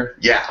center.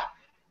 Yeah.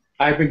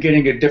 I've been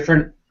getting a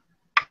different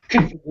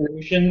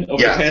configuration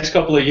over Yes. the past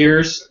couple of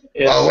years.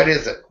 It's what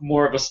is it?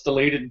 more of a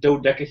stellated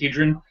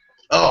dodecahedron.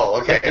 Oh,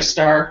 okay. Like a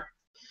star.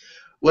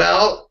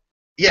 Well,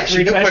 yes,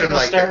 you can put it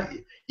like star?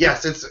 that.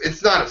 Yes,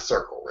 it's not a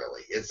circle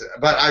really.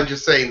 But I'm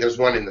just saying there's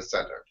one in the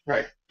center.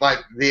 Right.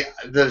 But the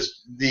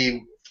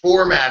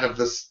format of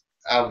the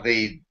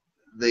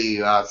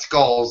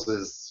skulls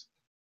is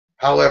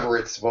however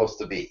it's supposed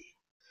to be,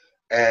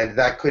 and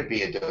that could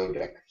be a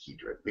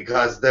dodecahedron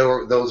because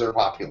those are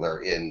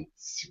popular in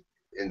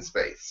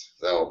space.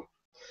 So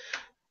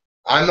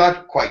I'm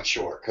not quite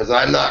sure because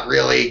I'm not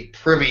really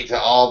privy to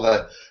all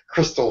the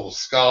crystal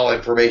skull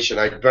information.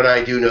 But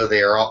I do know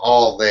they are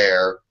all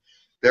there.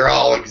 They're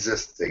all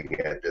existing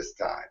at this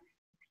time.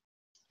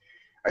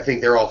 I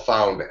think they're all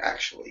found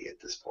actually at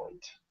this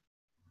point.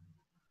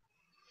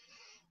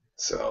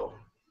 So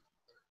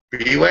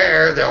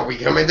beware, they'll be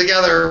coming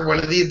together one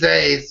of these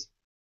days.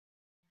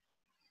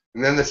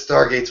 And then the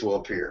stargates will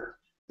appear.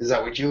 Is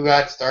that what you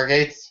got,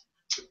 stargates?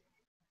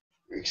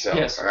 So,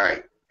 yes. All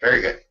right.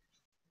 Very good.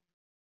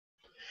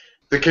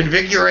 The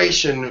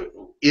configuration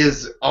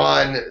is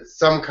on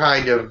some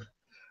kind of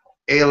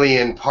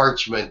alien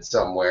parchment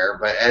somewhere,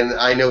 and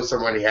I know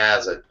somebody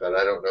has it, but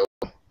I don't know.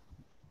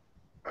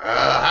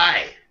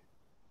 Hi.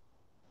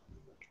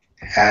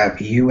 Have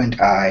you and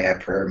I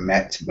ever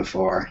met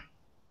before?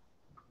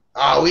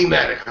 Oh, we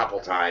met a couple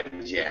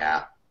times,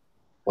 yeah.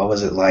 What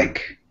was it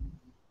like?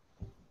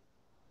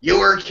 You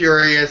were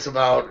curious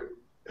about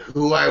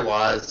who I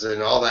was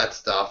and all that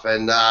stuff,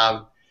 and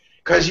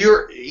because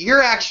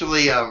you're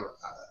actually a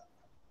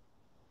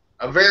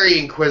very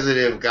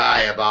inquisitive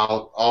guy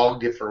about all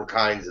different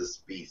kinds of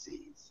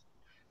species.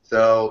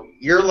 So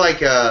you're like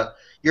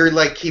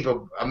keep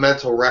a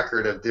mental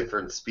record of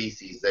different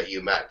species that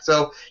you met.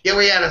 So yeah,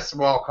 we had a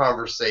small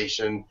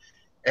conversation,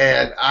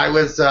 and I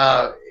was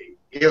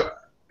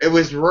it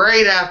was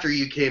right after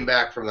you came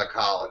back from the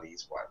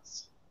colonies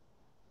once.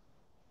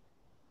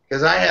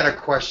 Because I had a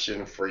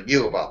question for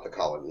you about the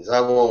colonies. I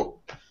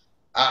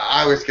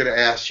was going to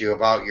ask you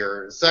about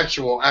your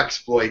sexual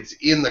exploits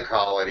in the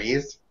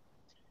colonies.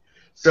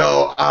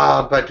 So,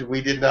 but we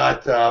did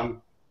not.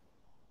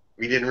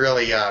 We didn't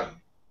really. I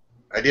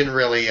didn't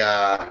really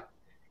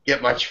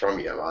get much from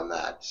you on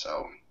that.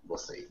 So we'll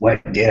see.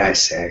 What did I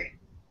say?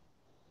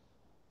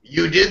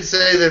 You did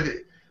say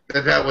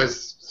that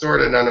was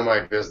sort of none of my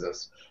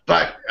business.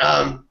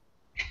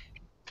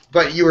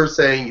 But you were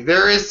saying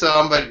there is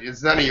some, but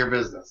it's none of your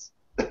business.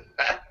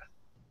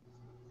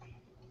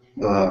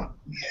 Well,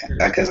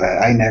 yeah, because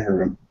I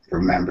never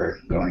remember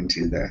going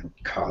to the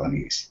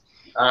colonies.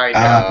 I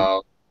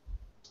know.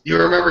 You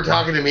remember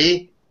talking to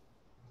me?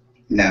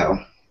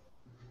 No.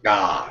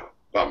 Ah,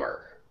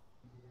 bummer.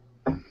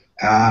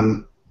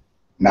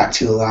 Not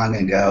too long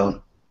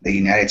ago, the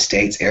United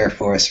States Air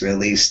Force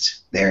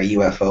released their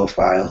UFO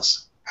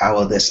files. How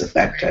will this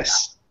affect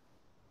us?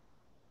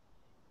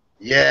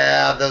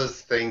 Yeah,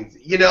 those things.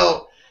 You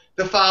know,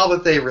 the file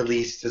that they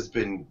released has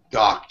been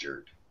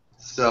doctored.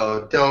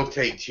 So don't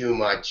take too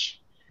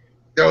much.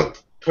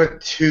 Don't put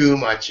too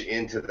much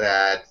into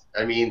that.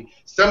 I mean,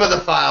 some of the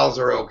files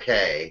are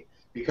okay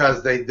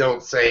because they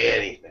don't say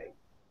anything.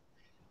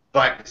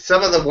 But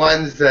some of the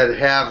ones that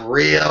have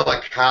real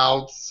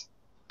accounts,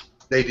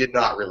 they did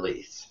not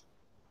release.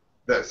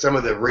 Some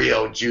of the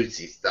real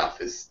juicy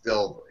stuff is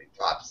still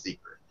top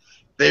secret.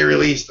 They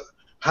released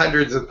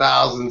hundreds of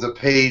thousands of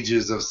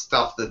pages of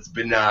stuff that's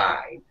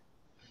benign.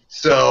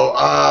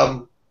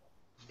 So,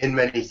 in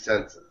many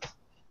senses.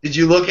 Did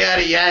you look at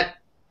it yet?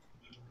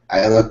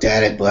 I looked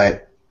at it,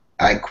 but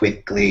I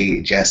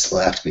quickly just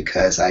left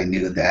because I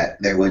knew that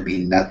there would be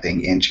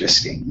nothing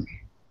interesting.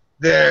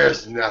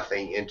 There's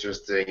nothing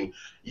interesting.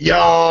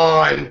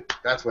 Yawn!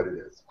 That's what it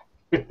is.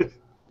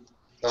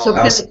 So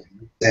Also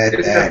said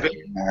It's a that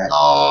big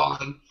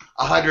yawn.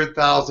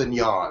 100,000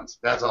 yawns.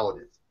 That's all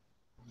it is.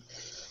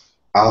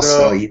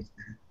 also, So-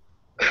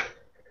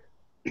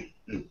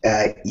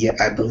 yeah,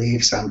 I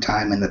believe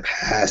sometime in the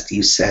past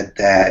you said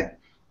that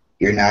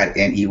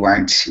you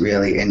weren't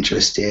really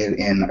interested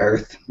in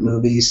Earth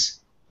movies.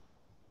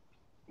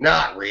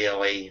 Not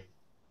really.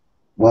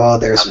 Well,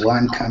 there's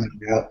one coming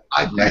out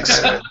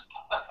next.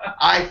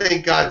 I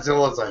think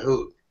Godzilla's a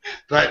hoot,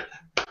 but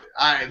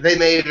they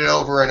made it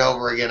over and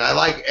over again. I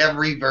like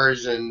every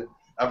version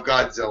of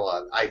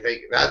Godzilla. I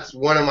think that's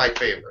one of my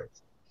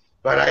favorites,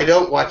 but I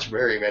don't watch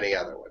very many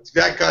other ones.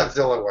 That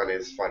Godzilla one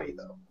is funny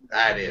though.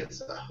 That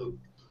is a hoot.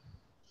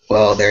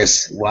 Well,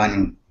 there's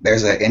an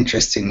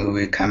interesting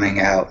movie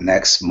coming out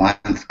next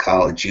month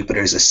called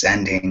Jupiter's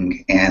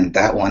Ascending, and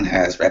that one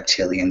has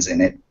reptilians in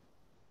it.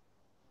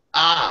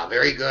 Ah,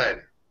 very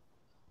good.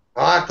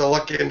 I'll have to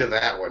look into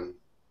that one.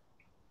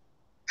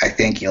 I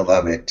think you'll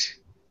love it.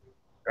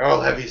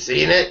 Oh, have you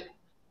seen it?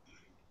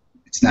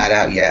 It's not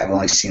out yet. I've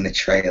only seen the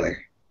trailer.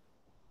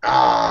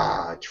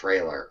 Ah,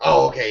 trailer.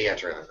 Oh, okay, yeah,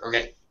 trailer.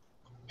 Okay.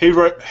 Hey,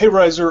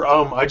 Riser.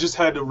 I just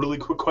had a really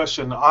quick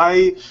question.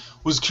 I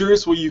was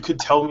curious what you could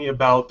tell me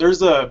about.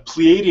 There's a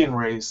Pleiadian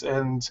race,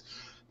 and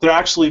they're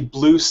actually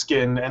blue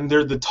skin, and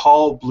they're the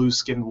tall blue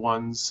skinned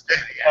ones.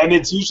 And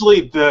it's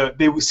usually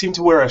they seem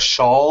to wear a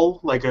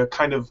shawl, like a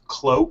kind of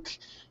cloak,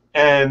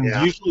 and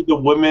usually the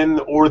women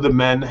or the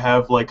men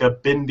have like a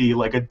bindi,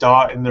 like a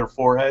dot in their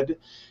forehead,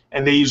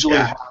 and they usually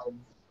have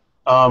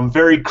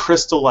very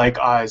crystal-like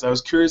eyes. I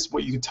was curious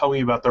what you could tell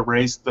me about the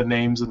race, the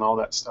names, and all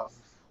that stuff.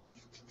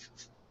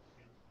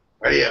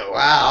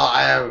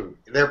 Wow,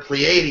 they're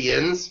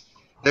Pleiadians.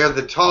 They're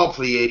the tall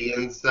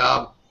Pleiadians,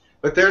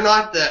 but they're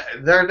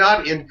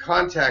not in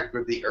contact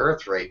with the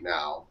Earth right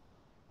now.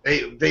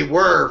 They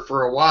were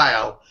for a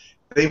while.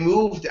 They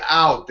moved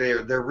out.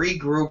 They're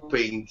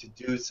regrouping to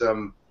do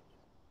some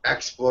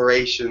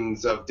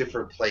explorations of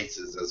different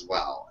places as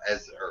well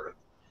as Earth,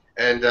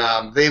 and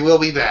they will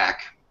be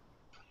back.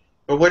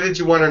 But what did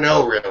you want to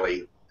know,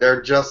 really?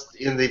 They're just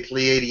in the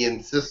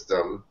Pleiadian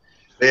system.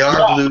 They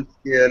are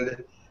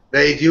blue-skinned.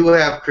 They do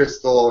have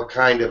crystal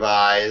kind of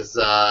eyes.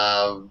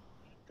 Their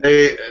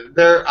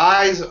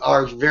eyes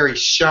are very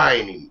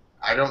shiny.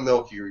 I don't know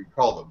if you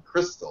call them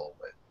crystal,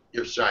 but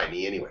they're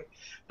shiny anyway.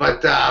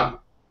 But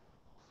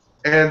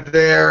and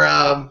they're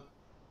a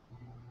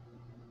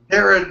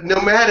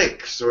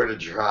nomadic sort of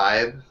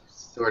tribe,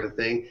 sort of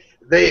thing.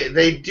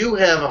 They do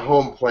have a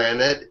home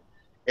planet,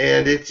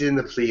 and it's in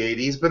the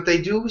Pleiades, but they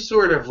do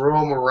sort of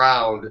roam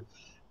around.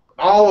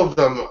 All of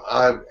them,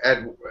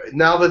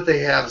 now that they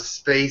have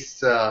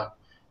space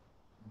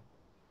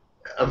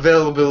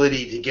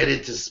availability to get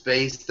into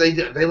space, they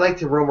like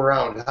to roam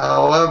around.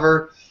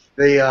 However,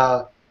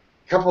 a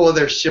couple of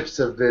their ships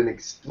have been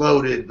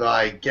exploded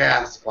by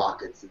gas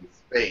pockets in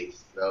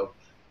space, so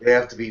they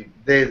have to be.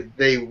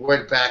 They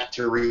went back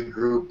to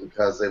regroup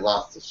because they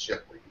lost the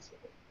ship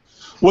recently.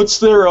 What's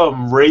their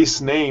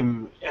race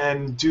name?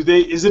 And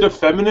is it a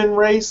feminine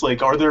race?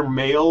 Like, are there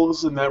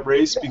males in that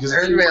race? Because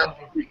There's males.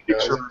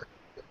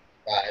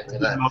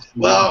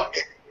 Well,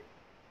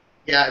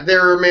 yeah,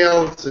 there are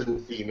males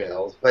and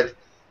females, but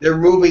they're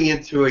moving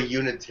into a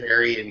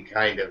Unitarian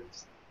kind of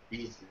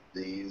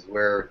species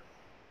where,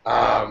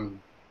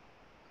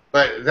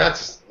 but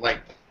that's like,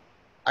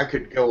 I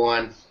could go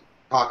on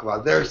talk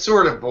about. They're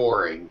sort of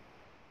boring,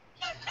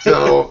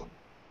 so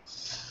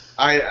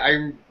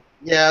they're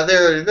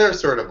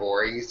sort of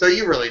boring. So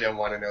you really don't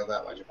want to know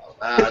that much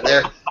about.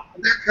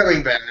 They're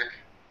coming back.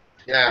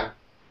 Yeah.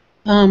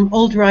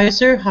 Old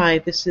Riser, hi,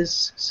 this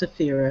is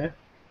Saphira.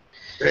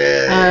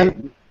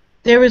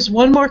 There is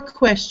one more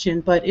question,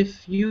 but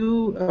if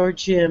you or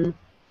Jim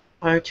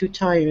are too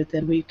tired,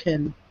 then we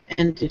can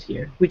end it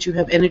here. Would you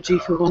have energy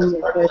for one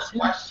more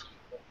question?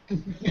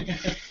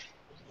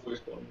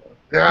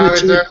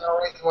 There's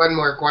only one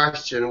more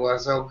question,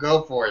 so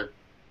go for it.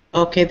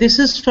 Okay, this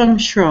is from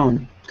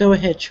Shron. Go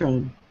ahead,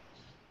 Shron.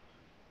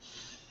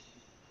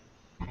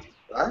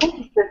 Right? Thank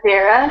you,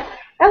 Safira.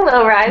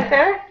 Hello,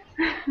 Riser.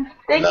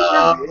 Thank you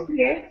for being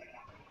here.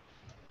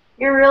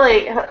 You're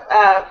really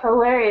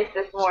hilarious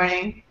this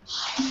morning.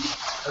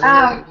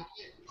 I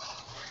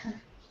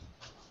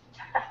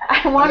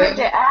wanted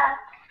to ask.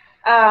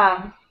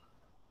 I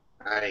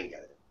ain't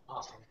got it.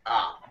 Awesome.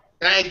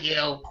 Thank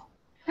you.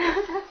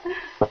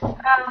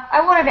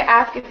 I wanted to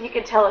ask if you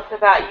could tell us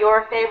about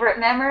your favorite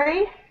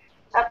memory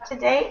up to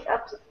date,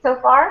 so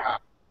far.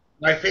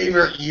 My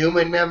favorite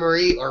human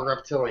memory or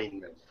reptilian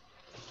memory?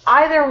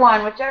 Either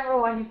one, whichever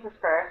one you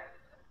prefer.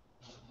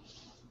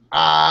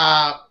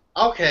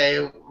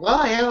 Okay. Well,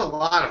 I have a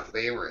lot of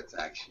favorites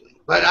actually,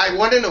 but I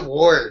won an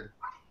award.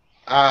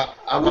 I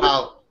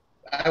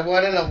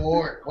won an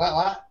award.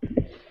 What?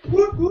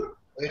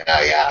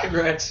 Yeah.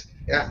 Congrats.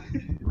 Yeah.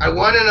 I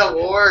won an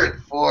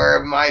award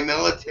for my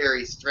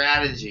military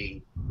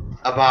strategy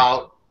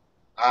about,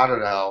 I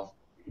don't know,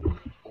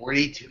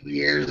 42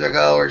 years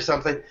ago or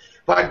something.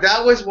 But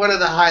that was one of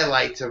the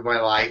highlights of my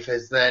life,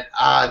 is that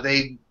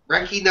they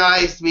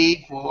recognized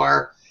me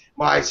for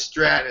my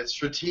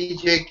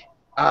strategic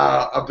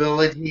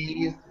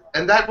abilities,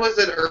 and that was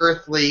sort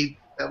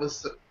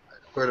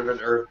of an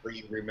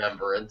earthly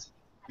remembrance,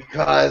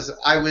 because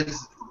I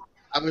was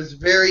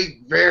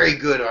very, very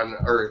good on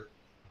Earth.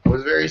 I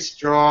was very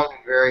strong,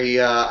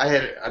 I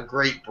had a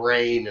great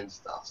brain and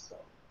stuff, so,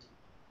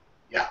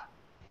 yeah.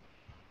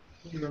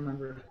 Do you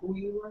remember who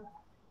you were?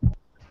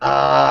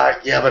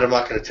 Yeah, but I'm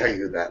not going to tell you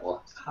who that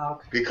was.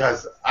 Okay.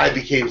 Because I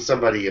became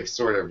somebody of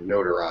sort of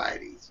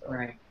notoriety, so.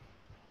 Right.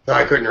 So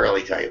I couldn't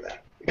really tell you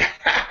that.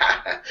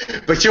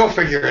 But you'll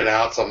figure it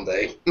out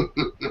someday.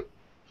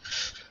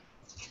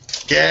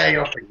 Yeah,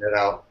 you'll figure it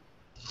out.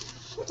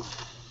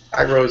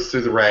 I rose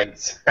through the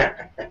ranks.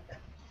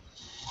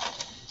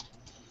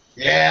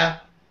 Yeah.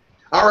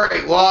 All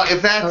right. Well,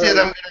 if that's it,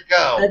 I'm going to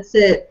go. That's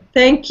it.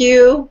 Thank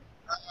you.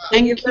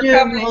 Thank you,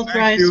 Gold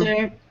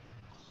Riser.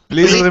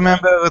 Please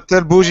remember,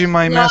 tell Bougie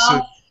my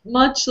message.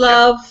 Much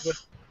love.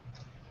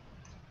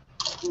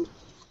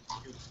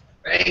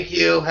 Thank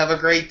you. Have a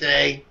great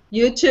day.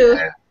 You too.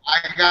 And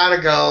I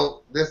gotta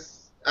go.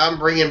 I'm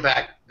bringing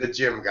back the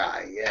gym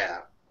guy. Yeah.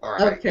 All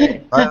right.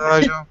 Okay. Bye,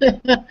 Raja.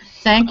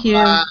 Thank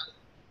you.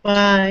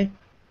 Bye.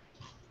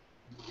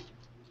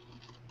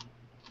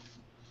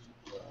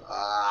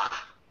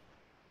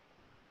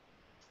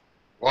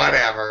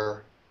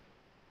 Whatever.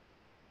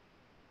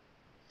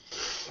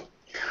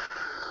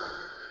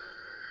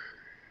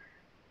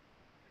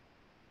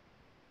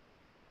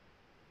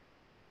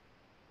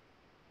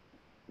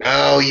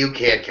 No, you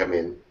can't come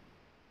in.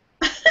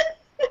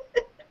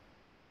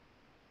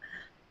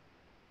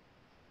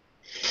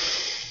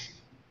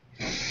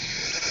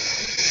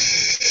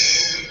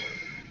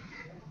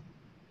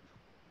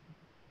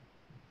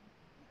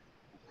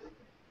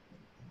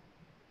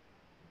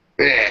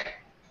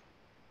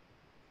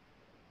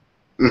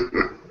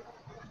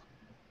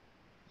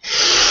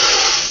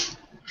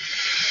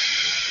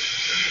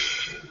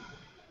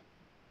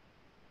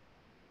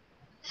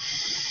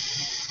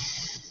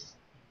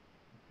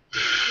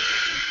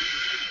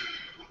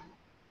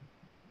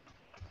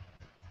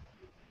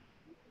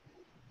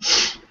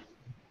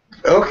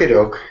 Okie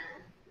doke.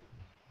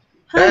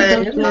 Hi,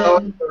 Hey, Jim. hello,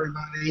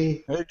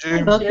 everybody. Hey,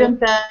 Jim. Welcome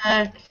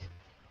back.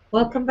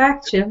 Welcome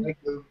back, Jim. Thank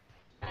you.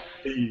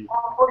 Hey.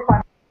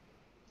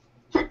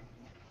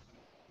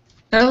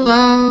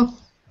 Hello.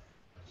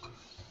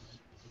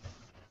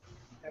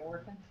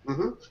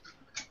 Mm-hmm.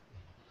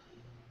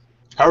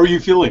 How are you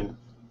feeling?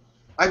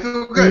 I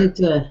feel How you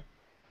good.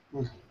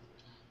 doing?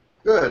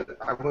 Good.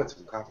 I want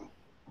some coffee.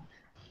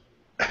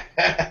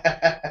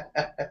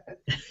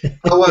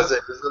 How was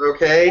it? Was it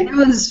okay? It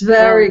was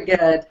very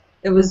good.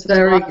 It was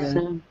very good.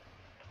 Awesome.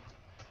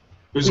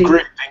 It was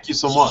great. Thank you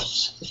so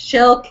much.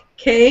 Shell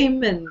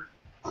came and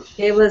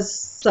gave us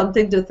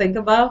something to think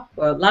about,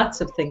 or lots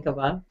to think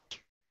about.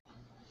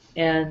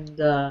 And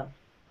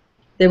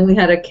then we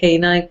had a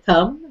canine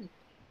come.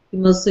 He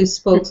mostly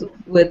spoke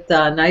with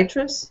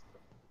nitrous.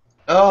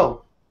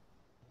 Oh,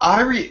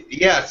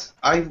 yes.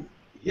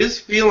 His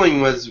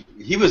feeling was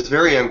he was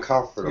very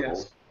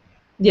uncomfortable.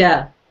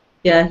 Yes.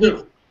 Yeah.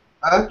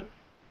 Huh?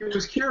 He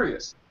was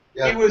curious.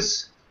 Yeah. He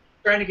was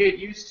trying to get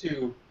used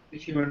to the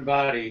human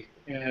body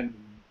and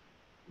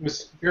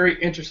was very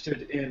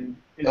interested in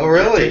Oh,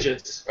 really?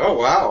 digits. Oh,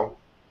 wow.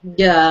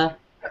 Yeah,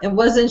 and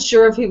wasn't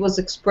sure if he was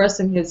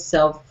expressing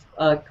himself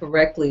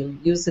correctly,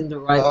 using the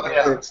right Oh,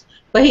 yeah. words.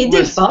 But he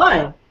did Listen.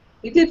 fine.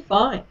 He did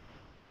fine.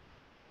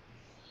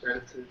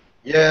 Gratitude.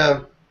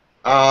 Yeah.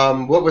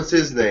 What was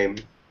his name?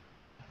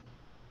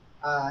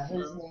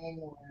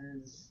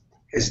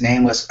 His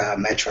name was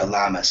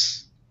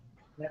Metlaramus.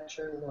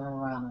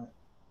 Metlaramus?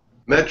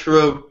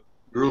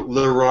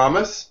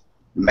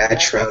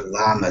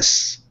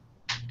 Metlaramus.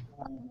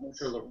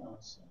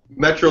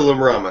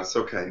 Metlaramus,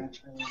 okay.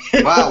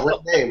 Wow,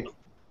 what name?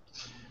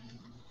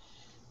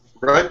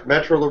 Right,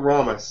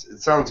 Metlaramus.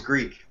 It sounds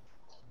Greek.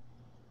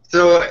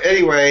 So,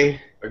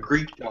 anyway, a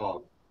Greek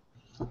dog.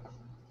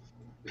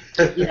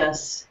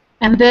 Yes.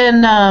 And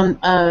then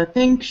I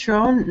think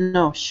Sher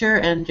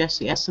and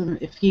Jesse asked him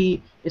if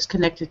he is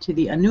connected to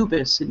the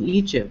Anubis in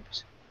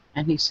Egypt,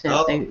 and he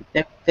said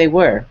they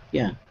were,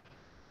 yeah.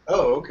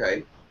 Oh,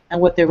 okay.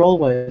 And what their role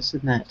was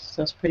in that.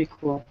 So it's pretty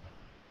cool.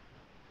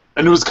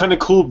 And it was kind of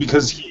cool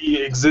because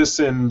he exists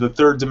in the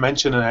third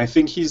dimension, and I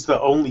think he's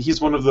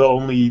one of the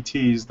only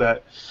ETs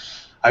that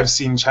I've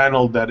seen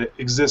channeled that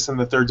exists in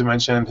the third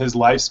dimension, and his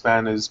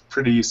lifespan is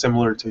pretty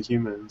similar to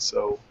humans.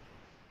 So,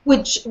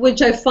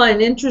 which I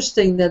find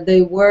interesting that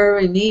they were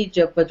in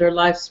Egypt, but their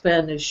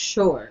lifespan is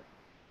short.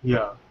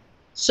 Yeah.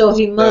 So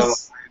he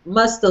must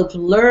have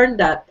learned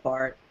that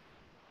part.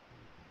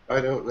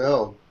 I don't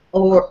know.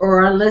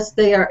 Or unless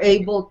they are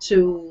able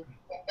to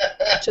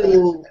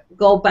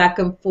go back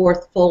and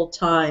forth full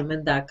time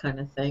and that kind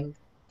of thing,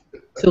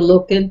 to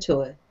look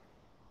into it.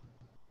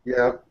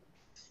 Yeah.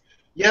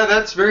 Yeah,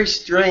 that's very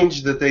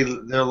strange that their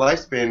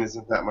lifespan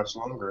isn't that much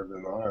longer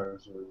than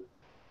ours,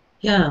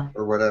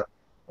 or whatever.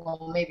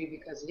 Well, maybe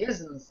because he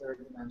is in the third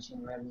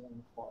dimension rather than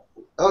the fourth.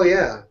 Oh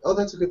yeah. Oh,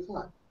 that's a good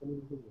thought.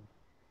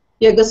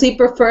 Yeah, because he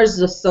prefers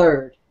the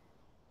third.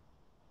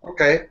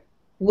 Okay.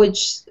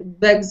 Which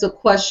begs the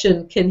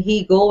question: can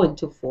he go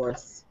into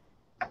fourth?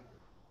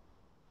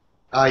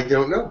 I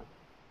don't know.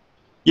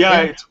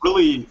 Yeah, it's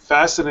really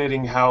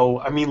fascinating how,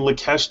 I mean,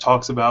 Lakesh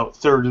talks about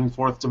third and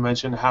fourth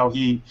dimension, how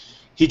he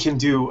can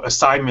do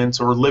assignments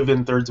or live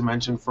in third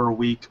dimension for a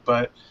week,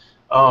 but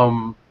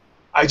I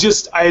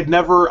had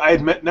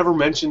never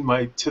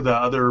mentioned to the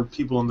other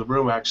people in the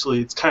room. Actually,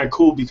 it's kind of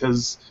cool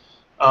because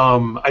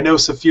I know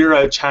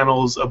Saphira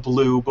channels a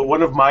blue, but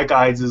one of my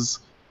guides is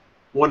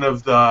one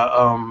of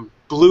the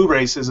blue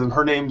races, and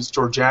her name's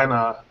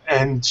Georgiana,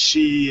 and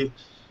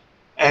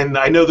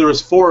I know there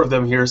was 4 of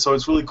them here, so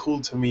it's really cool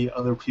to meet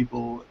other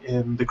people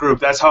in the group.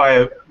 That's how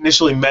I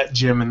initially met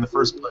Jim in the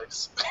first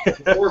place.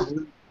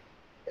 The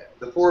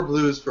 4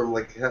 blues from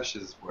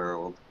Lakesh's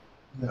world.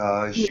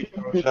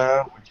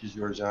 Shikosha, which is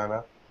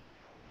Georgiana,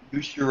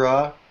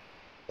 Yushira,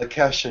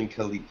 Lakesh, and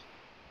Khalid.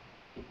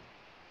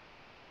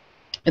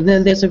 And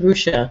then there's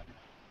Arusha.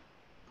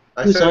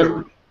 I said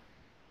Arusha.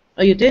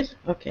 Oh, you did?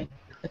 Okay.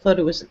 I thought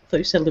you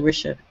said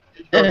Larusha.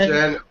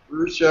 Georgiana,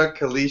 Arusha,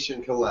 Kalish,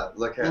 and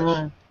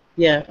Lakesh.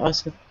 Yeah,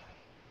 awesome.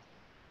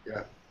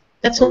 Yeah.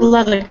 That's a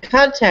lot of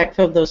contact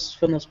from those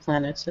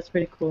planets. That's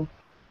pretty cool.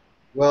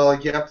 Well,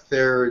 yep,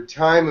 their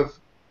time of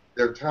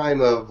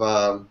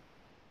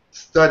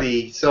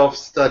study,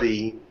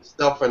 self-study,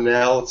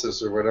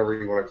 self-analysis, or whatever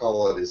you want to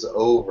call it, is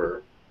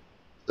over.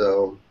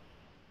 So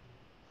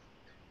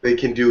they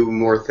can do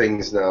more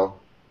things now.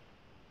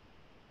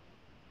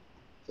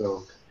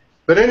 So,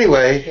 but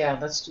anyway. Yeah,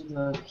 let's do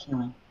the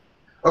healing.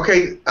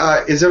 Okay,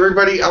 is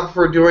everybody up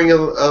for doing a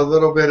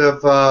little bit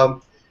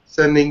of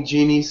sending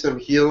Jeannie some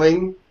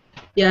healing?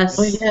 Yes.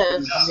 Oh,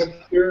 yes.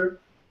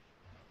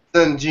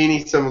 Send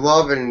Jeannie some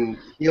love and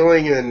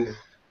healing and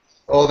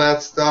all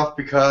that stuff,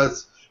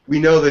 because we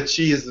know that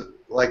she is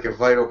like a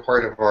vital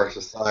part of our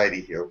society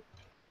here.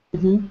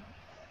 Mm-hmm.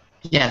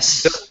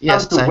 Yes,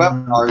 yes,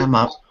 I'm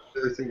up.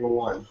 Every single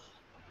one.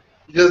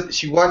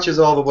 She watches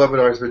all the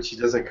webinars, but she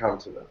doesn't come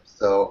to them.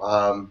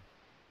 So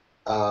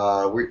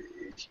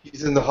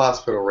she's in the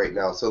hospital right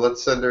now. So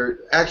let's send her.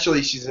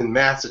 Actually, she's in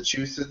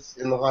Massachusetts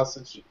in the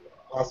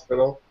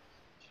hospital.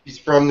 She's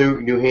from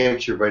New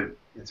Hampshire, but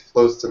it's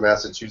close to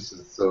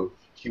Massachusetts, so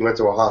she went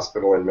to a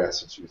hospital in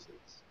Massachusetts.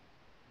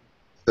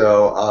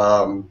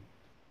 So,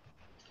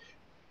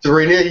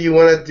 Serena, you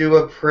want to do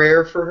a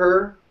prayer for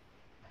her?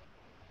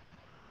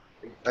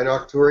 An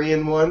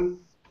Arcturian one?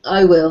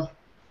 I will.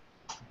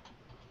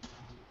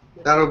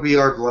 That'll be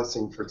our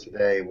blessing for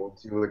today. We'll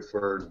do it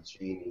for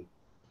Jeannie.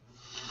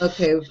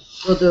 Okay,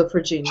 we'll do it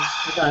for Jeannie.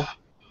 Hold on.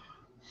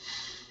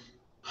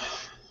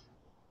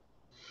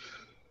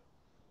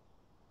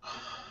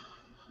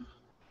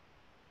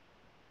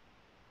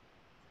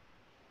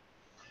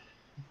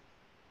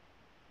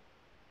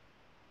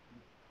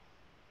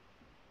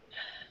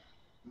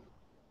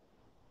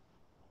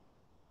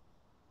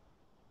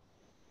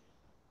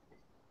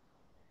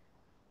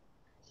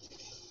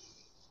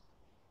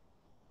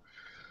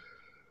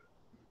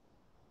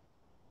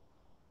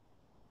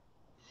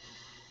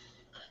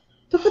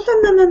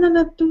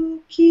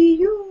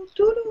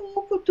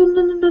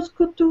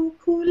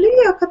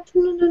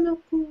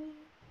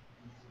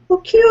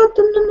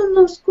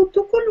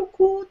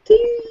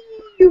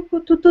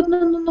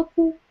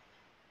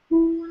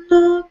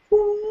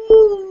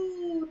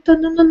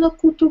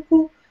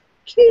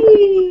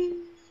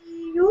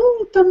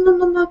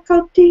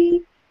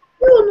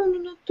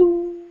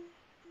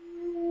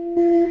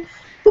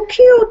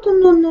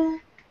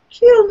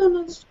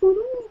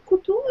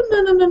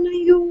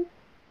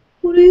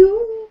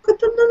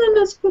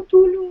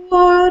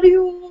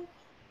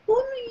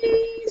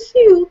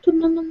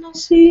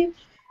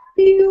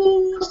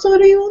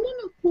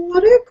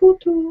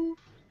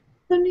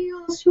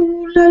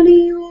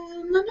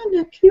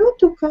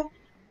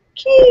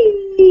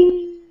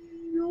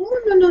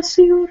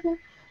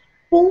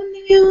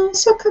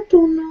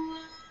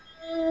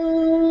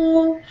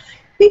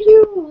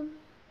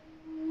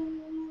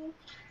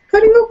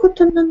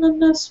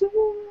 Tananasu.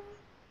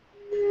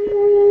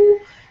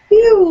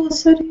 Io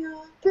Saria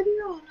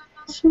Tariona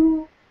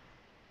Nasu.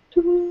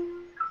 Tu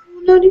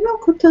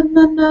Narioko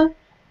Tanana.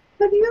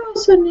 Ario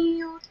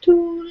Sanio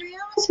tu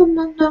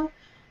Liasanana.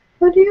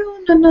 Ario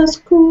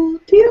Nanasku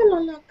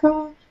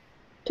Tialalaka.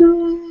 Tu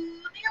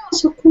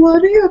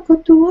Niosukuaria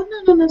Kotuana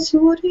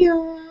Nanasuaria.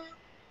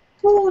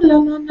 O la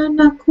la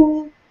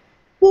nanaku.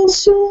 O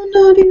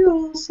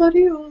sunario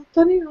sario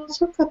tario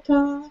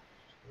sokata.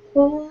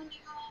 O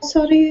nio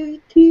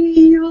sari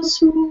ti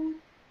yosu.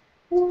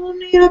 O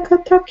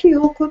niakataki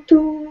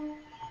okotu.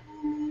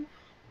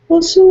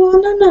 O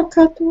suana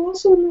nakatu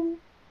osulu.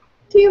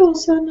 Tio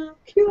sana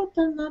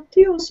kiotana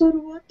tio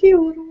sorua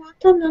tio rua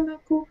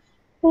tananaku.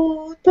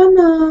 O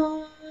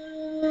tana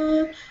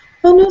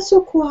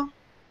anasokua.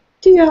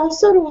 Tia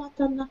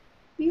saruatana.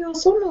 Io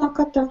sono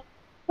akata.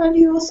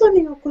 Ario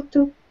sani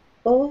okotu.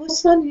 O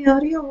sani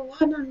ario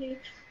anani.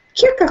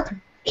 Kiakaka.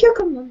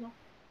 Kiakamana.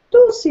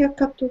 Tusia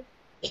katu.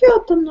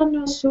 Kyoto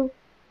nanasu.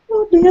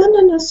 O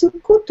liana nasu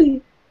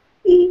kuti.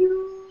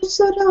 Iyo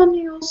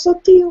sarani o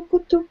sati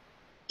okotu.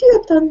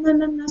 Tiatana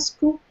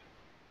nanasku.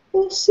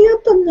 O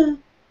siatana.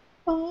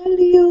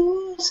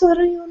 Alio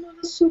sarayo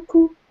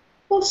nanasuku.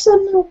 O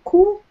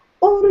sanoku.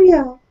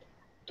 Oria.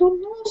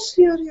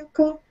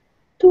 Tonosiariaka.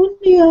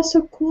 Tunia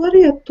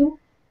sakuariatu.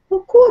 O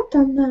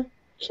kuatana.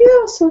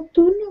 Kiasa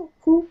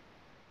tunuku.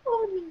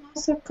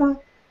 Onuasaka.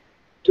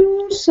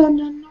 Tu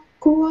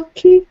sananoku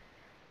aki.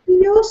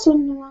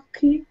 Yosono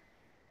aki.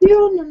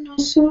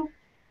 Yonanaso.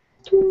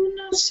 Tu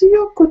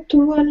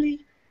nasiokotu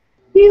ali.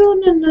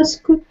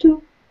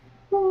 Yonanaskutu.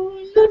 O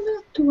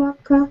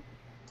lanatuaka.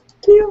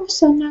 Tio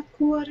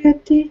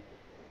sanakuareti.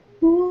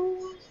 O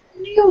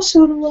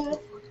niosorua.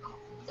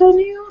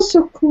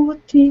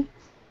 Taniosokuati.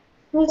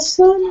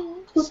 Asano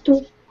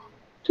koto.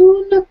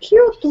 Tu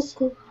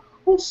nakiotoko.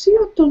 O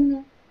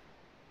siotono.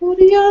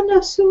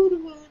 Oriana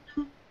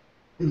surwana.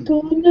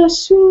 Tona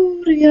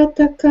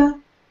suryataka.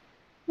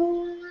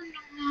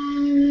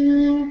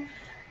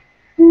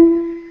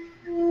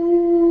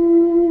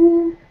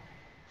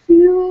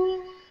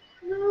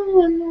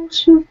 Yonano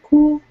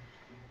suku.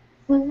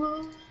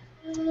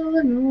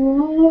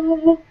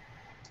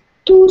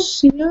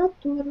 Tusia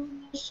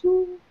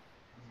toronosu.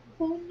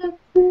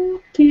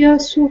 Onaku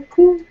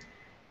tiasuku.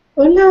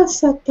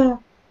 Olasata.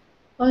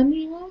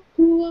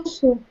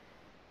 Aniokuoso.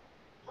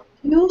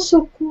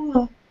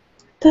 Yosokua.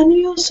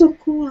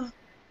 Taniosokua.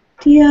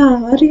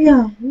 Tia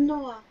aria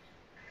noa.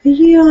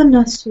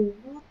 Ianasu.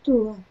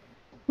 Otua.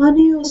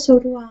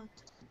 Aniosorua.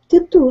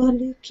 Titu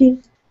aliki.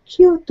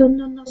 Kyoto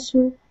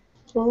nanasu.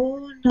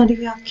 O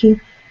nariaki.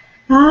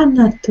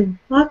 Anatu.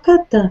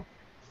 Akata.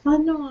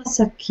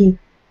 Anoasaki.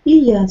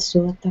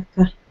 Iyasu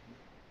ataka.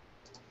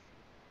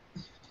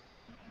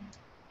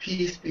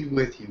 Peace be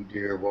with you,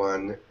 dear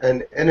one,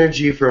 and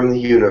energy from the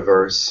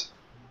universe.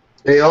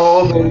 May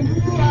all those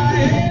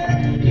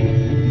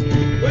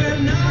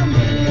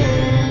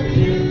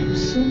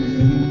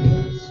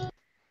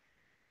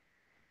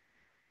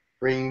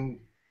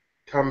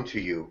come to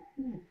you.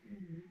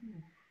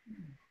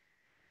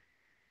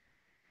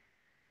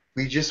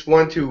 We just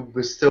want to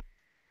bestow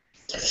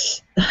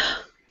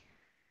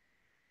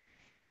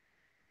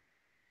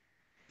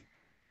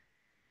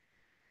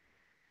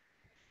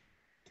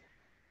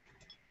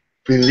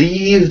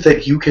believe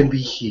that you can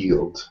be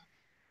healed.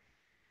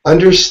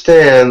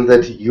 Understand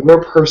that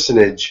your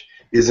personage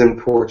is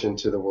important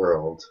to the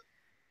world.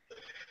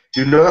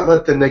 Do not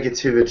let the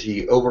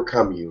negativity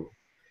overcome you,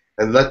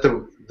 and let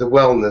the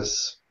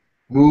wellness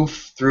move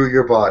through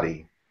your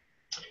body.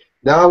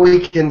 Now we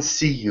can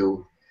see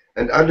you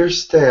and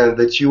understand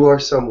that you are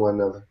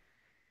someone of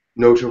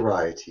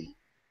notoriety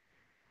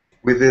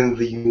within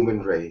the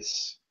human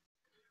race.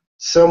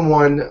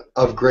 Someone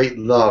of great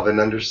love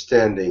and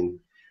understanding,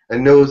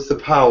 and knows the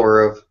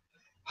power of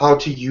how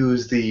to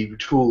use the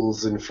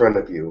tools in front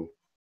of you.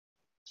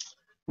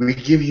 We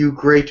give you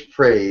great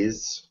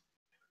praise,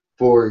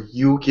 for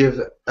you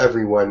give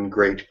everyone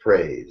great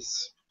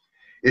praise.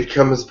 It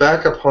comes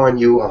back upon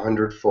you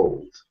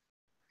 100-fold.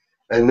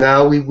 And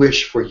now we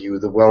wish for you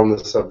the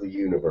wellness of the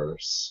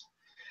universe.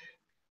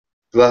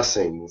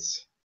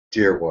 Blessings,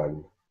 dear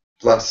one.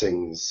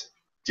 Blessings,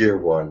 dear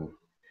one.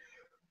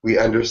 We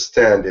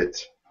understand it.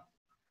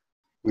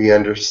 We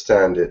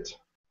understand it.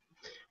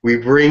 We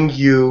bring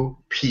you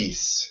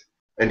peace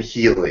and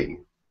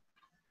healing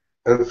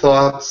and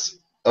thoughts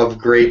of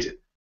great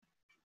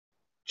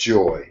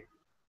joy.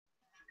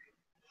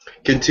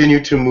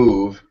 Continue to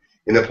move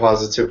in a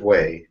positive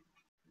way.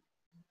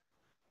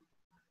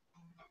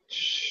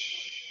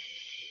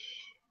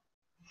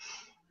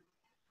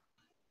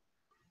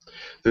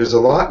 There's a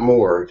lot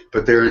more,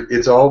 but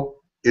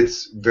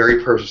it's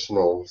very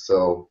personal,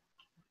 so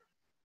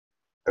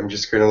I'm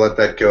just going to let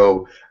that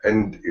go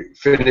and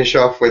finish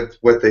off with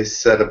what they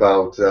said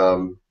about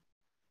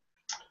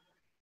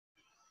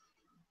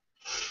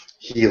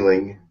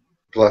healing,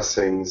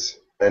 blessings,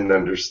 and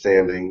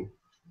understanding.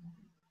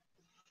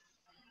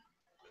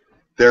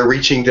 They're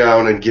reaching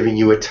down and giving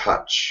you a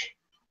touch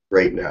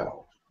right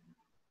now.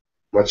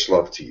 Much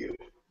love to you.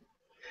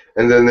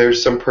 And then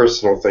there's some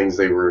personal things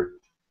they were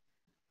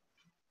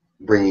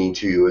bringing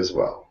to you as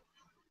well.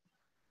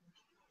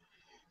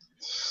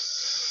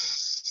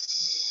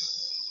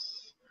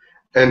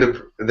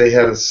 And they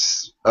had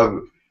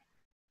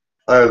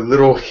a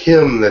little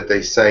hymn that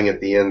they sang at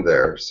the end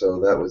there, so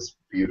that was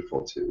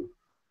beautiful too.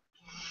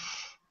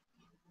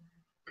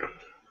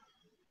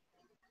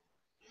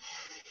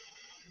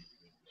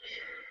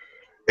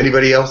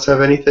 Anybody else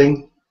have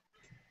anything?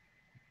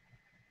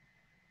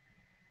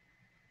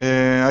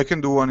 I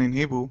can do one in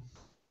Hebrew.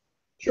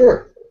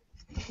 Sure.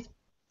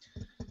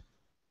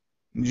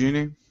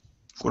 ג'יני,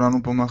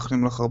 כולנו פה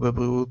מאחלים לך הרבה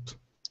בריאות,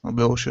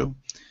 הרבה אושר.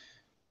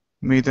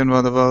 מי ייתן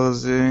והדבר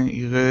הזה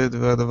ירד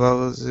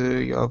והדבר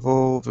הזה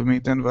יעבור, ומי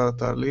ייתן ואת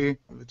תעלי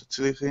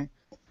ותצליחי.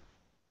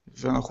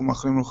 ואנחנו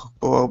מאחלים לך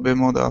פה הרבה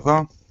מאוד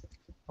אהבה,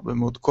 הרבה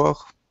מאוד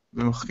כוח,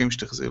 ומחכים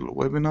שתחזרי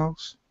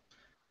לוובינארס.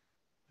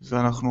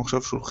 ואנחנו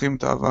עכשיו שולחים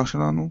את האהבה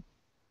שלנו,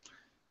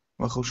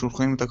 ואנחנו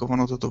שולחים את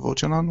הכוונות הטובות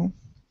שלנו,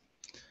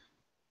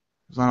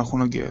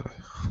 ואנחנו נגיע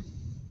אלייך.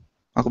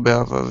 הרבה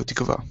אהבה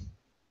ותקווה.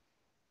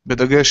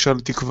 בדגש על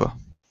תקווה.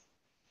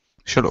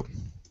 שלום.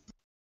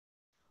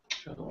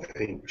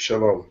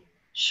 Shalom.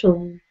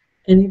 Shalom.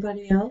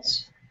 Anybody else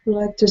would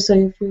like to say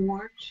a few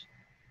words?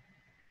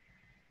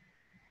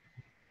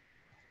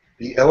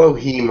 The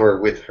Elohim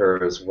are with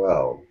her as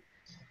well.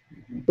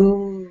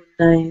 Ooh,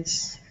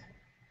 nice.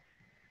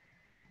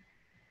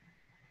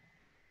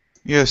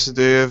 Yes,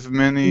 they have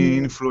many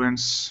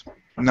influence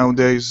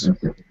nowadays.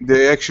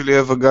 They actually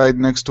have a guide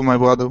next to my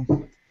brother.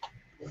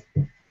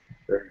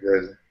 Very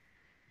good.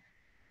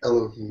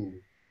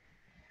 Elohim.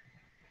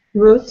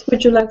 Ruth,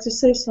 would you like to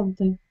say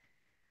something?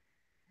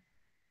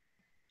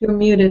 You're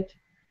muted.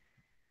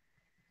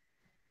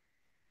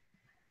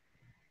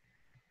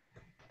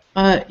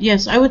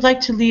 Yes, I would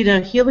like to lead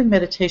a healing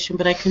meditation,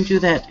 but I can do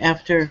that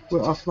after we're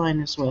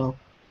offline as well.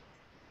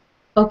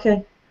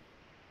 Okay.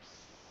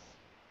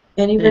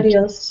 Anybody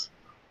else?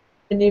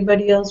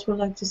 Anybody else would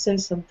like to say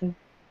something?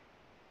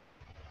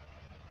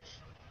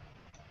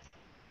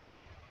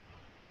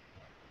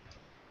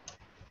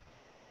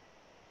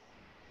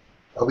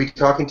 I'll be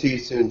talking to you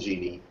soon,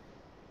 Jeannie.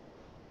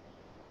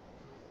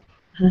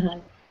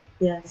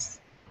 Yes.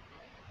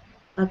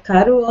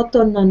 Akaru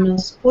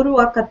otonanos kuru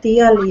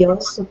akatia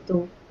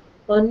liosoto.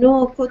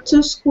 Ono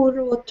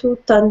kotuskuru otu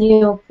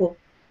tanioko.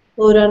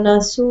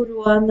 Oranasuru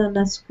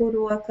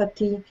ananaskuru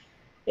akati.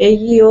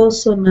 Eyi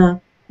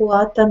osona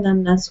kuata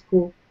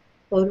nanasku.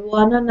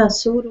 Oruana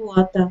nasuru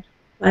ata.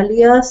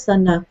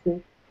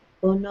 Aliasanaku.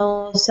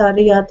 Ono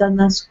sariata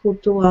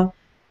naskutua.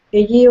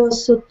 Eyi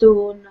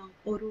osutu ono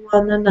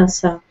oruana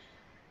nasa.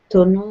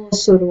 Tono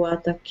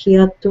suruata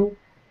kiatu.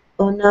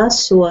 Ona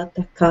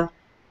suataka.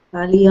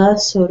 Alia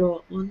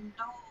soro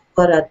ondo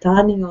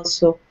varatani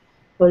oso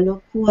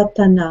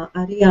olokuatana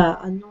aria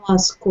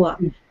anuaskua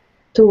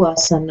tua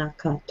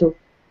sanakatu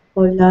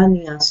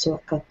olani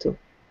aswakatu.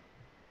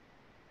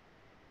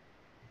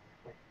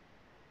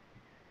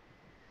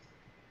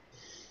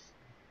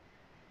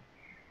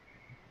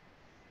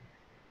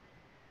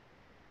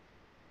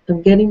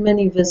 I'm getting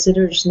many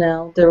visitors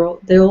now.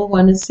 They all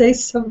want to say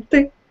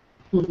something.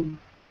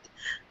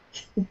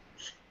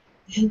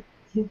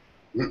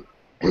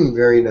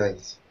 Very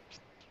nice.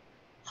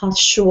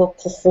 Hashua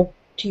koho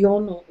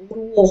tiono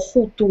uruo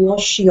hutu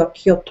ashi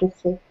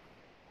akiatuho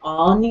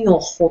ani o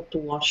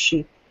hutu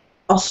ashi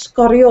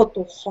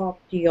askarioto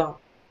hatia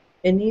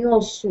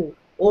eniosu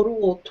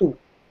oruotu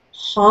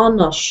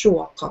hana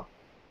shuaka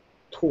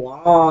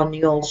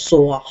tuani o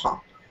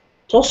soaha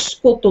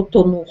toskoto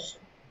tonoho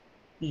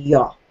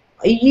ya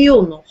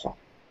ionoha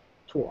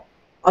tua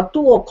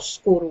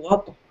atuokskuru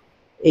ata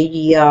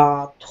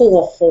eia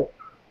toho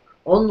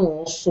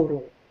ono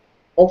osuru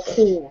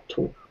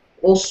okuotu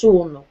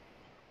osuno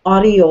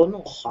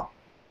arionoha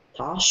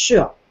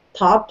tasha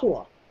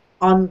tatua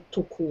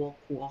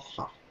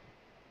antukuokuaha.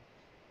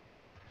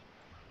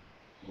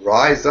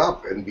 Rise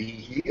up and be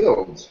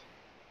healed.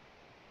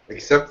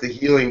 Accept the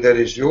healing that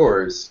is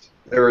yours.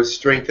 There is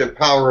strength and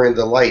power in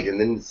the light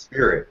and in the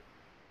spirit.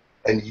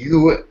 And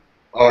you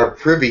are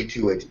privy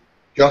to it.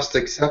 Just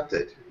accept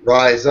it.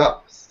 Rise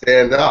up.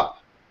 Stand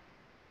up.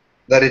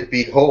 Let it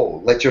be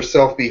whole. Let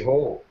yourself be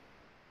whole.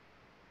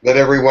 Let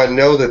everyone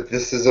know that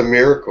this is a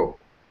miracle.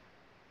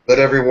 Let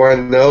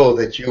everyone know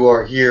that you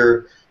are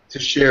here to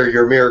share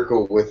your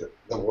miracle with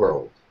the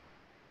world.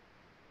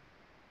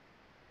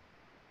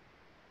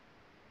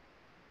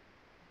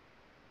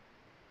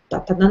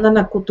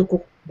 Tatanana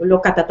kutuku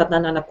uloka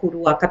tatanana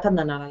kurua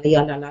katanana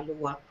liala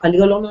lua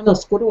aliolono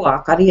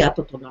skurua karia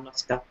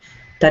totonoska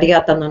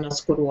tariata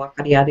nanoskurua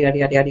karia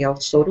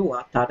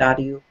sorua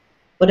tarariu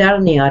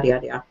orani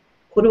aria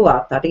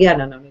kurua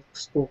tariana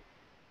nanosku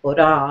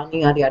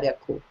orani aria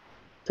ku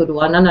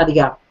turuana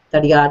naria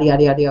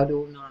tariaria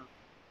runa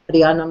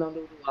ariana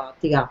nurua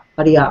tia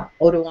aria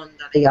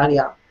oruanda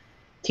aria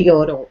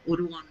tioro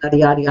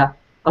uruanda aria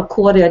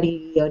akori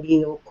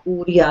ari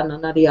okuriana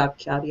naria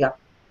karia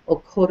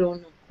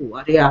okoronoku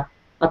aria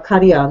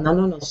akaria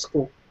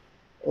nanonosku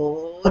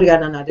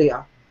oriana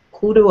naria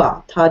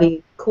kurua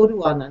tari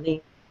kurua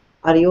nani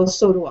Ario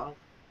sorua.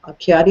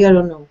 Kiaria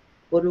no.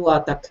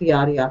 Orua ta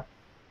kiaria.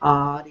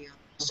 Aria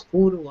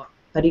skurua.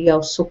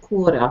 Aria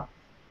sokura.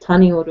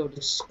 Tani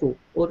orosku.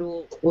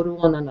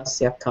 Oruana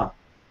nasiaka.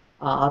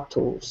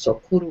 Ato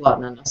sokurua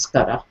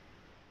nanaskara.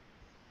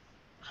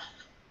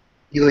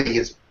 Healing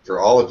is for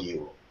all of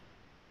you.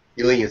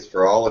 Healing is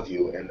for all of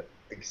you, and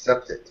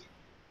accept it.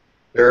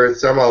 There are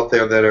some out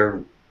there that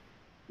are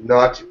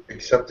not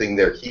accepting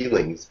their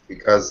healings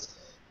because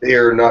they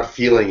are not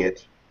feeling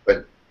it,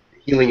 but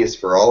healing is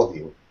for all of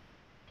you.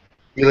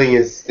 Healing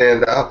is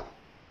stand up.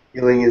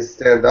 Healing is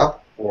stand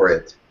up for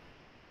it.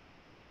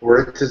 For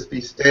it to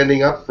be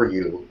standing up for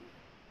you.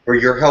 For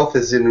your health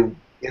is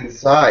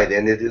inside,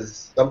 and it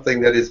is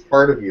something that is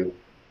part of you,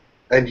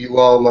 and you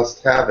all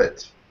must have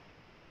it.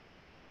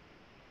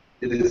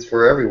 It is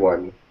for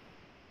everyone.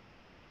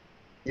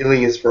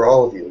 Healing is for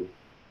all of you.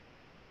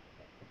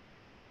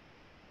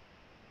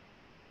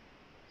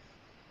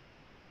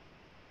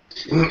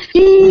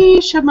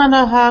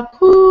 Shamanaha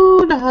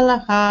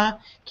Kudahalaha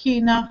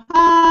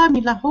Kinaha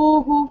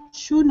Milahohu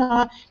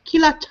Shuna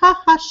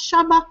Kilataha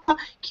Shabaha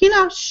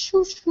Kila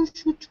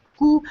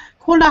Shushuku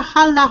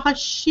Kolahala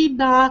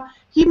Hashina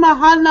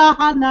Himahala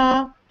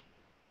Hana.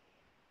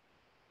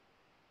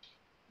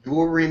 You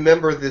will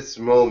remember this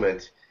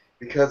moment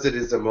because it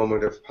is a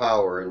moment of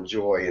power and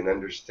joy and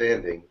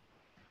understanding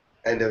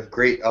and of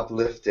great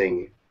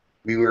uplifting.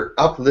 We were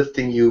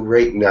uplifting you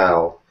right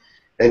now,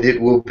 and it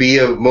will be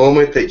a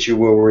moment that you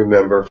will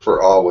remember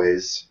for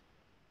always.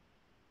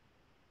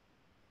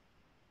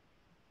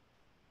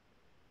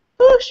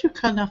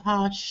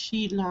 Ushukanaha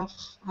Shila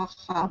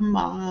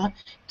Hahama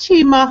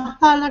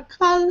Timahala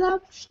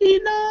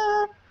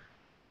Kalapshina.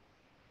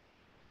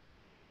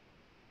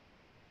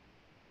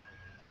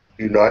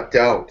 Do not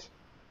doubt.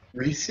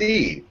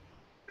 Receive,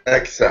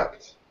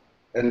 accept,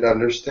 and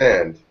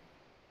understand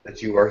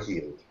that you are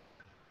healed.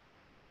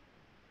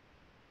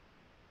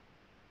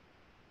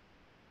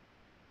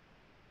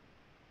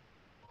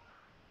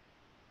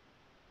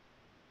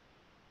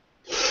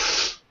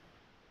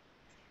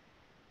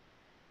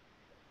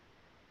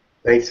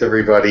 Thanks,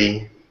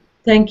 everybody.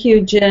 Thank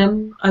you,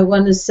 Jim. I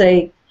want to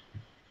say,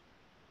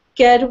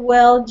 get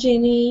well,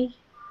 Ginny.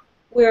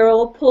 We're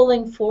all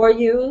pulling for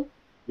you.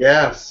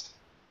 Yes.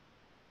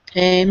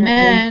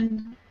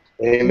 Amen.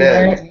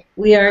 Amen.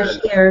 We are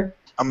here.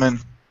 Amen.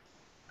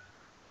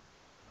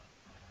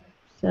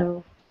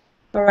 So,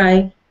 all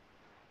right.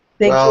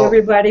 Thank you,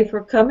 everybody,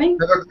 for coming.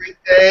 Have a great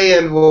day,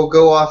 and we'll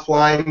go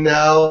offline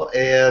now.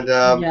 And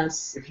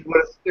yes. If you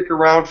want to stick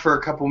around for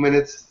a couple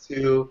minutes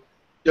to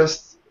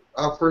just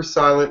offer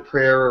silent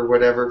prayer or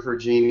whatever for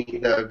Jeannie,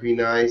 that would be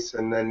nice,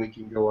 and then we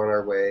can go on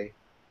our way.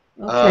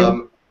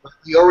 Okay.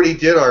 We already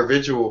did our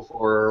vigil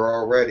for her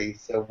already,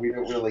 so we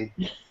don't really.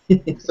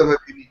 If some of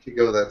you need to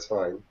go, that's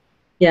fine.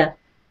 Yeah.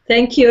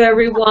 Thank you,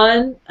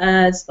 everyone.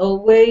 As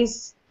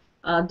always,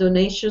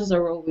 donations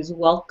are always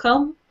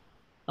welcome.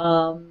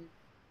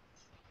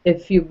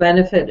 If you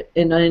benefit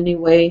in any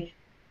way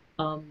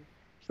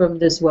from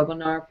this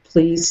webinar,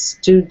 please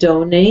do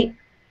donate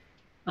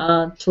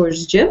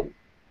towards Jim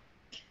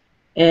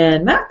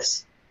and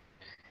Max.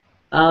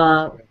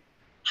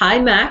 Hi,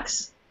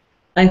 Max.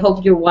 I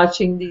hope you're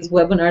watching these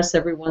webinars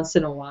every once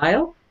in a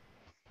while.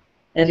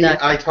 And yeah,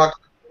 I talk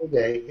all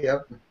day.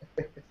 Yep.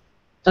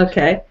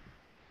 Okay.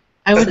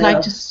 I would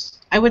like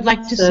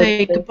to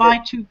say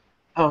goodbye to.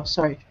 Oh,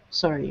 sorry.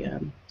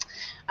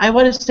 I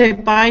want to say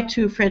bye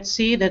to Fred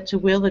C, that to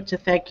Will, and to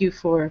thank you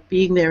for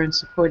being there and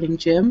supporting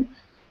Jim.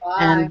 Bye.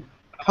 And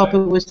hope it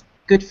was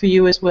good for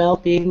you as well,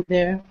 being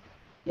there.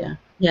 Yeah.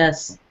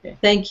 Yes. Okay.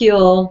 Thank you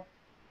all.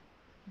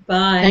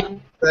 Bye.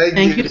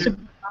 Thank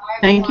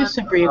you,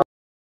 Sabrina.